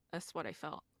 That's what I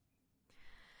felt.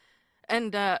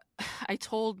 And I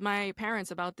told my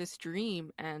parents about this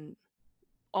dream, and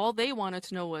all they wanted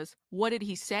to know was, what did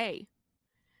he say?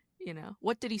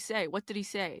 What did he say? What did he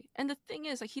say? And the thing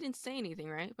is, like, he didn't say anything,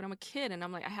 right? But I'm a kid, and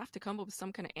I'm like, I have to come up with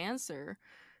some kind of answer.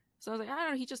 So I was like, I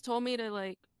don't know. He just told me to,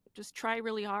 like, just try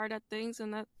really hard at things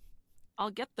and that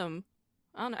I'll get them.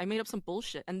 I don't know. I made up some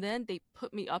bullshit. And then they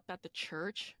put me up at the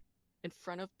church in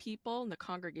front of people in the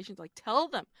congregation, like, tell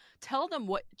them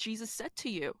what Jesus said to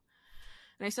you.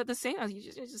 And I said the same. He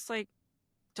just like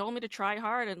told me to try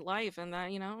hard in life and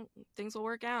that, things will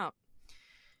work out.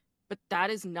 But that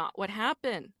is not what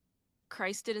happened.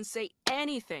 Christ didn't say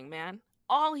anything, man.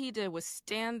 All he did was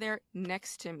stand there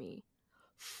next to me.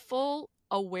 Full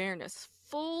awareness,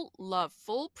 full love,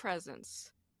 full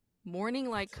presence. Morning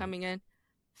light That's it. coming in,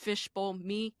 fishbowl,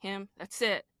 me, him. That's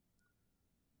it.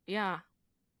 Yeah.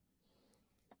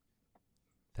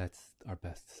 That's our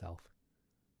best self.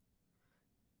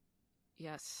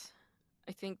 Yes.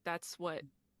 I think that's what,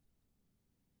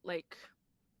 like,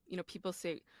 people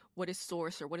say, what is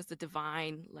source or what is the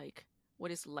divine? Like, what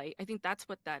is light? I think that's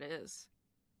what that is.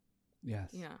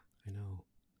 Yes. Yeah. I know.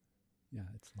 Yeah,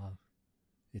 it's love.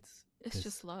 It's It's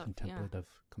just love. contemplative,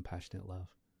 compassionate love.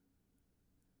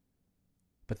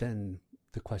 But then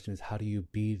the question is, how do you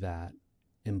be that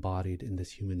embodied in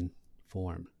this human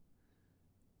form?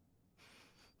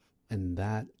 And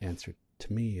that answer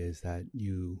to me is that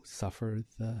you suffer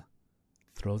the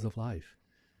throes of life.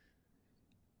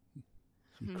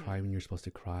 You cry when you're supposed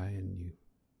to cry, and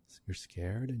you're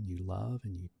scared, and you love,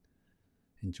 and you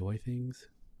enjoy things,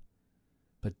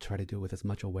 but try to do it with as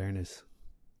much awareness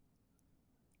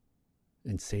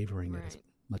and savoring it as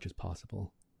much as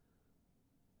possible.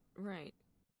 Right.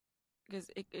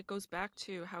 Because it goes back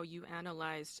to how you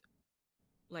analyzed,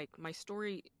 like, my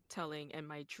storytelling and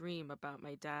my dream about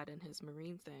my dad and his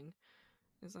Marine thing.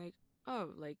 It's like, oh,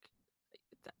 like,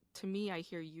 to me, I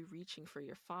hear you reaching for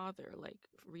your father, like,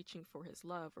 reaching for his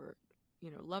love or,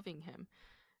 loving him.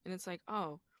 And it's like,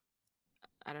 oh,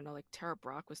 I don't know, like Tara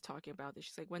Brock was talking about this.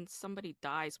 She's like, when somebody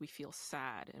dies, we feel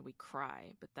sad and we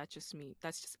cry, but that's just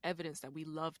evidence that we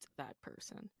loved that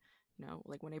person.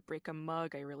 Like when I break a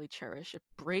mug I really cherish, it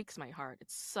breaks my heart. It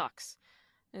sucks.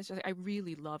 And it's just, I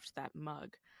really loved that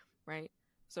mug, right?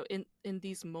 So in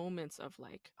these moments of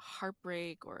like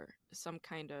heartbreak or some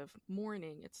kind of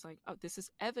mourning, it's like, oh, this is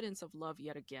evidence of love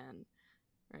yet again,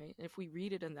 right? And if we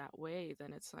read it in that way,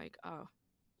 then it's like, oh,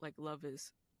 like love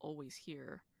is always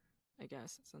here. I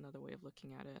guess it's another way of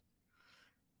looking at it.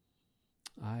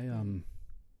 I Mm.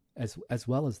 as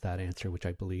well as that answer, which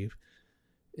I believe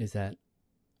is that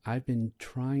I've been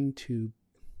trying to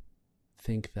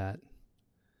think that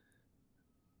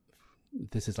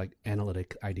this is like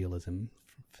analytic idealism,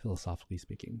 philosophically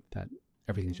speaking, that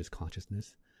everything's Okay. just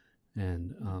consciousness,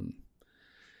 and Mm.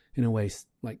 in a way,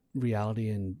 like reality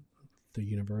and the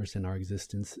universe and our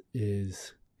existence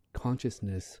is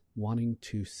consciousness wanting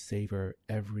to savor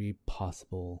every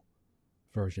possible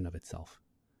version of itself.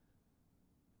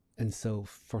 And so,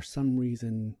 for some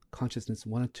reason, consciousness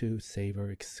wanted to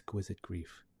savor exquisite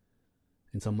grief.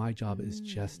 And so, my job is Mm.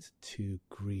 just to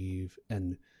grieve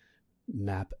and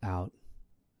map out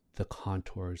the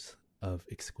contours of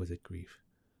exquisite grief.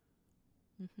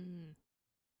 Mm-hmm.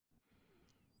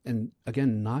 And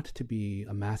again, not to be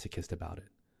a masochist about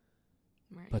it,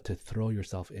 Right. but to throw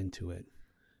yourself into it.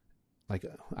 Like,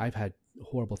 I've had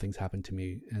horrible things happen to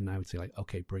me, and I would say, like,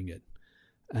 okay, bring it.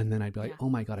 And then I'd be like, Yeah. oh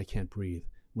my God, I can't breathe.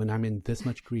 When I'm in this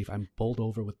much grief, I'm bowled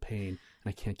over with pain and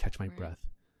I can't catch my Right. breath.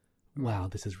 Right. Wow,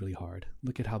 this is really hard.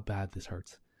 Look at how bad this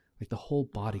hurts. Like the whole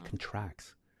body Uh-huh.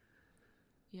 contracts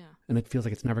Yeah. and it feels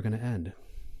like it's never going to end.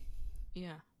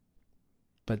 Yeah.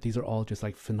 But these are all just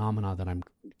like phenomena that I'm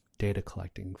data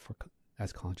collecting for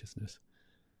as consciousness.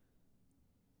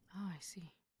 Oh, I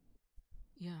see.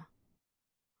 Yeah.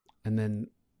 And then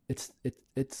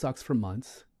it sucks for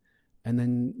months. And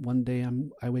then one day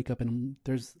I wake up and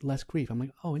there's less grief. I'm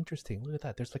like, oh, interesting. Look at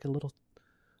that. There's like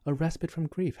a respite from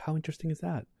grief. How interesting is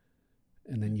that?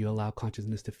 And then you Mm-hmm. allow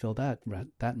consciousness to fill that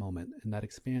moment, and that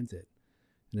expands it.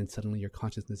 And then suddenly your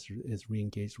consciousness is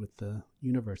re-engaged with the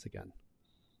universe again.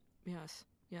 Yes.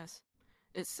 Yes.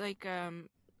 It's like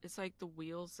the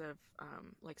wheels of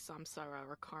like samsara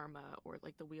or karma, or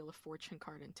like the wheel of fortune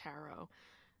card in tarot.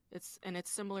 It's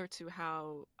similar to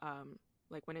how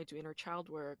like when I do inner child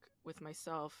work with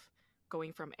myself,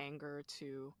 going from anger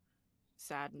to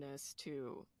sadness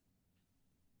to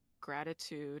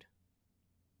gratitude.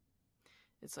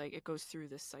 It's like it goes through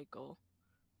this cycle.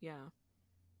 Yeah.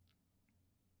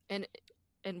 And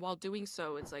while doing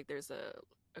so, it's like there's a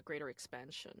greater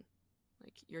expansion.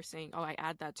 Like you're saying, oh, I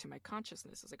add that to my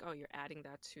consciousness. It's like, oh, you're adding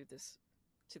that to this,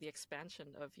 to the expansion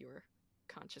of your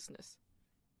consciousness.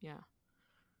 Yeah,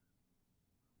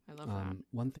 I love that.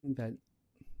 One thing that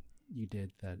you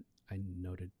did that I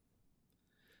noted,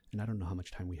 and I don't know how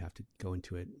much time we have to go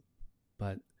into it,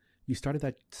 but you started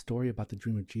that story about the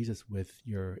dream of Jesus with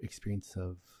your experience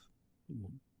of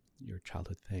your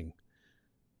childhood thing.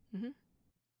 Hmm.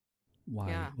 Why?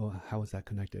 Yeah, Well, how was that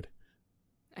connected?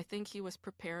 I think he was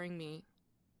preparing me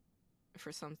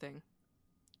for something,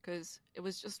 because it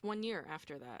was just 1 year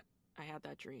after that I had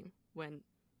that dream when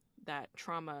that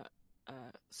trauma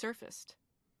surfaced.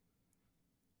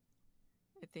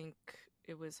 I think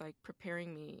it was like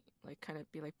preparing me, like kind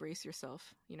of be like, brace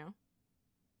yourself,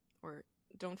 or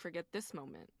don't forget this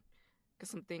moment because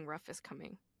something rough is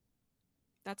coming.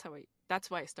 That's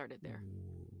why I started there.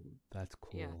 Ooh, that's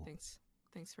Yeah, cool.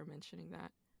 thanks for mentioning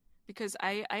that. Because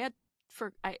I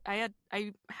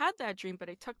had that dream, but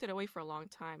I tucked it away for a long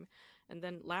time. And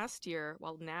then last year,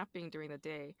 while napping during the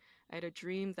day, I had a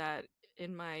dream that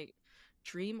in my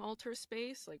dream altar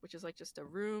space, like, which is like just a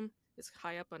room, it's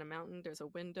high up on a mountain, there's a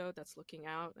window that's looking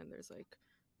out, and there's like,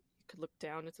 you could look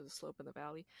down into the slope of the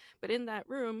valley. But in that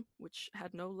room, which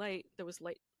had no light, there was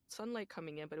sunlight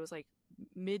coming in, but it was like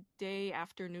midday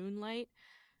afternoon light.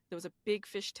 There was a big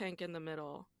fish tank in the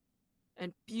middle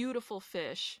and beautiful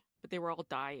fish, but they were all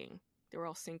dying. They were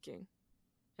all sinking.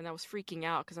 And I was freaking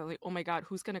out because I was like, oh my God,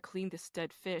 who's going to clean this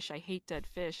dead fish? I hate dead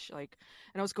fish. Like,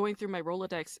 and I was going through my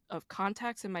Rolodex of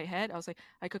contacts in my head. I was like,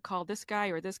 I could call this guy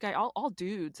or this guy, all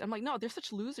dudes. I'm like, no, they're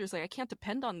such losers. Like, I can't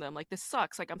depend on them. Like, this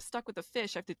sucks. Like, I'm stuck with the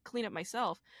fish. I have to clean it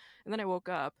myself. And then I woke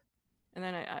up and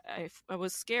then I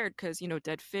was scared because,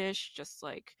 dead fish, just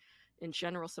like in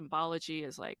general symbology,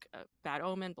 is like a bad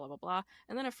omen, blah, blah, blah.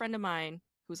 And then a friend of mine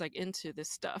who's like into this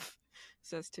stuff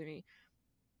says to me,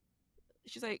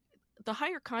 she's like, the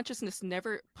higher consciousness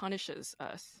never punishes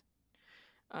us.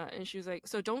 And she was like,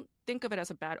 so don't think of it as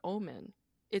a bad omen.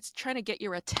 It's trying to get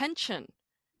your attention.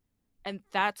 And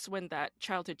that's when that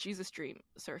childhood Jesus dream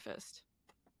surfaced.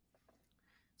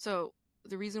 So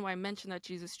the reason why I mentioned that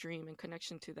Jesus dream in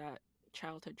connection to that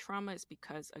childhood trauma is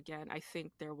because, again, I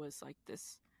think there was like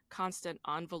this constant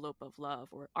envelope of love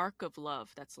or arc of love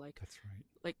that's That's right.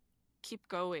 like keep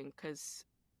going because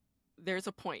there's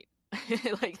a point.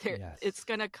 Like there, it's Yes.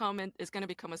 gonna come and it's gonna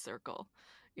become a circle.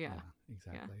 Yeah, Yeah, yeah.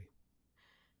 exactly.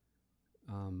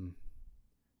 Um,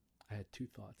 I had two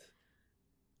thoughts.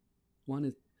 One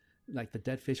is Like the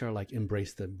dead fish are like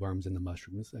embrace the worms and the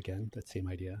mushrooms. Again, that same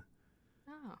idea.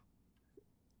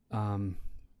 Oh. Um,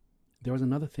 there was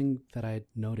another thing that I had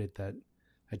noted that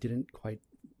I didn't quite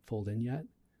fold in yet.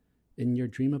 In your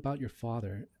dream about your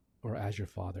father, or as your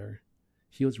father,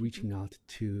 he was reaching out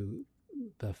to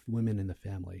the women in the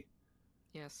family.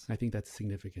 Yes. I think that's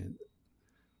significant.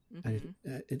 And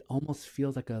Mm-hmm. it almost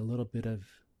feels like a little bit of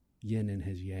yin in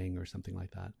his yang or something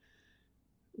like that,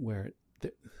 where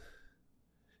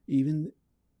even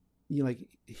like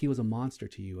he was a monster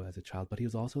to you as a child, but he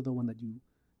was also the one that you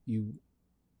you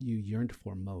yearned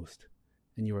for most,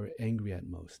 and you were angry at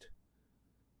most.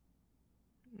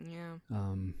 Yeah.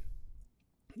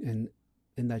 And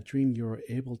in that dream, you were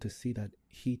able to see that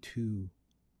he too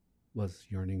was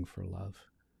yearning for love.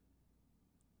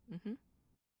 Mm-hmm.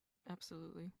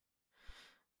 Absolutely.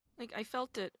 Like I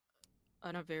felt it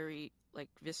on a very like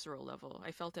visceral level.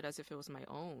 I felt it as if it was my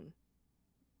own.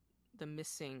 The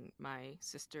missing my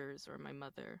sisters or my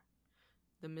mother,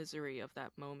 the misery of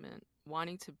that moment,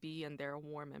 wanting to be in their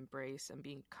warm embrace and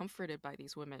being comforted by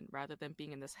these women rather than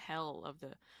being in this hell of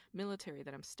the military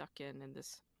that I'm stuck in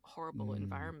this horrible Mm.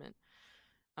 environment.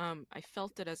 I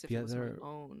felt it as if The it was my other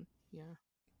own. Yeah.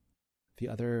 the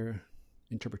other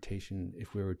interpretation,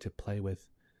 if we were to play with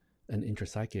an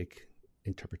intrapsychic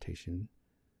interpretation,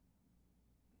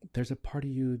 there's a part of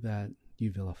you that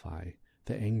you vilify,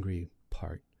 the angry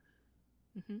part,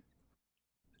 Mm-hmm.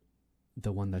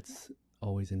 the one that's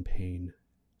always in pain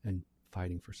and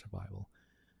fighting for survival.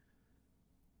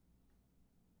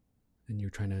 And you're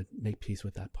trying to make peace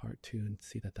with that part too, and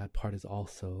see that that part is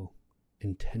also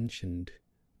intentioned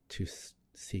to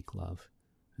seek love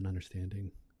and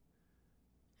understanding.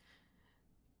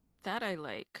 That I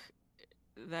like,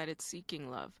 that it's seeking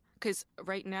love. Because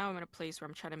right now I'm in a place where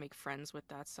I'm trying to make friends with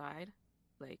that side.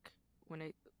 Like when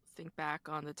I think back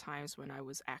on the times when I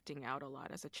was acting out a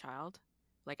lot as a child,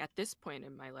 like at this point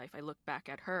in my life, I look back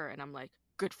at her and I'm like,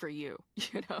 good for you.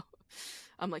 You know,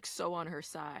 I'm like so on her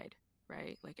side,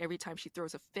 right? Like every time she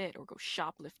throws a fit or goes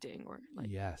shoplifting or like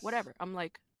Yes, whatever, I'm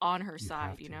like on her you side,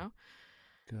 have you to. know?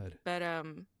 Good. But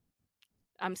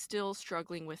I'm still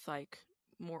struggling with like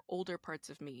more older parts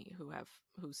of me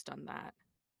who's done that.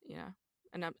 Yeah.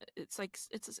 And it's like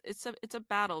it's a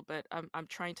battle, but I'm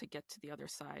trying to get to the other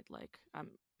side. Like I'm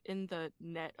in the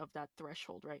net of that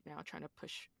threshold right now, trying to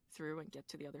push through and get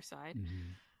to the other side.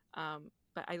 Mm-hmm.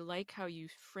 But I like how you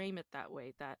frame it that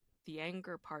way, that the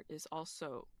anger part is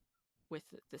also with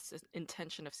this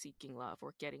intention of seeking love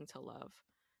or getting to love.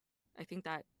 I think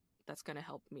that's going to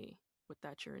help me with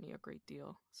that journey a great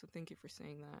deal. So thank you for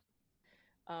saying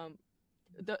that.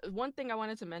 The one thing I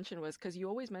wanted to mention was because you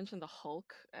always mention the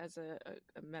Hulk as a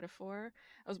metaphor.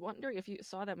 I was wondering if you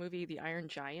saw that movie, The Iron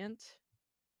Giant.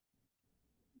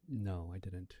 No, I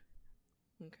didn't.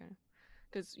 Okay.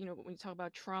 Because, when you talk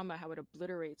about trauma, how it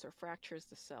obliterates or fractures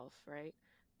the self, right?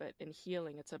 But in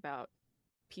healing, it's about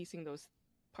piecing those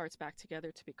parts back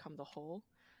together to become the whole.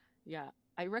 Yeah,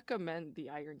 I recommend The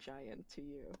Iron Giant to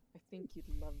you. I think you'd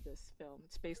love this film.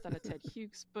 It's based on a Ted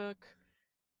Hughes book.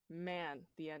 Man,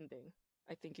 the ending.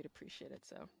 I think you'd appreciate it.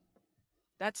 So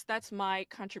that's my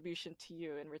contribution to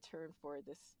you in return for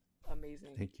this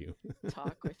amazing Thank you.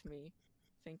 talk with me.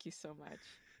 Thank you so much.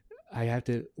 I have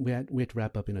to. We have to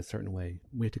wrap up in a certain way.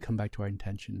 We have to come back to our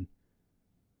intention.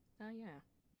 Oh yeah.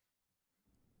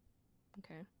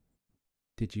 Okay.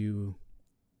 Did you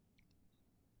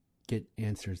get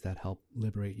answers that help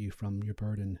liberate you from your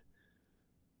burden?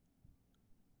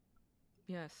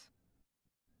 Yes.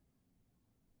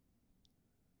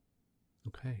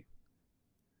 Okay.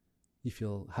 You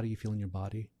feel. How do you feel in your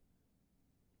body?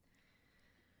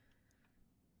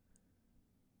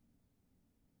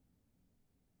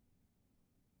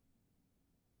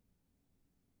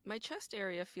 My chest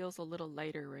area feels a little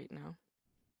lighter right now.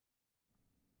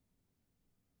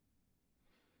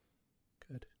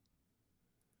 Good.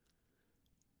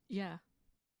 Yeah.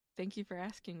 Thank you for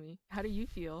asking me. How do you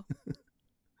feel?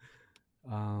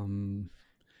 Um,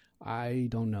 I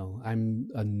don't know. I'm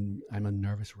a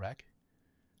nervous wreck.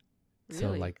 So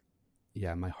Really? like,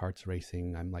 yeah, my heart's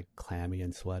racing. I'm like clammy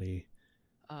and sweaty.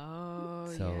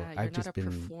 Oh, So yeah. You're I've not just a been.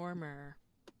 performer.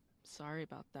 Sorry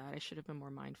about that. I should have been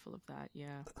more mindful of that.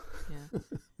 Yeah. Yeah.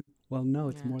 Well, no,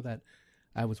 it's Yeah. more that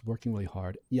I was working really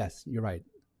hard. Yes, you're right.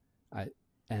 I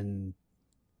and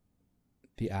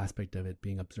the aspect of it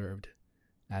being observed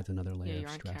adds another Yeah, layer of you're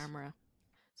on stress. camera.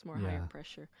 It's more higher Yeah,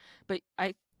 pressure. But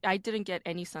I didn't get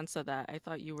any sense of that. I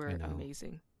thought you I were know.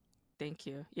 amazing. Thank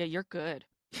you. Yeah, you're good.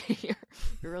 you're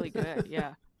you're really good. Yeah.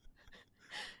 All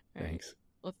right. Thanks.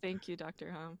 Well, thank you,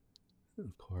 Dr. Hum.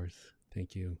 Of course.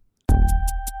 Thank you.